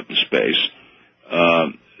reflectors out in space.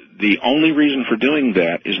 The only reason for doing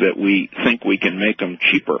that is that we think we can make them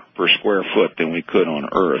cheaper per square foot than we could on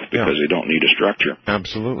Earth because they don't need a structure.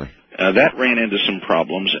 Absolutely. That ran into some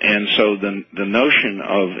problems, and so the notion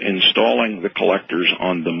of installing the collectors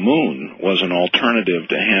on the moon was an alternative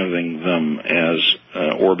to having them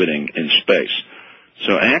as orbiting in space.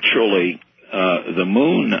 So actually, the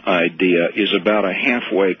moon idea is about a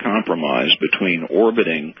halfway compromise between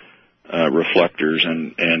orbiting reflectors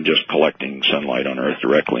and just collecting sunlight on Earth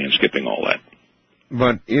directly and skipping all that.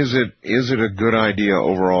 But is it a good idea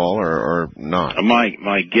overall or not?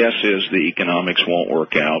 My guess is the economics won't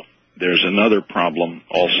work out. There's another problem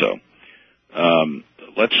also.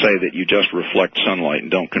 let's say that you just reflect sunlight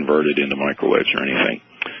and don't convert it into microwaves or anything.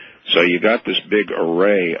 So you got this big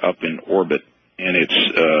array up in orbit, and it's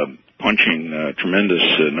punching a tremendous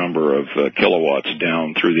number of kilowatts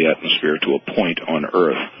down through the atmosphere to a point on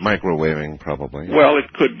Earth. Microwaving, probably. Well,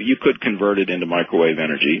 you could convert it into microwave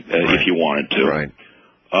energy if you wanted to. Right.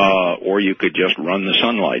 Or you could just run the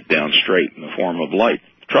sunlight down straight in the form of light.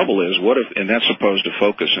 Trouble is, what if, and that's supposed to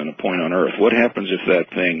focus on a point on Earth, what happens if that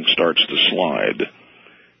thing starts to slide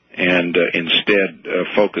and instead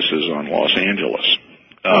focuses on Los Angeles?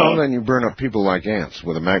 Well, then you burn up people like ants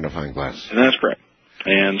with a magnifying glass. And that's correct.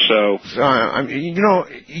 And so... I've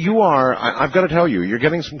got to tell you, you're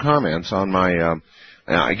getting some comments on my...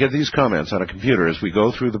 I get these comments on a computer as we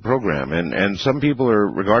go through the program, and some people are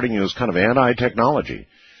regarding you as kind of anti-technology.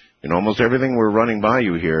 Almost everything we're running by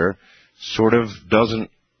you here sort of doesn't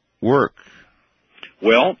work.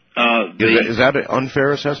 Well, is that an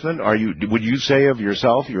unfair assessment? Would you say of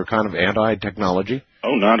yourself you're kind of anti-technology?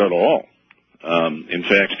 Oh, not at all. In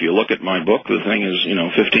fact, if you look at my book, the thing is,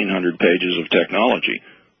 1,500 pages of technology,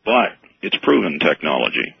 but it's proven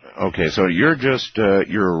technology. Okay, so you're just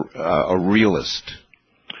you're a realist.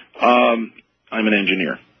 I'm an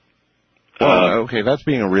engineer. Well, okay, that's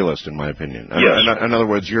being a realist, in my opinion. Yes. In other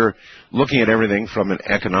words, you're looking at everything from an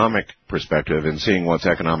economic perspective and seeing what's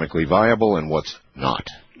economically viable and what's not.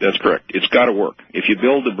 That's correct. It's got to work. If you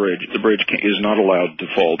build the bridge is not allowed to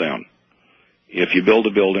fall down. If you build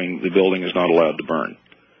a building, the building is not allowed to burn.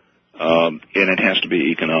 And it has to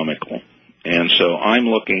be economical. And so I'm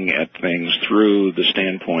looking at things through the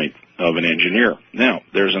standpoint of an engineer. Now,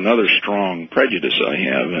 there's another strong prejudice I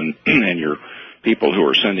have, and your people who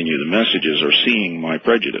are sending you the messages are seeing my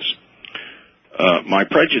prejudice. My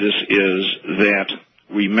prejudice is that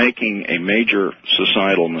we're making a major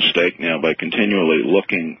societal mistake now by continually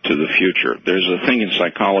looking to the future. There's a thing in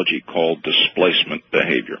psychology called displacement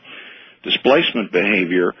behavior. Displacement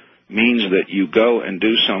behavior means that you go and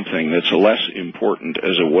do something that's less important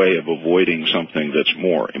as a way of avoiding something that's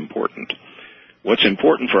more important. What's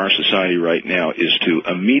important for our society right now is to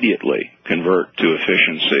immediately convert to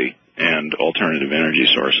efficiency and alternative energy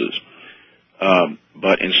sources.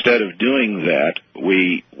 But instead of doing that,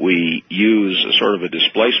 we use a sort of a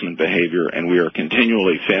displacement behavior, and we are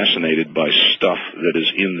continually fascinated by stuff that is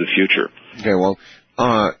in the future. Okay, well,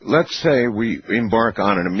 let's say we embark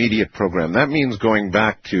on an immediate program. That means going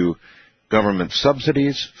back to government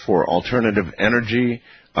subsidies for alternative energy,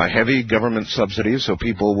 heavy government subsidies, so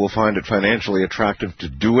people will find it financially attractive to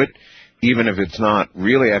do it. Even if it's not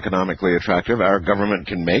really economically attractive, our government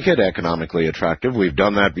can make it economically attractive. We've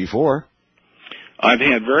done that before. I've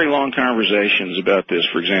had very long conversations about this,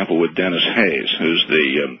 for example, with Dennis Hayes, who's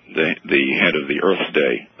the head of the Earth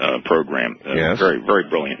Day program. Yes. Very, very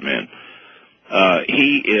brilliant man.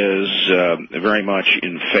 He is very much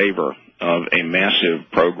in favor of a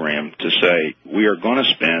massive program to say we are going to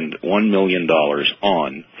spend $1 million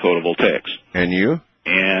on photovoltaics. And you?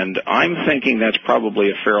 And I'm thinking that's probably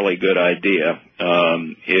a fairly good idea.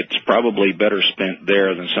 It's probably better spent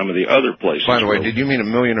there than some of the other places. By the way, did you mean $1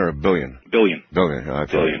 million or $1 billion? Billion. Billion. I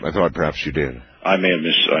thought perhaps you did. I may have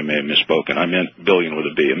misspoken. I meant billion with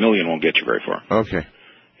a B. $1 million won't get you very far. Okay.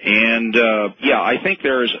 And I think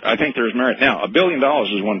there's merit. Now, $1 billion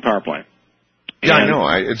is one power plant. Yeah, I know.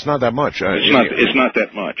 It's not that much. It's not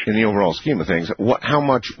that much in the overall scheme of things. How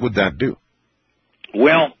much would that do?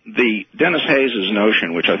 Well, the Dennis Hayes'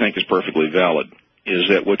 notion, which I think is perfectly valid, is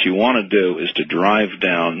that what you want to do is to drive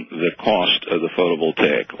down the cost of the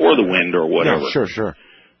photovoltaic or the wind or whatever. Yeah, sure.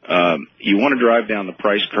 You want to drive down the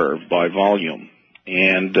price curve by volume.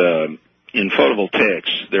 And in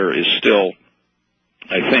photovoltaics, there is still,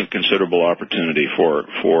 I think, considerable opportunity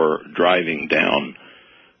for driving down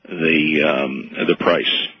the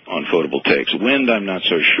price on photovoltaics. Wind, I'm not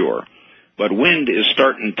so sure. But wind is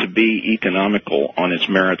starting to be economical on its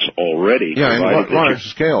merits already. Yeah, and large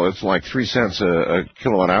scale, it's like 3 cents a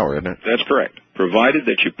kilowatt hour, isn't it? That's correct. Provided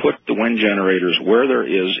that you put the wind generators where there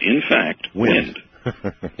is, in fact, wind.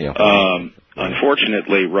 Yeah.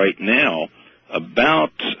 Unfortunately, right now,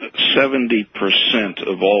 about 70%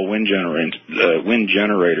 of all wind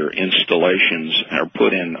generator installations are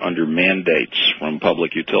put in under mandates from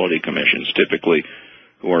public utility commissions, typically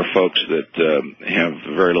who are folks that have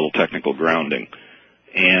very little technical grounding.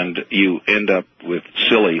 And you end up with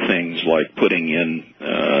silly things like putting in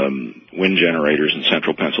wind generators in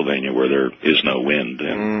central Pennsylvania where there is no wind.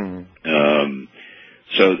 And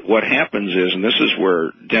so what happens is, and this is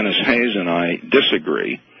where Dennis Hayes and I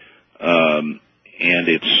disagree, and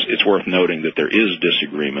it's worth noting that there is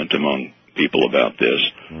disagreement among people about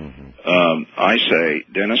this. I say,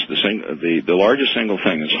 Dennis, the largest single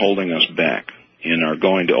thing that's holding us back in our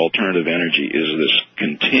going to alternative energy is this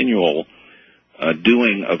continual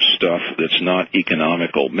doing of stuff that's not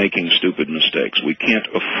economical, making stupid mistakes. We can't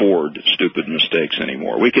afford stupid mistakes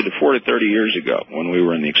anymore. We could afford it 30 years ago when we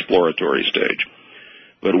were in the exploratory stage.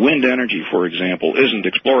 But wind energy, for example, isn't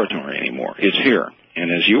exploratory anymore. It's here.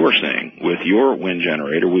 And as you were saying, with your wind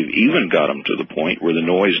generator, we've even got them to the point where the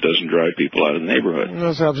noise doesn't drive people out of the neighborhood.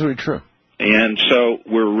 That's absolutely true. And so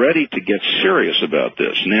we're ready to get serious about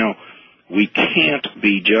this. Now, we can't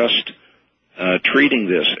be just treating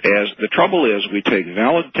this as, the trouble is we take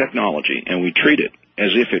valid technology and we treat it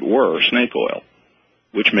as if it were snake oil,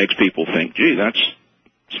 which makes people think, gee, that's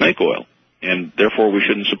snake oil, and therefore we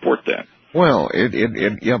shouldn't support that. Well,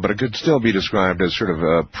 yeah, but it could still be described as sort of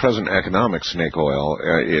a present economic snake oil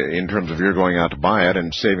in terms of you're going out to buy it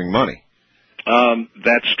and saving money.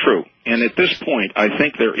 That's true. And at this point, I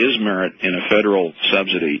think there is merit in a federal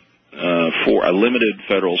subsidy, for a limited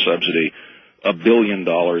federal subsidy, $1 billion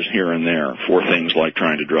here and there for things like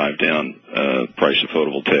trying to drive down price of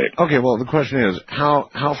photovoltaic. Okay, well, the question is, how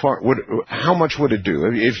much would it do?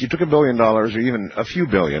 If you took $1 billion or even a few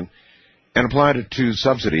billion and applied it to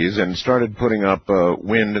subsidies and started putting up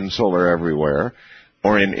wind and solar everywhere,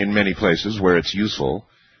 or in many places where it's useful,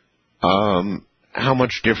 how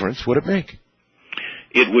much difference would it make?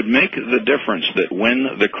 It would make the difference that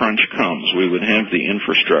when the crunch comes, we would have the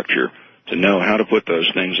infrastructure to know how to put those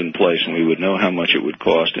things in place, and we would know how much it would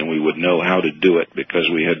cost, and we would know how to do it because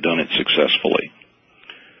we had done it successfully.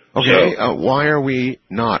 Okay, so, why are we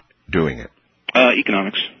not doing it?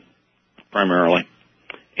 Economics, primarily.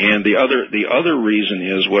 And the other reason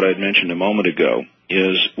is what I'd mentioned a moment ago,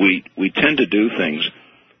 is we tend to do things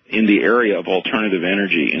in the area of alternative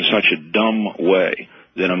energy in such a dumb way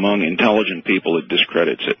that among intelligent people it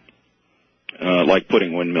discredits it, like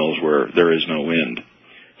putting windmills where there is no wind.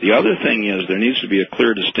 The other thing is there needs to be a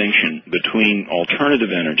clear distinction between alternative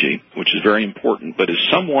energy, which is very important but is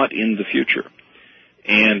somewhat in the future,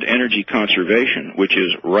 and energy conservation, which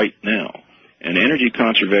is right now. And energy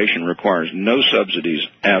conservation requires no subsidies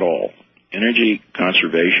at all. Energy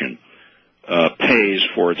conservation pays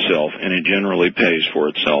for itself, and it generally pays for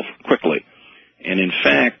itself quickly. And in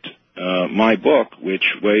fact, my book, which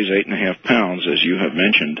weighs 8.5 pounds, as you have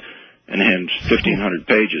mentioned, and has 1,500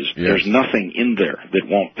 pages, yes, there's nothing in there that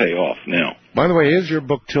won't pay off now. By the way, is your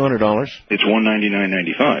book $200? It's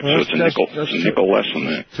 $199.95, so it's a nickel less than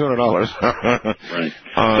that. $200. Right.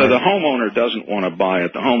 So the homeowner doesn't want to buy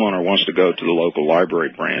it. The homeowner wants to go to the local library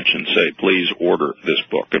branch and say, please order this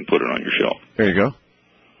book and put it on your shelf. There you go.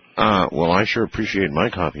 Well, I sure appreciate my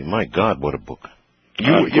copy. My God, what a book.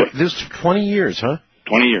 This 20 years, huh?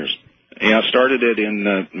 20 years. Yeah, I started it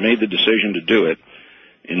made the decision to do it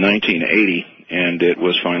in 1980, and it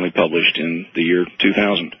was finally published in the year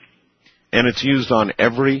 2000. And it's used on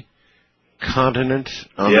every continent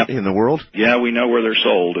in the world? Yeah, we know where they're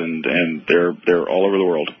sold, and they're all over the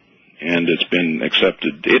world. And it's been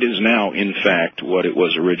accepted. It is now, in fact, what it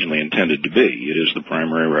was originally intended to be. It is the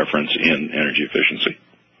primary reference in energy efficiency.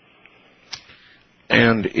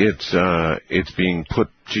 And it's being put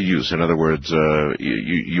to use. In other words,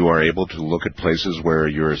 you are able to look at places where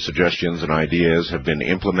your suggestions and ideas have been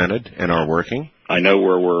implemented and are working. I know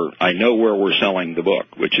where we're selling the book,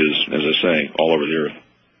 which is, as I say, all over the earth.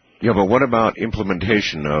 Yeah, but what about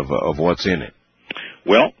implementation of what's in it?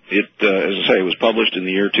 Well, as I say, it was published in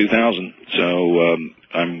the year 2000, so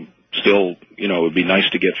I'm still, it would be nice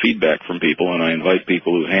to get feedback from people, and I invite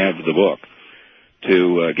people who have the book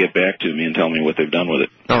to get back to me and tell me what they've done with it.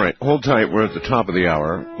 All right, hold tight. We're at the top of the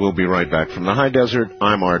hour. We'll be right back from the high desert.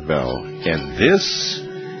 I'm Art Bell, and this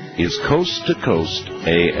is Coast to Coast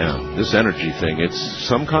AM. This energy thing, it's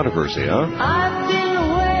some controversy, huh? I've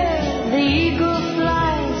been where the eagle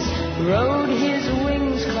flies, rode his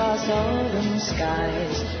wings across autumn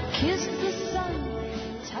skies, kissed the sun,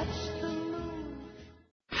 touched the moon.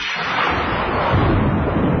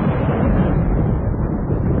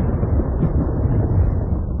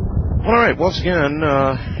 All right, once again,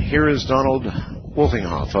 here is Donald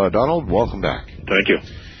Wulfinghoff. Donald, welcome back. Thank you.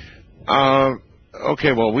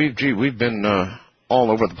 Okay, well, we've been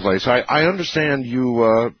all over the place. I understand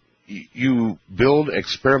you build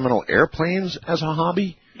experimental airplanes as a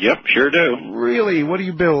hobby? Yep, sure do. Really? What do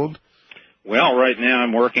you build? Well, right now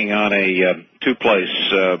I'm working on a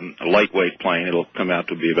two-place lightweight plane. It'll come out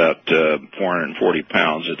to be about 440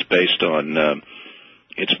 pounds. It's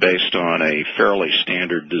based on a fairly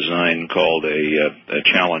standard design called a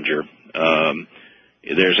Challenger.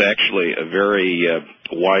 There's actually a very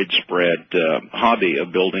widespread hobby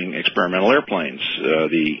of building experimental airplanes.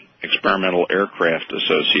 The Experimental Aircraft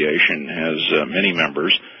Association has many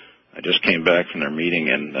members. I just came back from their meeting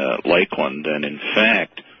in Lakeland, and in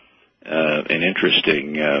fact, an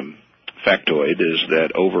interesting factoid is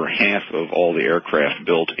that over half of all the aircraft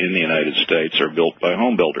built in the United States are built by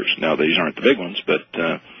home builders. Now, these aren't the big ones,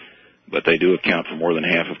 but they do account for more than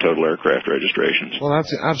half of total aircraft registrations. Well,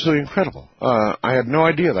 that's absolutely incredible. I had no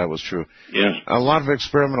idea that was true. Yes. A lot of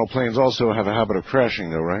experimental planes also have a habit of crashing,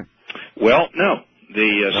 though, right? Well, no.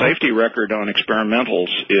 The safety record on experimentals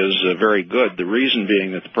is very good, the reason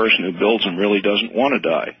being that the person who builds them really doesn't want to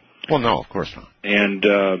die. Well, no, of course not. And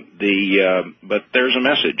but there's a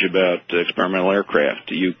message about experimental aircraft.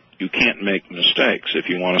 You can't make mistakes if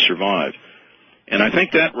you want to survive. And I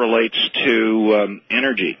think that relates to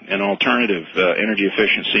energy and alternative energy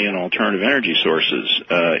efficiency and alternative energy sources.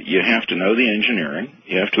 You have to know the engineering,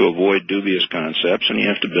 you have to avoid dubious concepts, and you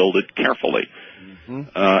have to build it carefully.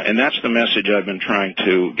 And that's the message I've been trying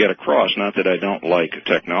to get across. Not that I don't like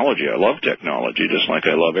technology. I love technology, just like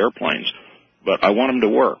I love airplanes. But I want them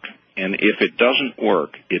to work. And if it doesn't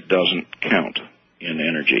work, it doesn't count in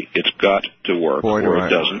energy. It's got to work, or it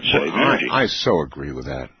doesn't save energy. I so agree with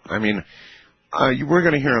that. I mean, we're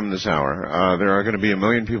going to hear them this hour. There are going to be 1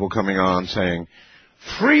 million people coming on saying,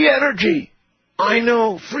 free energy. I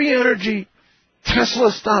know, free energy.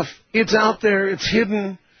 Tesla stuff. It's out there. It's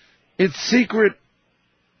hidden. It's secret.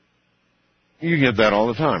 You get that all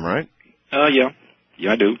the time, right? Yeah.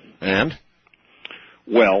 Yeah, I do. And?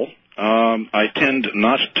 Well, I tend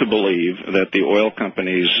not to believe that the oil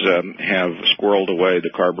companies have squirreled away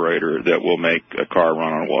the carburetor that will make a car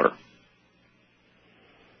run on water.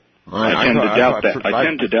 I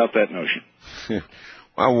tend to doubt that notion.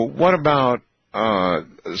 Well, what about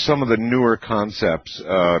some of the newer concepts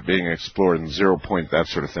being explored in 0 point, that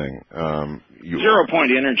sort of thing? 0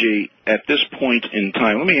 point energy at this point in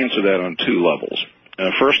time. Let me answer that on two levels.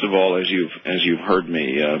 First of all, as you've heard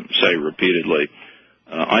me say repeatedly,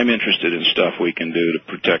 I'm interested in stuff we can do to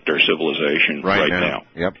protect our civilization right now.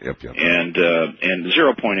 Yep. And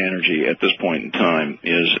 0 point energy at this point in time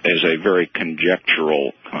is a very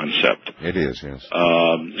conjectural concept. It is, yes.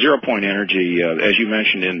 0 point energy, as you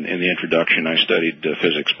mentioned in the introduction, I studied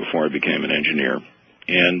physics before I became an engineer.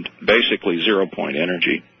 And basically 0 point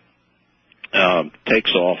energy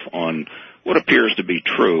takes off on what appears to be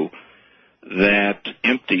true, that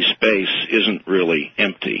empty space isn't really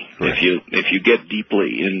empty. Right. If you get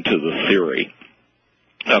deeply into the theory,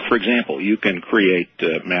 for example, you can create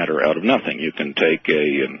matter out of nothing. You can take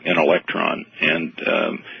an electron and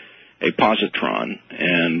a positron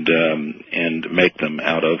and make them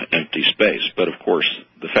out of empty space. But of course,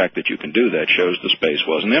 the fact that you can do that shows the space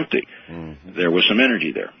wasn't empty. Mm-hmm. There was some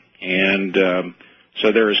energy there, and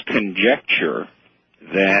so there is conjecture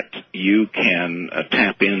that you can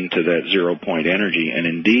tap into that 0 point energy, and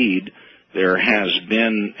indeed there has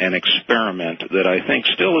been an experiment that I think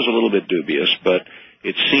still is a little bit dubious, but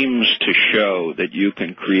it seems to show that you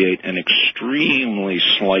can create an extremely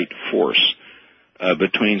slight force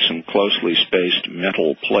between some closely spaced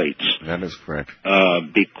metal plates. That is correct.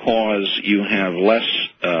 Because you have less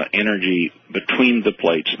energy between the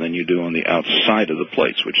plates than you do on the outside of the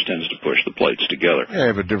plates, which tends to push the plates together. Yeah, you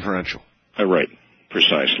have a differential. Right.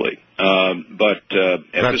 Precisely. But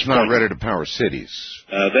that's not ready to power cities.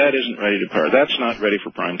 That isn't ready to power. That's not ready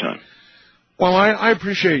for prime time. Well, I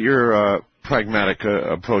appreciate your pragmatic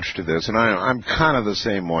approach to this, and I'm kind of the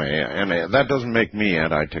same way. And that doesn't make me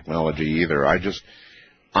anti-technology either.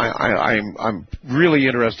 I'm really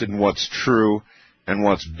interested in what's true and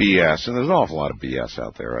what's BS, and there's an awful lot of BS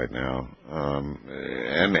out there right now.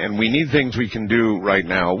 And we need things we can do right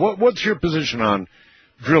now. What's your position on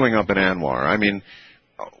drilling up in Anwar? I mean,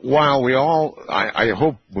 while I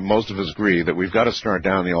hope most of us agree that we've got to start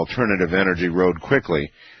down the alternative energy road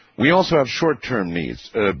quickly, we also have short-term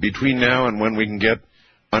needs between now and when we can get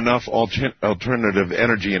enough alternative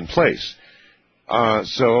energy in place.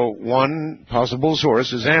 So one possible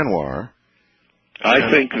source is Anwar.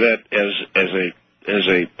 I think that as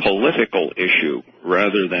a political issue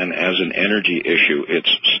rather than as an energy issue,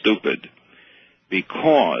 it's stupid,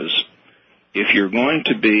 because if you're going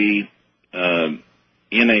to be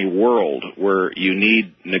in a world where you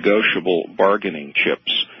need negotiable bargaining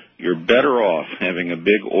chips, you're better off having a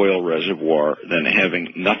big oil reservoir than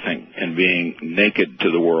having nothing and being naked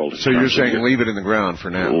to the world. So you're saying leave it in the ground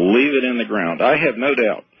for now? Leave it in the ground. I have no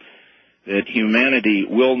doubt that humanity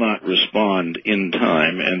will not respond in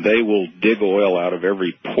time, and they will dig oil out of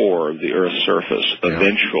every pore of the Earth's surface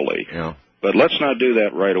eventually. Yeah. But let's not do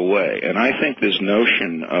that right away. And I think this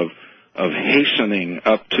notion of hastening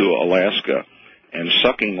up to Alaska and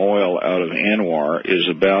sucking oil out of Anwar is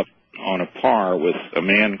about on a par with a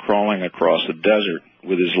man crawling across the desert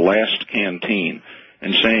with his last canteen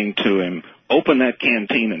and saying to him, open that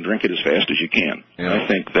canteen and drink it as fast as you can. Yeah. I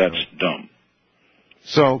think that's dumb.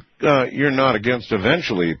 So you're not against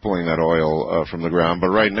eventually pulling that oil from the ground, but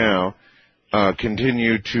right now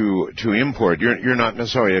continue to import. You're not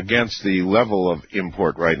necessarily against the level of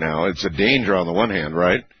import right now. It's a danger on the one hand,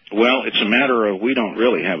 right? Well, it's a matter of we don't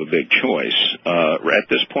really have a big choice. At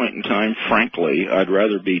this point in time, frankly, I'd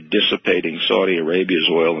rather be dissipating Saudi Arabia's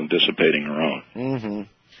oil than dissipating our own. Mm-hmm.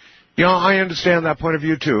 Yeah, I understand that point of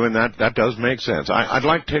view, too, and that does make sense. I'd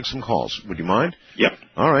like to take some calls. Would you mind? Yep.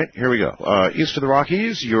 All right, here we go. East of the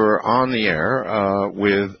Rockies, you're on the air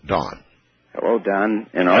with Don. Hello, Don.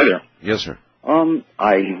 And Hi there. Yes, sir.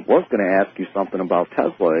 I was going to ask you something about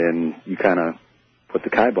Tesla, and you kind of put the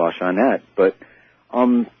kibosh on that. But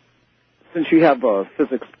since you have a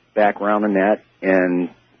physics background in that, and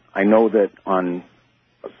I know that on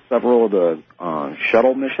several of the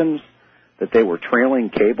shuttle missions that they were trailing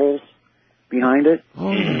cables behind it,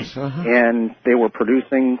 and they were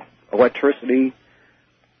producing electricity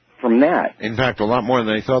from that. In fact, a lot more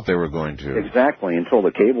than they thought they were going to. Exactly, until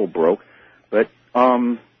the cable broke. But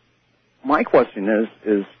my question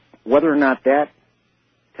is whether or not that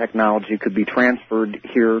technology could be transferred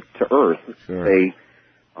here to Earth. Sure.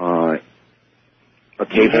 A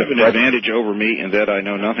cable. You have an advantage over me in that I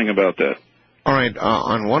know nothing about that. All right,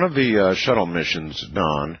 on one of the shuttle missions,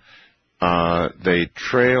 Don, they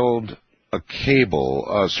trailed a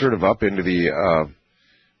cable sort of up into the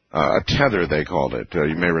a tether, they called it.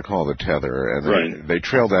 You may recall the tether. And right. They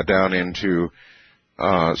trailed that down into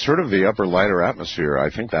sort of the upper lighter atmosphere, I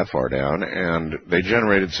think that far down, and they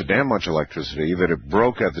generated so damn much electricity that it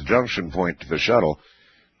broke at the junction point to the shuttle.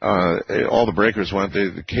 All the breakers went,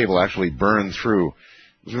 the cable actually burned through.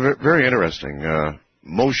 It was very interesting.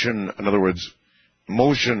 Motion, in other words,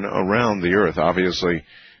 motion around the Earth, obviously.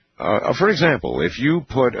 For example, if you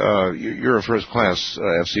put, you're a first-class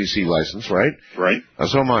FCC license, right? Right.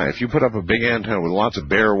 So am I. If you put up a big antenna with lots of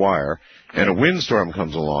bare wire and a windstorm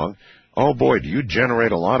comes along, oh boy, do you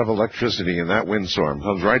generate a lot of electricity in that windstorm.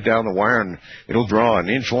 Comes right down the wire and it'll draw an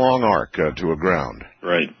inch-long arc to a ground.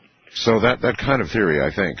 Right. So that kind of theory,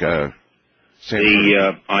 I think. I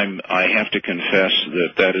have to confess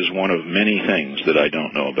that is one of many things that I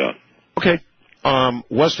don't know about. Okay.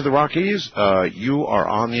 West of the Rockies, you are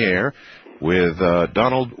on the air with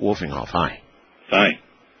Donald Wulfinghoff. Hi. Hi.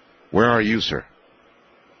 Where are you, sir?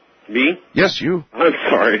 Me? Yes, you. I'm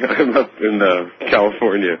sorry. I'm up in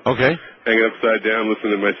California. Okay. Hanging upside down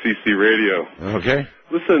listening to my CC radio. Okay.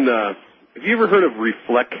 Listen, have you ever heard of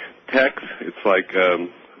Reflectex? It's like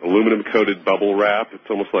aluminum-coated bubble wrap. It's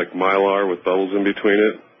almost like Mylar with bubbles in between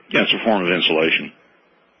it. Yeah, it's a form of insulation.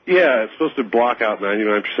 Yeah, it's supposed to block out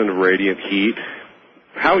 99% of radiant heat.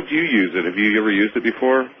 How would you use it? Have you ever used it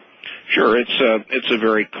before? Sure, it's a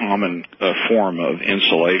very common form of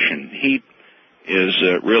insulation. Heat is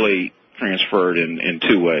really transferred in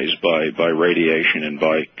two ways, by radiation and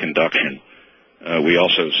by conduction. We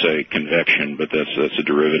also say convection, but that's a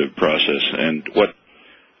derivative process. And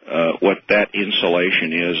what that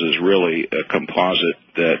insulation is really a composite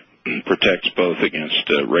that protects both against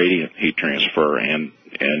radiant heat transfer and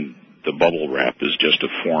the bubble wrap is just a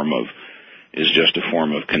form of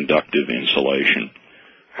conductive insulation.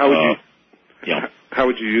 How would you? Yeah. How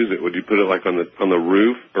would you use it? Would you put it like on the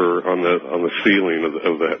roof or on the ceiling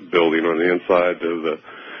of the building, on the inside of the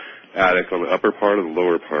attic, on the upper part or the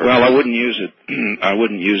lower part? Well, I wouldn't use it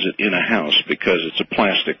in a house because it's a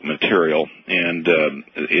plastic material and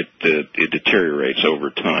it deteriorates over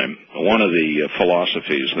time. One of the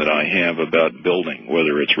philosophies that I have about building,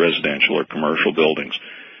 whether it's residential or commercial buildings,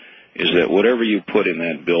 is that whatever you put in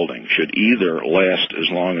that building should either last as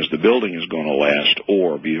long as the building is going to last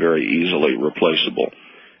or be very easily replaceable.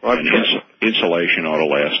 And insulation ought to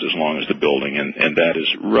last as long as the building, and that is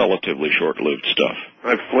relatively short-lived stuff.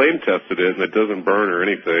 I've flame tested it, and it doesn't burn or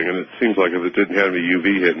anything, and it seems like if it didn't have any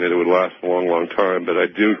UV hitting it, it would last a long, long time. But I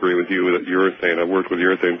do agree with you with urethane. I've worked with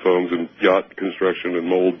urethane foams in yacht construction and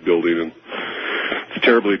mold building, and it's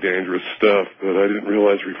terribly dangerous stuff, but I didn't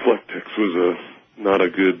realize Reflectex was not a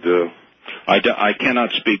good... I cannot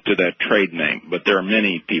speak to that trade name, but there are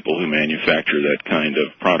many people who manufacture that kind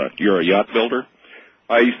of product. You're a yacht builder?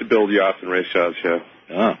 I used to build yachts and race yachts, yeah.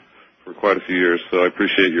 Ah. For quite a few years, so I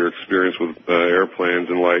appreciate your experience with airplanes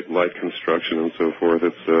and light construction and so forth.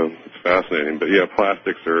 It's fascinating. But yeah,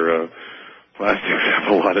 plastics have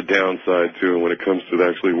a lot of downside too when it comes to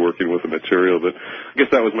actually working with the material. But I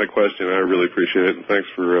guess that was my question. I really appreciate it, and thanks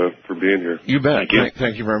for being here. You bet. Thank you.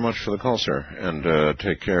 Thank you very much for the call, sir, and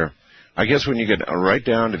take care. I guess when you get right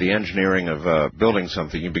down to the engineering of building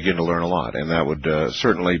something, you begin to learn a lot, and that would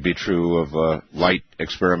certainly be true of light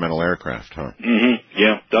experimental aircraft, huh? Mm-hmm.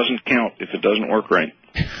 doesn't count if it doesn't work right.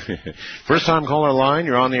 First time caller line,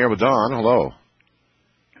 you're on the air with Don. Hello.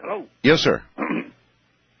 Hello. Yes, sir.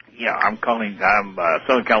 Yeah, I'm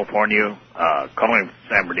Southern California, calling from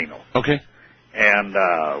San Bernardino. Okay. And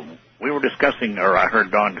we were discussing, or I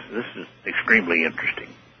heard Don, this is extremely interesting.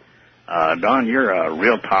 Don, you're a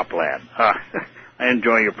real top lad. I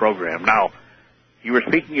enjoy your program. Now, you were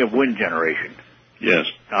speaking of wind generation. Yes.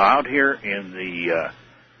 Now, out here in the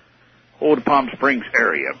Old Palm Springs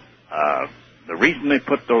area, the reason they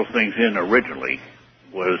put those things in originally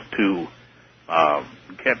was to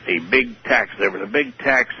get a big tax. There was a big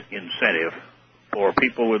tax incentive for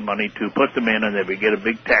people with money to put them in, and they would get a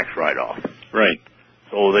big tax write-off. Right.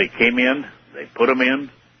 So they came in, they put them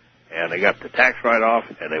in, and they got the tax write-off,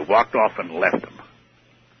 and they walked off and left them.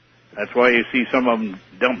 That's why you see some of them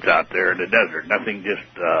dumped out there in the desert. Nothing, just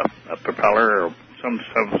a propeller, or some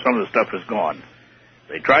of the stuff is gone.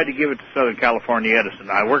 They tried to give it to Southern California Edison.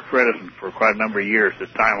 I worked for Edison for quite a number of years at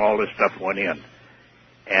the time all this stuff went in.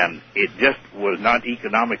 And it just was not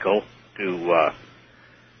economical to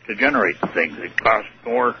generate the things. It cost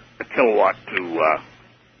more a kilowatt to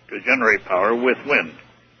generate power with wind.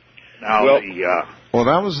 Now well,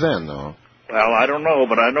 that was then, though. Well, I don't know,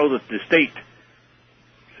 but I know that the state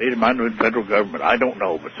of mind and federal government, I don't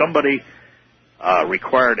know, but somebody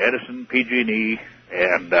required Edison, PG&E,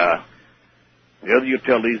 and the other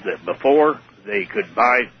utilities that before they could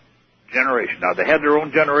buy generation. Now, they had their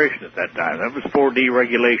own generation at that time. That was 4D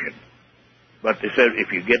regulation. But they said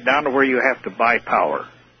if you get down to where you have to buy power,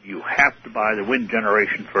 you have to buy the wind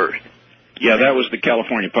generation first. Yeah, that was the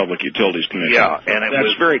California Public Utilities Commission. Yeah, and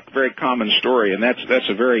that's very, very common story, and that's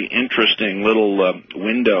a very interesting little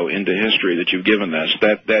window into history that you've given us.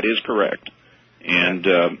 That is correct, and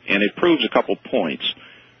it proves a couple points.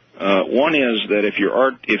 One is that if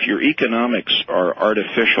your economics are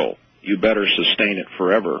artificial, you better sustain it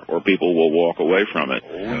forever, or people will walk away from it.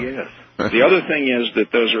 Oh, yes. The other thing is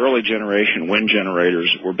that those early generation wind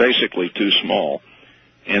generators were basically too small,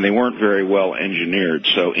 and they weren't very well engineered.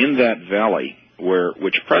 So in that valley,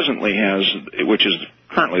 which is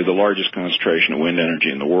currently the largest concentration of wind energy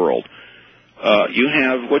in the world, you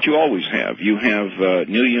have what you always have. You have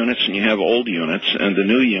new units and you have old units, and the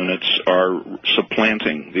new units are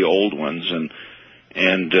supplanting the old ones, and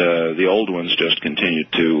the old ones just continue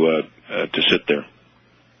to sit there.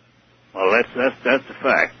 Well, that's a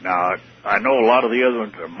fact. Now, I know a lot of the other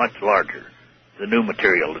ones are much larger. The new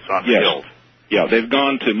material that's on the hills. Yeah, they've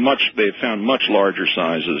found much larger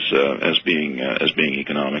sizes as being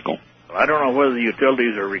economical. Well, I don't know whether the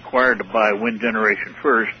utilities are required to buy wind generation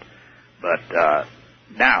first, but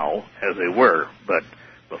now, as they were, but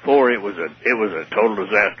before it was a total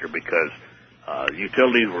disaster because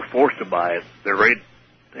utilities were forced to buy it.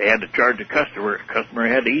 They had to charge the customer. The customer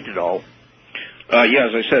had to eat it all. Yeah,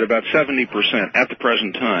 as I said, about 70%, at the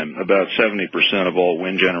present time, about 70% of all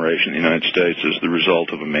wind generation in the United States is the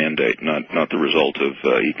result of a mandate, not the result of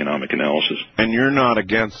economic analysis. And you're not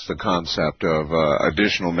against the concept of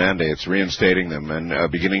additional mandates, reinstating them, and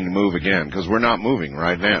beginning to move again, because we're not moving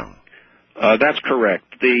right now. That's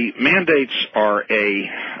correct. The mandates are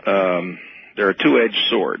they're a two-edged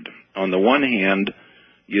sword. On the one hand,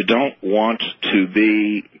 you don't want to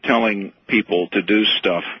be telling people to do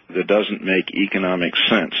stuff that doesn't make economic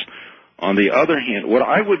sense. On the other hand, what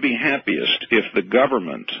I would be happiest if the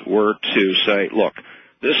government were to say, look,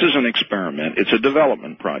 this is an experiment. It's a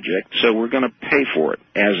development project, so we're going to pay for it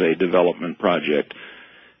as a development project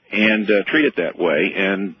and treat it that way.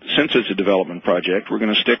 And since it's a development project, we're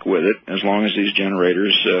going to stick with it as long as these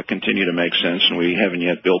generators continue to make sense and we haven't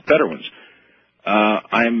yet built better ones.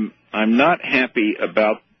 I'm not happy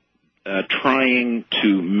about trying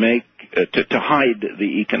to to hide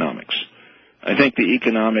the economics. I think the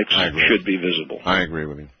economics should be visible. I agree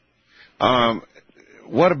with you.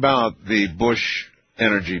 What about the Bush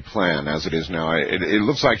energy plan as it is now? It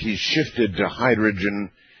looks like he's shifted to hydrogen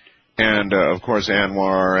and, of course,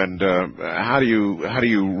 Anwar. And how do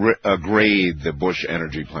you grade the Bush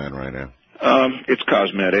energy plan right now? It's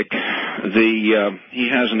cosmetic. He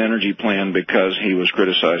has an energy plan because he was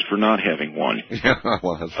criticized for not having one.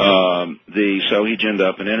 So he ginned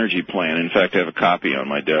up an energy plan. In fact, I have a copy on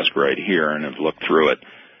my desk right here, and I've looked through it.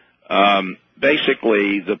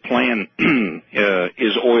 Basically, the plan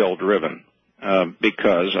is oil-driven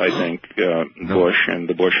because I think Bush and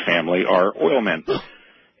the Bush family are oil men.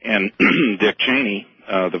 And Dick Cheney,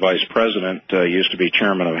 the vice president, used to be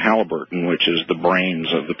chairman of Halliburton, which is the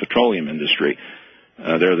brains of the petroleum industry.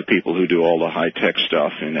 They're the people who do all the high-tech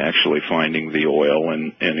stuff in actually finding the oil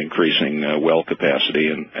and increasing well capacity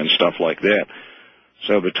and stuff like that.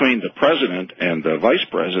 So between the president and the vice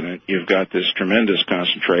president, you've got this tremendous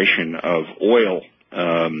concentration of oil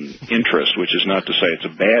interest, which is not to say it's a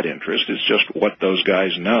bad interest. It's just what those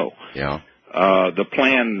guys know. Yeah. The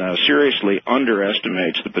plan seriously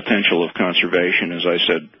underestimates the potential of conservation, as I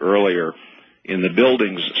said earlier, in the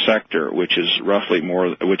buildings sector, which is slightly more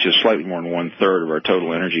than 1/3 of our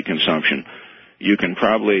total energy consumption. You can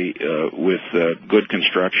probably, with good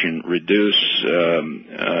construction, reduce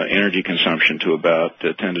energy consumption to about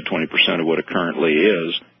 10 to 20% of what it currently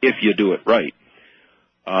is, if you do it right.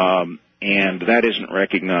 And that isn't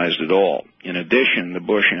recognized at all. In addition, the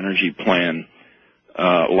Bush energy plan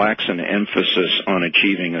lacks an emphasis on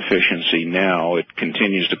achieving efficiency now. It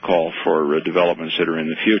continues to call for developments that are in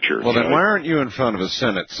the future. Well, then why aren't you in front of a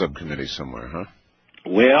Senate subcommittee somewhere, huh?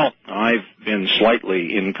 Well, I've been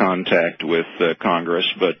slightly in contact with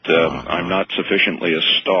Congress, but I'm not sufficiently a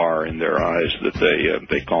star in their eyes that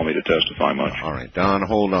they call me to testify much. All right, Don,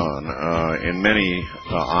 hold on. In many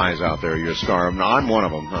eyes out there, you're a star. I'm one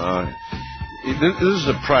of them. This is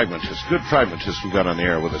a pragmatist, good pragmatist we got on the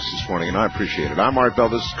air with us this morning, and I appreciate it. I'm Art Bell.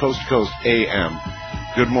 This is Coast to Coast AM.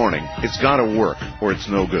 Good morning. It's got to work, or it's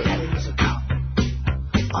no good. On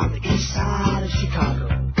the east side of Chicago,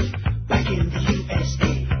 back in the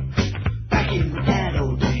USA, back in the bad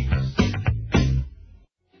old days.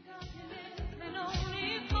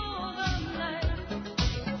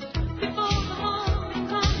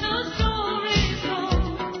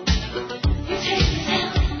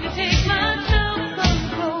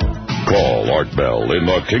 Call Art Bell in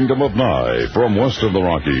the Kingdom of Nye from west of the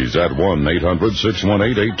Rockies at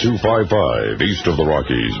 1-800-618-8255. East of the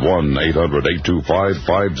Rockies,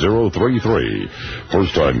 1-800-825-5033.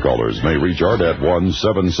 First-time callers may reach Art at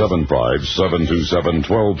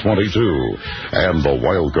 1-775-727-1222. And the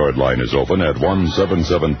wildcard line is open at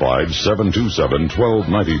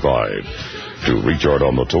 1-775-727-1295. To reach Art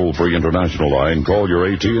on the toll-free international line, call your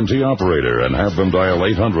AT&T operator and have them dial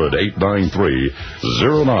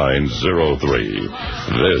 800-893-0903.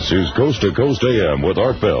 This is Coast to Coast AM with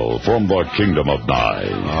Art Bell from the Kingdom of Nye.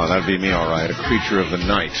 Oh, that'd be me, all right. A creature of the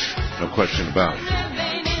night. No question about it.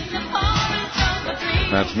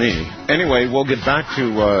 That's me. Anyway, we'll get back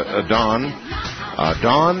to Don.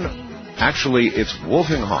 Don, actually, it's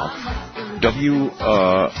Wulfinghoff.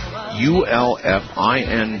 Wulfinghoff,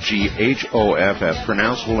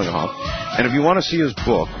 pronounced Wulfinghoff. And if you want to see his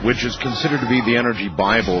book, which is considered to be the energy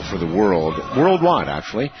Bible for the world, worldwide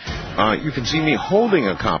actually, you can see me holding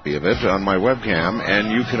a copy of it on my webcam,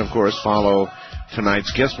 and you can, of course, follow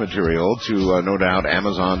tonight's guest material to, no doubt,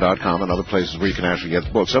 Amazon.com and other places where you can actually get the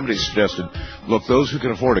book. Somebody suggested, look, those who can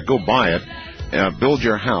afford it, go buy it, build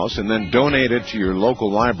your house, and then donate it to your local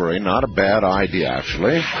library. Not a bad idea,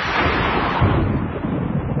 actually.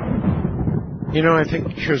 You know, I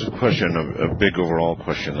think here's a question, a big overall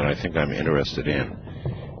question that I think I'm interested in.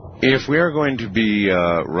 If we are going to be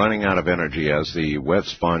running out of energy as the wet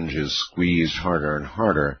sponge is squeezed harder and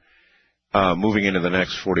harder, moving into the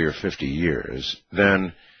next 40 or 50 years,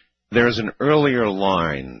 then there's an earlier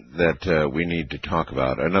line that we need to talk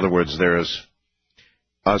about. In other words, there's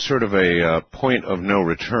a sort of a point of no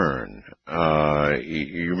return.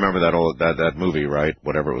 You remember that movie, right?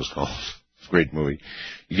 Whatever it was called. It's a great movie.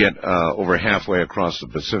 You get over halfway across the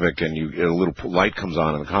Pacific, and a little light comes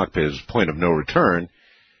on in the cockpit. It's a point of no return,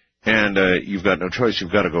 and you've got no choice.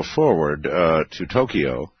 You've got to go forward to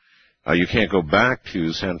Tokyo. You can't go back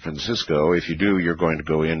to San Francisco. If you do, you're going to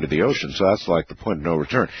go into the ocean. So that's like the point of no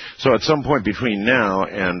return. So at some point between now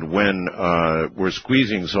and when we're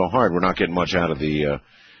squeezing so hard, we're not getting much out of the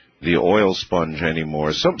oil sponge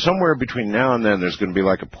anymore. Somewhere between now and then, there's going to be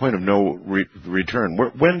like a point of no return.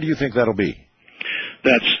 When do you think that'll be?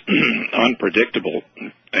 That's unpredictable.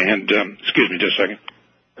 And excuse me just a second.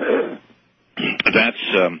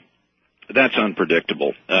 That's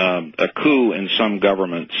unpredictable. A coup in some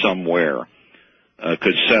government somewhere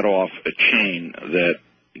could set off a chain that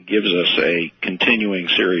gives us a continuing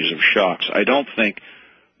series of shocks. I don't think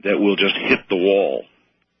that we'll just hit the wall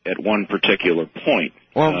at one particular point.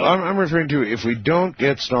 Well, I'm referring to if we don't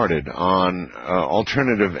get started on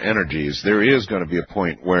alternative energies, there is going to be a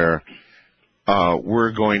point where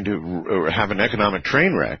we're going to have an economic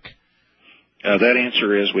train wreck. That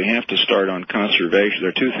answer is we have to start on conservation. There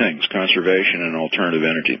are two things, conservation and alternative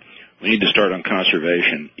energy. We need to start on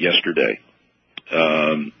conservation yesterday.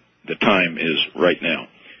 The time is right now.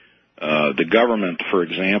 The government, for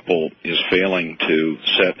example, is failing to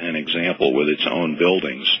set an example with its own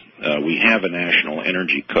buildings. We have a national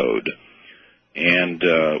energy code, and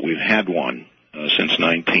we've had one since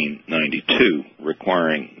 1992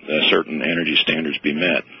 requiring certain energy standards be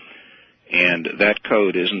met. And that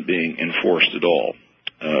code isn't being enforced at all.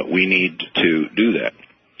 we need to do that.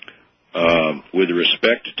 With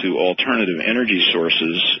respect to alternative energy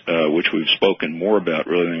sources, which we've spoken more about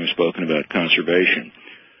really than we've spoken about conservation,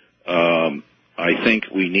 I think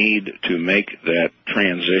we need to make that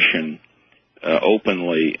transition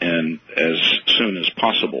openly and as soon as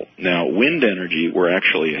possible. Now, wind energy, we're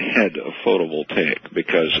actually ahead of photovoltaic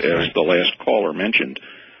because, as the last caller mentioned,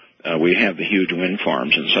 we have the huge wind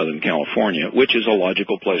farms in Southern California, which is a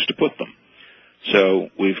logical place to put them. So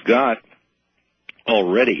we've got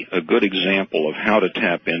already a good example of how to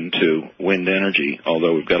tap into wind energy,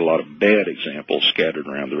 although we've got a lot of bad examples scattered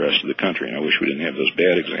around the rest of the country, and I wish we didn't have those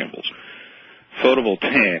bad examples.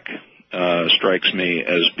 Photovoltaic strikes me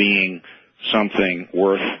as being something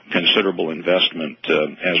worth considerable investment,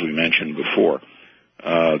 as we mentioned before.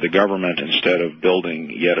 The government, instead of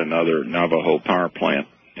building yet another Navajo power plant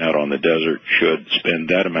out on the desert, should spend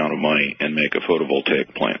that amount of money and make a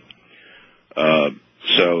photovoltaic plant.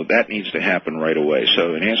 So that needs to happen right away.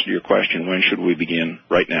 So in answer to your question, when should we begin?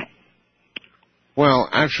 Right now. Well,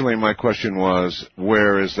 actually, my question was,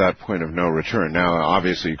 where is that point of no return? Now,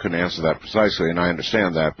 obviously, you couldn't answer that precisely, and I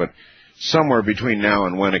understand that, but somewhere between now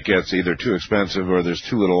and when it gets either too expensive or there's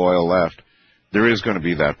too little oil left, there is going to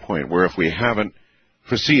be that point where if we haven't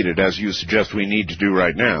proceeded, as you suggest we need to do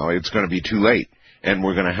right now, it's going to be too late, and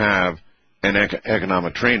we're going to have an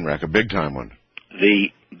economic train wreck, a big-time one.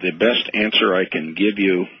 The best answer I can give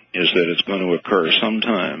you is that it's going to occur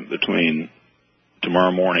sometime between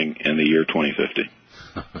tomorrow morning and the year 2050.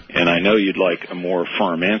 And I know you'd like a more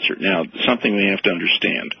firm answer. Now, something we have to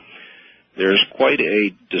understand. There's quite a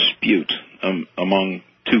dispute among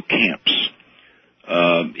two camps.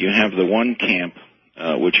 You have the one camp,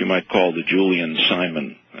 which you might call the Julian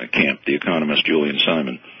Simon camp, the economist Julian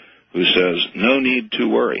Simon, who says, no need to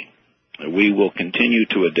worry. We will continue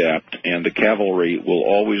to adapt, and the cavalry will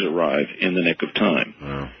always arrive in the nick of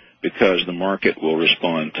time because the market will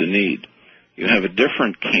respond to need. You have a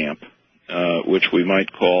different camp, which we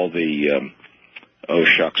might call the,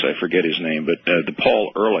 I forget his name, but the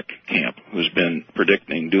Paul Ehrlich camp, who's been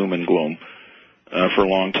predicting doom and gloom for a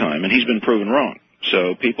long time, and he's been proven wrong.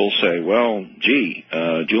 So people say, well,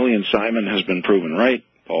 Julian Simon has been proven right,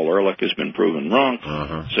 Paul Ehrlich has been proven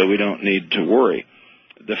wrong, so we don't need to worry.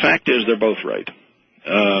 The fact is they're both right.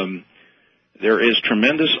 There is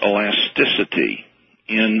tremendous elasticity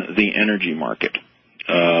in the energy market.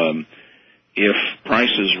 If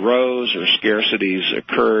prices rose or scarcities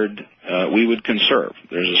occurred, we would conserve.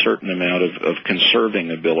 There's a certain amount of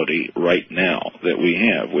conserving ability right now that we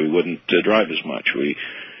have. We wouldn't drive as much. We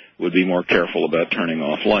would be more careful about turning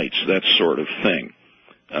off lights, that sort of thing.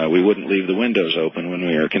 We wouldn't leave the windows open when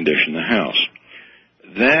we air condition the house.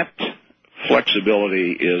 That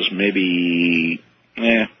flexibility is maybe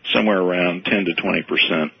somewhere around 10 to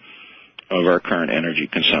 20% of our current energy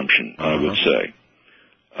consumption, I would say.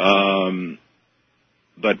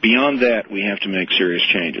 But beyond that, we have to make serious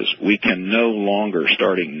changes. We can no longer,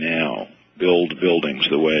 starting now, build buildings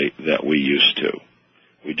the way that we used to.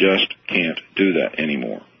 We just can't do that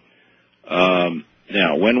anymore.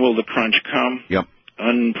 Now, when will the crunch come? Yep.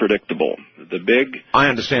 Unpredictable. I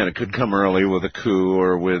understand it could come early with a coup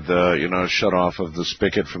or with, a shut off of the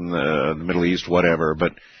spigot from the Middle East, whatever,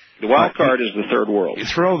 but the wild card is the third world. You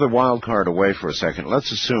throw the wild card away for a second.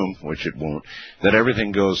 Let's assume, which it won't, that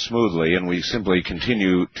everything goes smoothly and we simply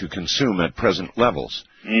continue to consume at present levels,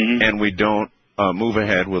 and we don't move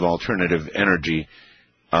ahead with alternative energy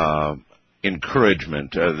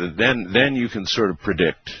encouragement. Then you can sort of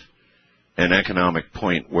predict an economic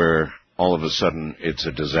point where all of a sudden it's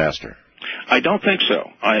a disaster. I don't think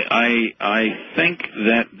so. I think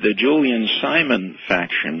that the Julian Simon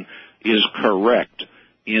faction is correct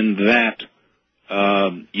in that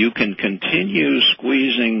you can continue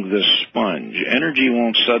squeezing the sponge. Energy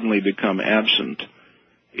won't suddenly become absent.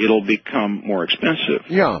 It'll become more expensive.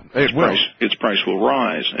 Yeah, its price will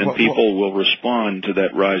rise, and people will respond to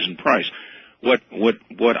that rise in price.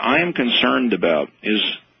 What I am concerned about is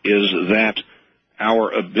that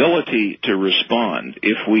our ability to respond,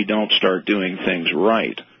 if we don't start doing things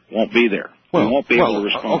right, won't be there. We won't be able to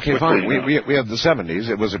respond okay, quickly fine. We had the 70s.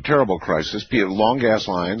 It was a terrible crisis. Long gas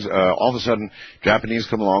lines. All of a sudden, Japanese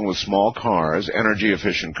come along with small cars,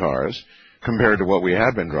 energy-efficient cars, compared to what we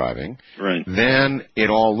had been driving. Right. Then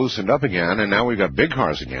it all loosened up again, and now we've got big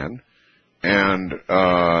cars again, and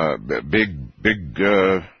big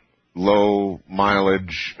low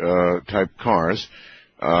mileage type cars.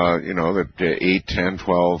 That 8, 10,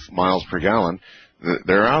 12 miles per gallon,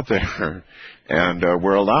 they're out there, and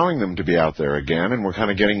we're allowing them to be out there again, and we're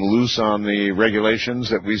kind of getting loose on the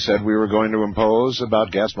regulations that we said we were going to impose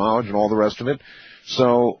about gas mileage and all the rest of it.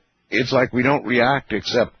 So it's like we don't react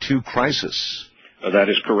except to crisis. That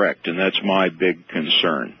is correct, and that's my big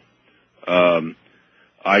concern.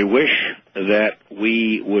 I wish that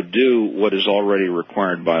we would do what is already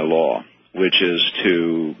required by law, which is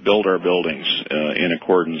to build our buildings in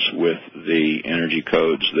accordance with the energy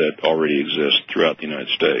codes that already exist throughout the United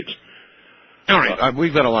States. All right,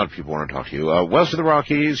 we've got a lot of people want to talk to you. West of the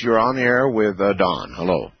Rockies, you're on the air with Don.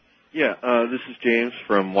 Hello. Yeah, this is James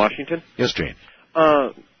from Washington. Yes, James.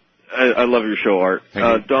 I love your show, Art.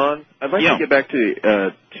 Thank you. Don, I'd like to get back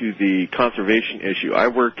to the conservation issue. I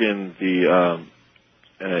work in the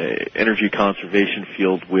energy conservation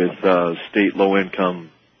field with state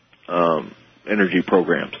low-income energy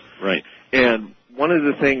programs. Right. And one of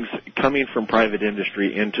the things coming from private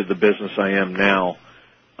industry into the business I am now,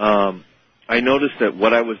 I noticed that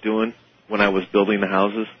what I was doing when I was building the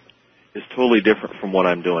houses is totally different from what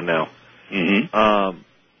I'm doing now.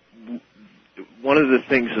 Mm-hmm. One of the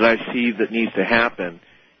things that I see that needs to happen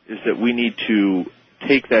is that we need to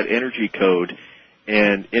take that energy code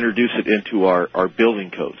and introduce it into our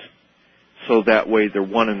building codes, so that way they're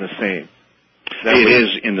one and the same. It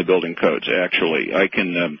is in the building codes, actually. I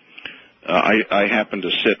can. I happen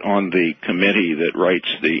to sit on the committee that writes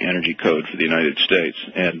the energy code for the United States,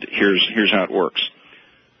 and here's how it works.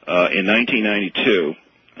 In 1992,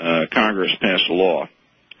 Congress passed a law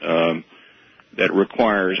that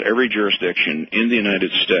requires every jurisdiction in the United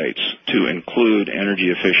States to include energy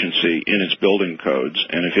efficiency in its building codes,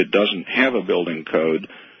 and if it doesn't have a building code,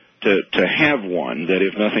 to have one that,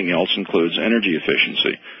 if nothing else, includes energy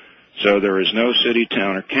efficiency. So there is no city,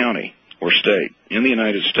 town, or county or state in the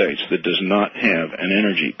United States that does not have an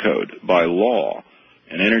energy code. By law,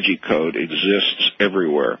 an energy code exists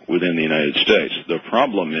everywhere within the United States. The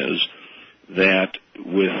problem is that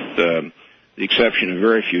with the exception of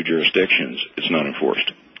very few jurisdictions, it's not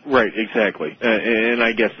enforced. Right, exactly. And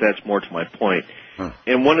I guess that's more to my point.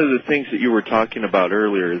 And one of the things that you were talking about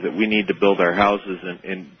earlier is that we need to build our houses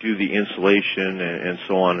and do the insulation and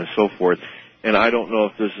so on and so forth. And I don't know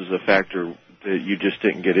if this is a factor that you just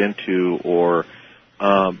didn't get into, or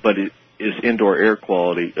but it is indoor air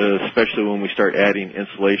quality, especially when we start adding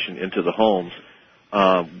insulation into the homes,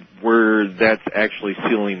 where that's actually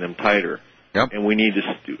sealing them tighter. Yep. And we need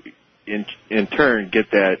to, in turn,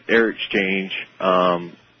 get that air exchange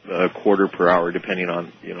a quarter per hour, depending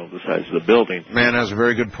on the size of the building. Man has a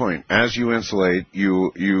very good point. As you insulate,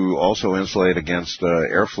 you also insulate against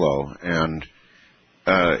airflow, and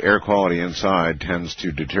air quality inside tends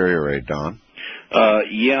to deteriorate, Don.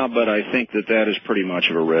 Yeah, but I think that is pretty much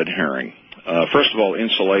of a red herring. First of all,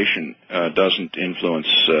 insulation doesn't influence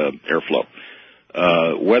airflow.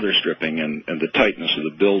 Weather stripping and the tightness of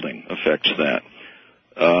the building affects that.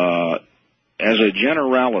 As a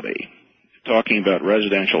generality, talking about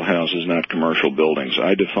residential houses, not commercial buildings,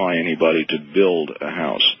 I defy anybody to build a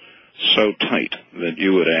house so tight that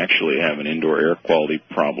you would actually have an indoor air quality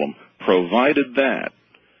problem, provided that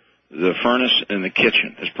the furnace in the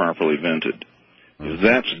kitchen is properly vented. If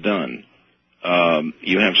that's done,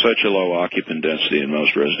 you have such a low occupant density in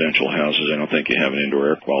most residential houses, I don't think you have an indoor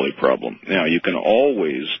air quality problem. Now, you can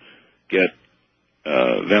always get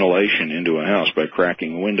ventilation into a house by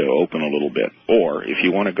cracking a window open a little bit. Or, if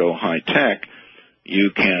you want to go high-tech,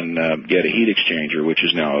 you can get a heat exchanger, which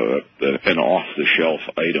is now an off-the-shelf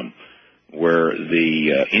item, where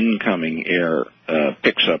the incoming air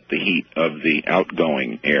picks up the heat of the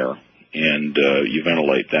outgoing air, and you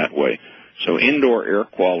ventilate that way. So indoor air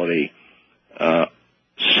quality,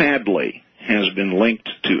 sadly, has been linked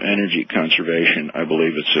to energy conservation. I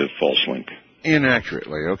believe it's a false link.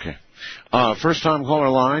 Inaccurately, okay. First-time caller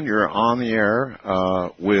line, you're on the air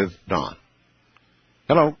with Don.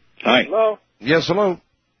 Hello. Hi. Hello. Yes, hello.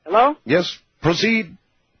 Hello? Yes, proceed.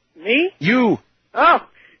 Me? You. Oh,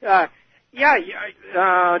 yeah,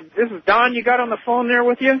 this is Don you got on the phone there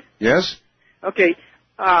with you? Yes. Okay,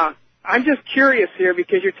 I'm just curious here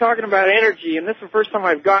because you're talking about energy, and this is the first time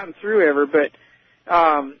I've gotten through ever, but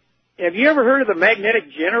have you ever heard of the magnetic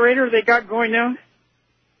generator they got going now?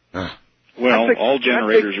 Well, all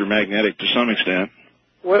generators are magnetic to some extent.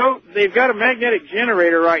 Well, they've got a magnetic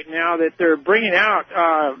generator right now that they're bringing out.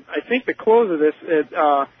 I think the close of this,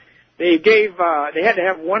 they had to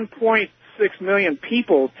have 1.6 million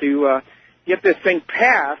people to get this thing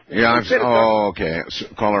passed. Yeah, okay.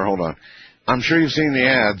 Caller, hold on. I'm sure you've seen the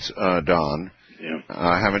ads, Don. Yeah.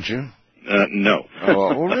 Haven't you? No.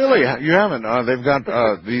 Well, really, you haven't. They've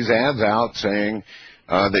got these ads out saying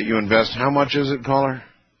that you invest. How much is it, caller?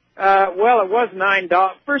 Well, it was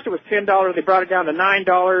 $9. First, it was $10. They brought it down to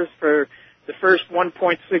 $9 for the first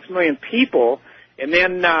 1.6 million people, and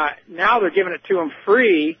then now they're giving it to them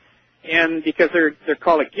free. and because they're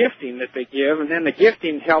called a gifting that they give, and then the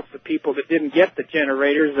gifting helps the people that didn't get the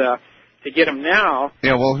generators to get them now.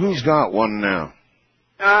 Yeah, well, who's got one now?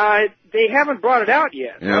 They haven't brought it out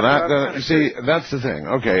yet. Yeah, see, that's the thing.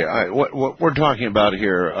 Okay, what we're talking about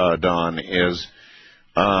here, Don, is,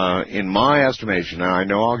 in my estimation, and I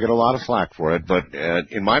know I'll get a lot of flack for it, but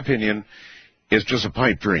in my opinion, it's just a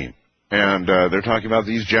pipe dream. And they're talking about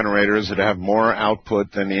these generators that have more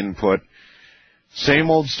output than input. Same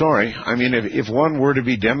old story. I mean, if one were to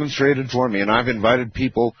be demonstrated for me, and I've invited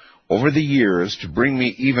people over the years to bring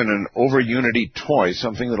me even an over-unity toy,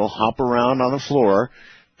 something that'll hop around on the floor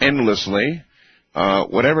endlessly,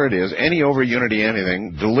 whatever it is, any over-unity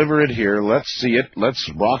anything, deliver it here, let's see it, let's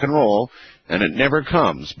rock and roll, and it never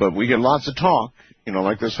comes. But we get lots of talk,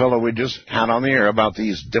 like this fellow we just had on the air about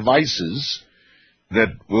these devices that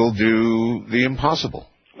will do the impossible.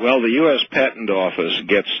 Well, the U.S. Patent Office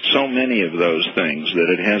gets so many of those things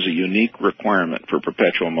that it has a unique requirement for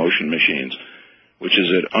perpetual motion machines, which is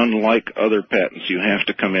that unlike other patents, you have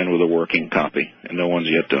to come in with a working copy, and no one's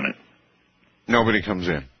yet done it. Nobody comes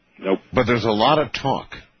in. Nope. But there's a lot of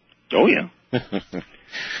talk. Oh, yeah.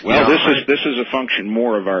 Well, this is a function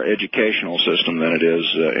more of our educational system than it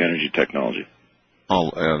is energy technology.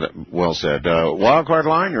 Oh, well said. Wildcard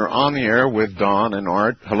Line, you're on the air with Don and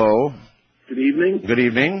Art. Hello. Good evening. Good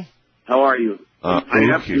evening. How are you? I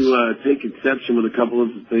have to take exception with a couple of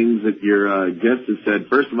things that your guest has said.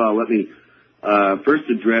 First of all, let me first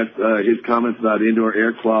address his comments about indoor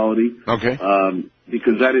air quality. Okay.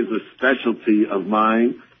 Because that is a specialty of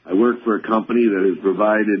mine. I work for a company that has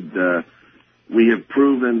provided, we have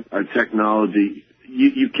proven our technology.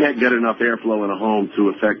 You can't get enough airflow in a home to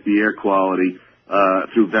affect the air quality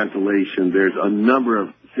through ventilation. There's a number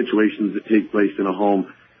of situations that take place in a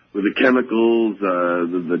home with the chemicals,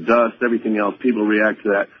 the dust, everything else. People react to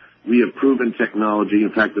that. We have proven technology.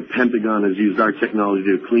 In fact, the Pentagon has used our technology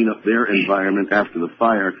to clean up their environment after the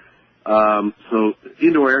fire. So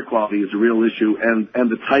indoor air quality is a real issue, and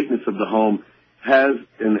the tightness of the home has,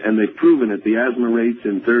 and they've proven it, the asthma rates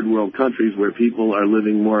in third world countries where people are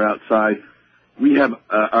living more outside, we have,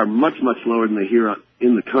 are much, much lower than they here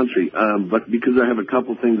in the country. But because I have a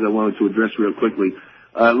couple things I wanted to address real quickly,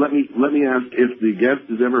 let me ask if the guest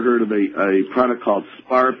has ever heard of a product called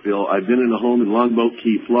Sparfill. I've been in a home in Longboat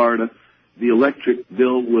Key, Florida. The electric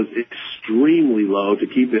bill was extremely low to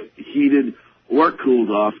keep it heated or cooled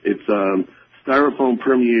off. It's styrofoam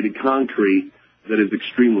permeated concrete that is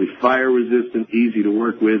extremely fire resistant, easy to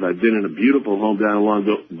work with. I've been in a beautiful home down in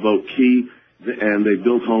Longboat Key, and they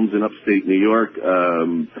built homes in upstate New York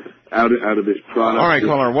out of this product. All right,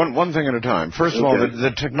 caller, one thing at a time. First of all,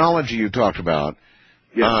 the technology you talked about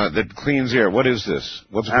that cleans air, what is this?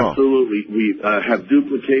 What's it called? Absolutely. We have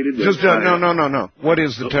duplicated. No. What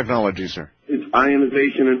is the technology, sir? It's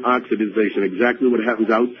ionization and oxidization, exactly what happens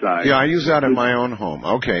outside. Yeah, I use that in my own home.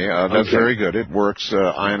 Okay, that's very good. It works.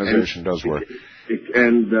 Ionization does work.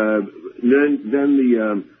 And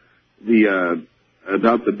then the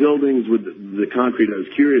about the buildings with the concrete, I was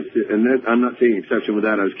curious, and that, I'm not taking exception with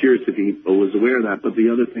that. I was curious if he was aware of that. But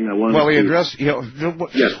the other thing I wanted he addressed.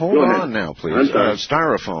 Just hold on now, please.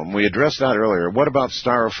 Styrofoam. We addressed that earlier. What about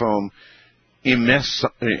styrofoam?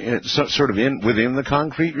 Sort of within the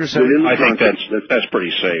concrete, you're saying? I think that's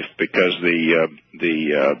pretty safe because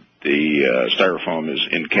the styrofoam is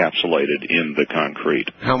encapsulated in the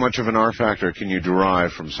concrete. How much of an R factor can you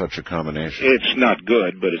derive from such a combination? It's not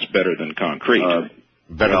good, but it's better than concrete.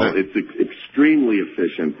 It's extremely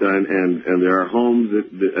efficient, and there are homes that,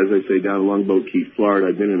 as I say, down in Longboat Key, Florida.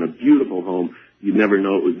 I've been in a beautiful home. You'd never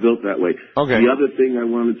know it was built that way. Okay. The other thing I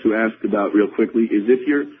wanted to ask about real quickly is if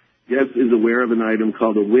your guest is aware of an item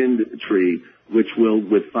called a wind tree, which will,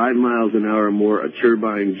 with 5 miles an hour or more, a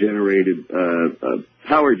turbine-generated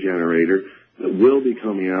power generator that will be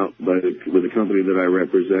coming out with a company that I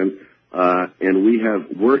represent. And we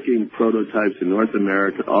have working prototypes in North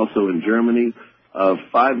America, also in Germany, of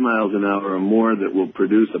 5 miles an hour or more that will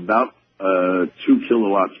produce about 2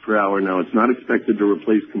 kilowatts per hour. Now, it's not expected to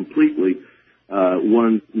replace completely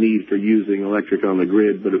one need for using electric on the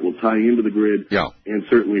grid, but it will tie into the grid and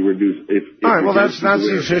certainly reduce. All right, well, that's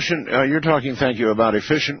efficient. You're talking, thank you, about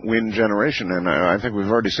efficient wind generation, and I think we've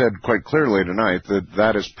already said quite clearly tonight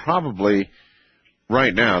that is probably,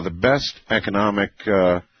 right now, the best economic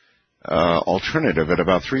alternative at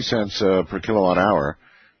about 3 cents per kilowatt hour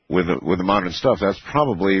with the modern stuff. That's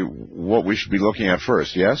probably what we should be looking at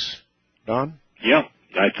first, yes, Don? Yeah,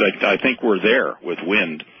 I think we're there with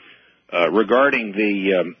wind. Regarding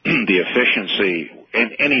the efficiency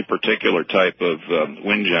in any particular type of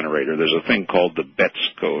wind generator, there's a thing called the Betz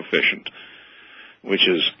coefficient. which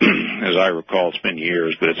is, as I recall, it's been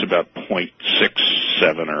years, but it's about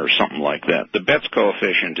 0.67 or something like that. The Betz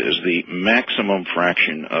coefficient is the maximum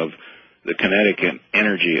fraction of the kinetic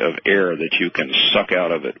energy of air that you can suck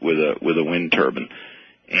out of it with a wind turbine.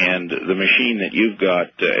 And the machine that you've got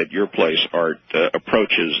at your place, Art,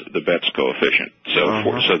 approaches the Betz coefficient.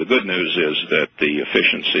 So the good news is that the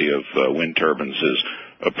efficiency of wind turbines is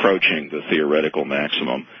approaching the theoretical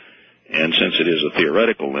maximum. And since it is a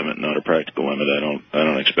theoretical limit, not a practical limit, I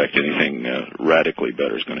don't expect anything radically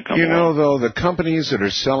better is going to come along. You know, though, the companies that are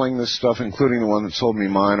selling this stuff, including the one that sold me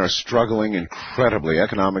mine, are struggling incredibly,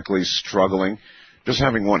 economically struggling, just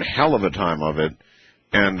having one hell of a time of it.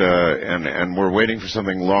 And we're waiting for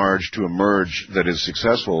something large to emerge that is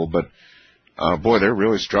successful, but boy, they're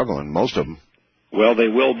really struggling, most of them. Well, they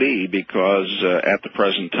will be, because at the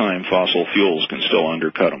present time, fossil fuels can still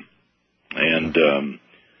undercut them. And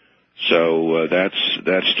so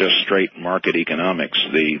that's just straight market economics.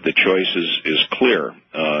 The choice is clear.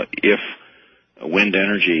 If wind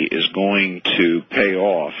energy is going to pay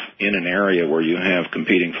off in an area where you have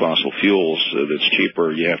competing fossil fuels that's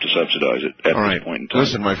cheaper, you have to subsidize it at this point in time.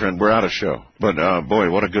 Listen, my friend, we're out of show. But, boy,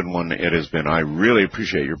 what a good one it has been. I really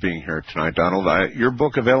appreciate your being here tonight, Donald. Your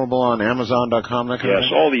book available on Amazon.com? That kind of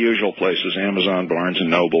thing? All the usual places, Amazon, Barnes &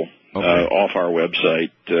 Noble, off our website.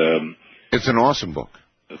 It's an awesome book.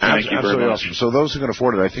 Thank you very much. Awesome. So those who can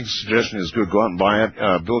afford it, I think the suggestion is good. Go out and buy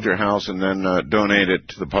it, build your house, and then donate it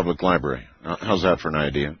to the public library. How's that for an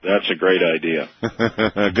idea? That's a great idea.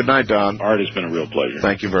 Good night, Don. Art, it's been a real pleasure.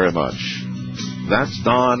 Thank you very much. That's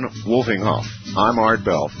Don Wulfinghoff. I'm Art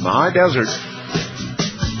Bell from the high desert.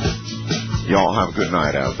 Y'all have a good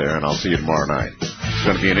night out there, and I'll see you tomorrow night. It's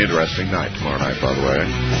going to be an interesting night tomorrow night, by the way.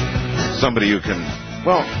 Somebody you can,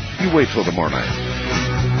 well, you wait till tomorrow night.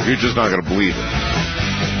 You're just not going to believe it.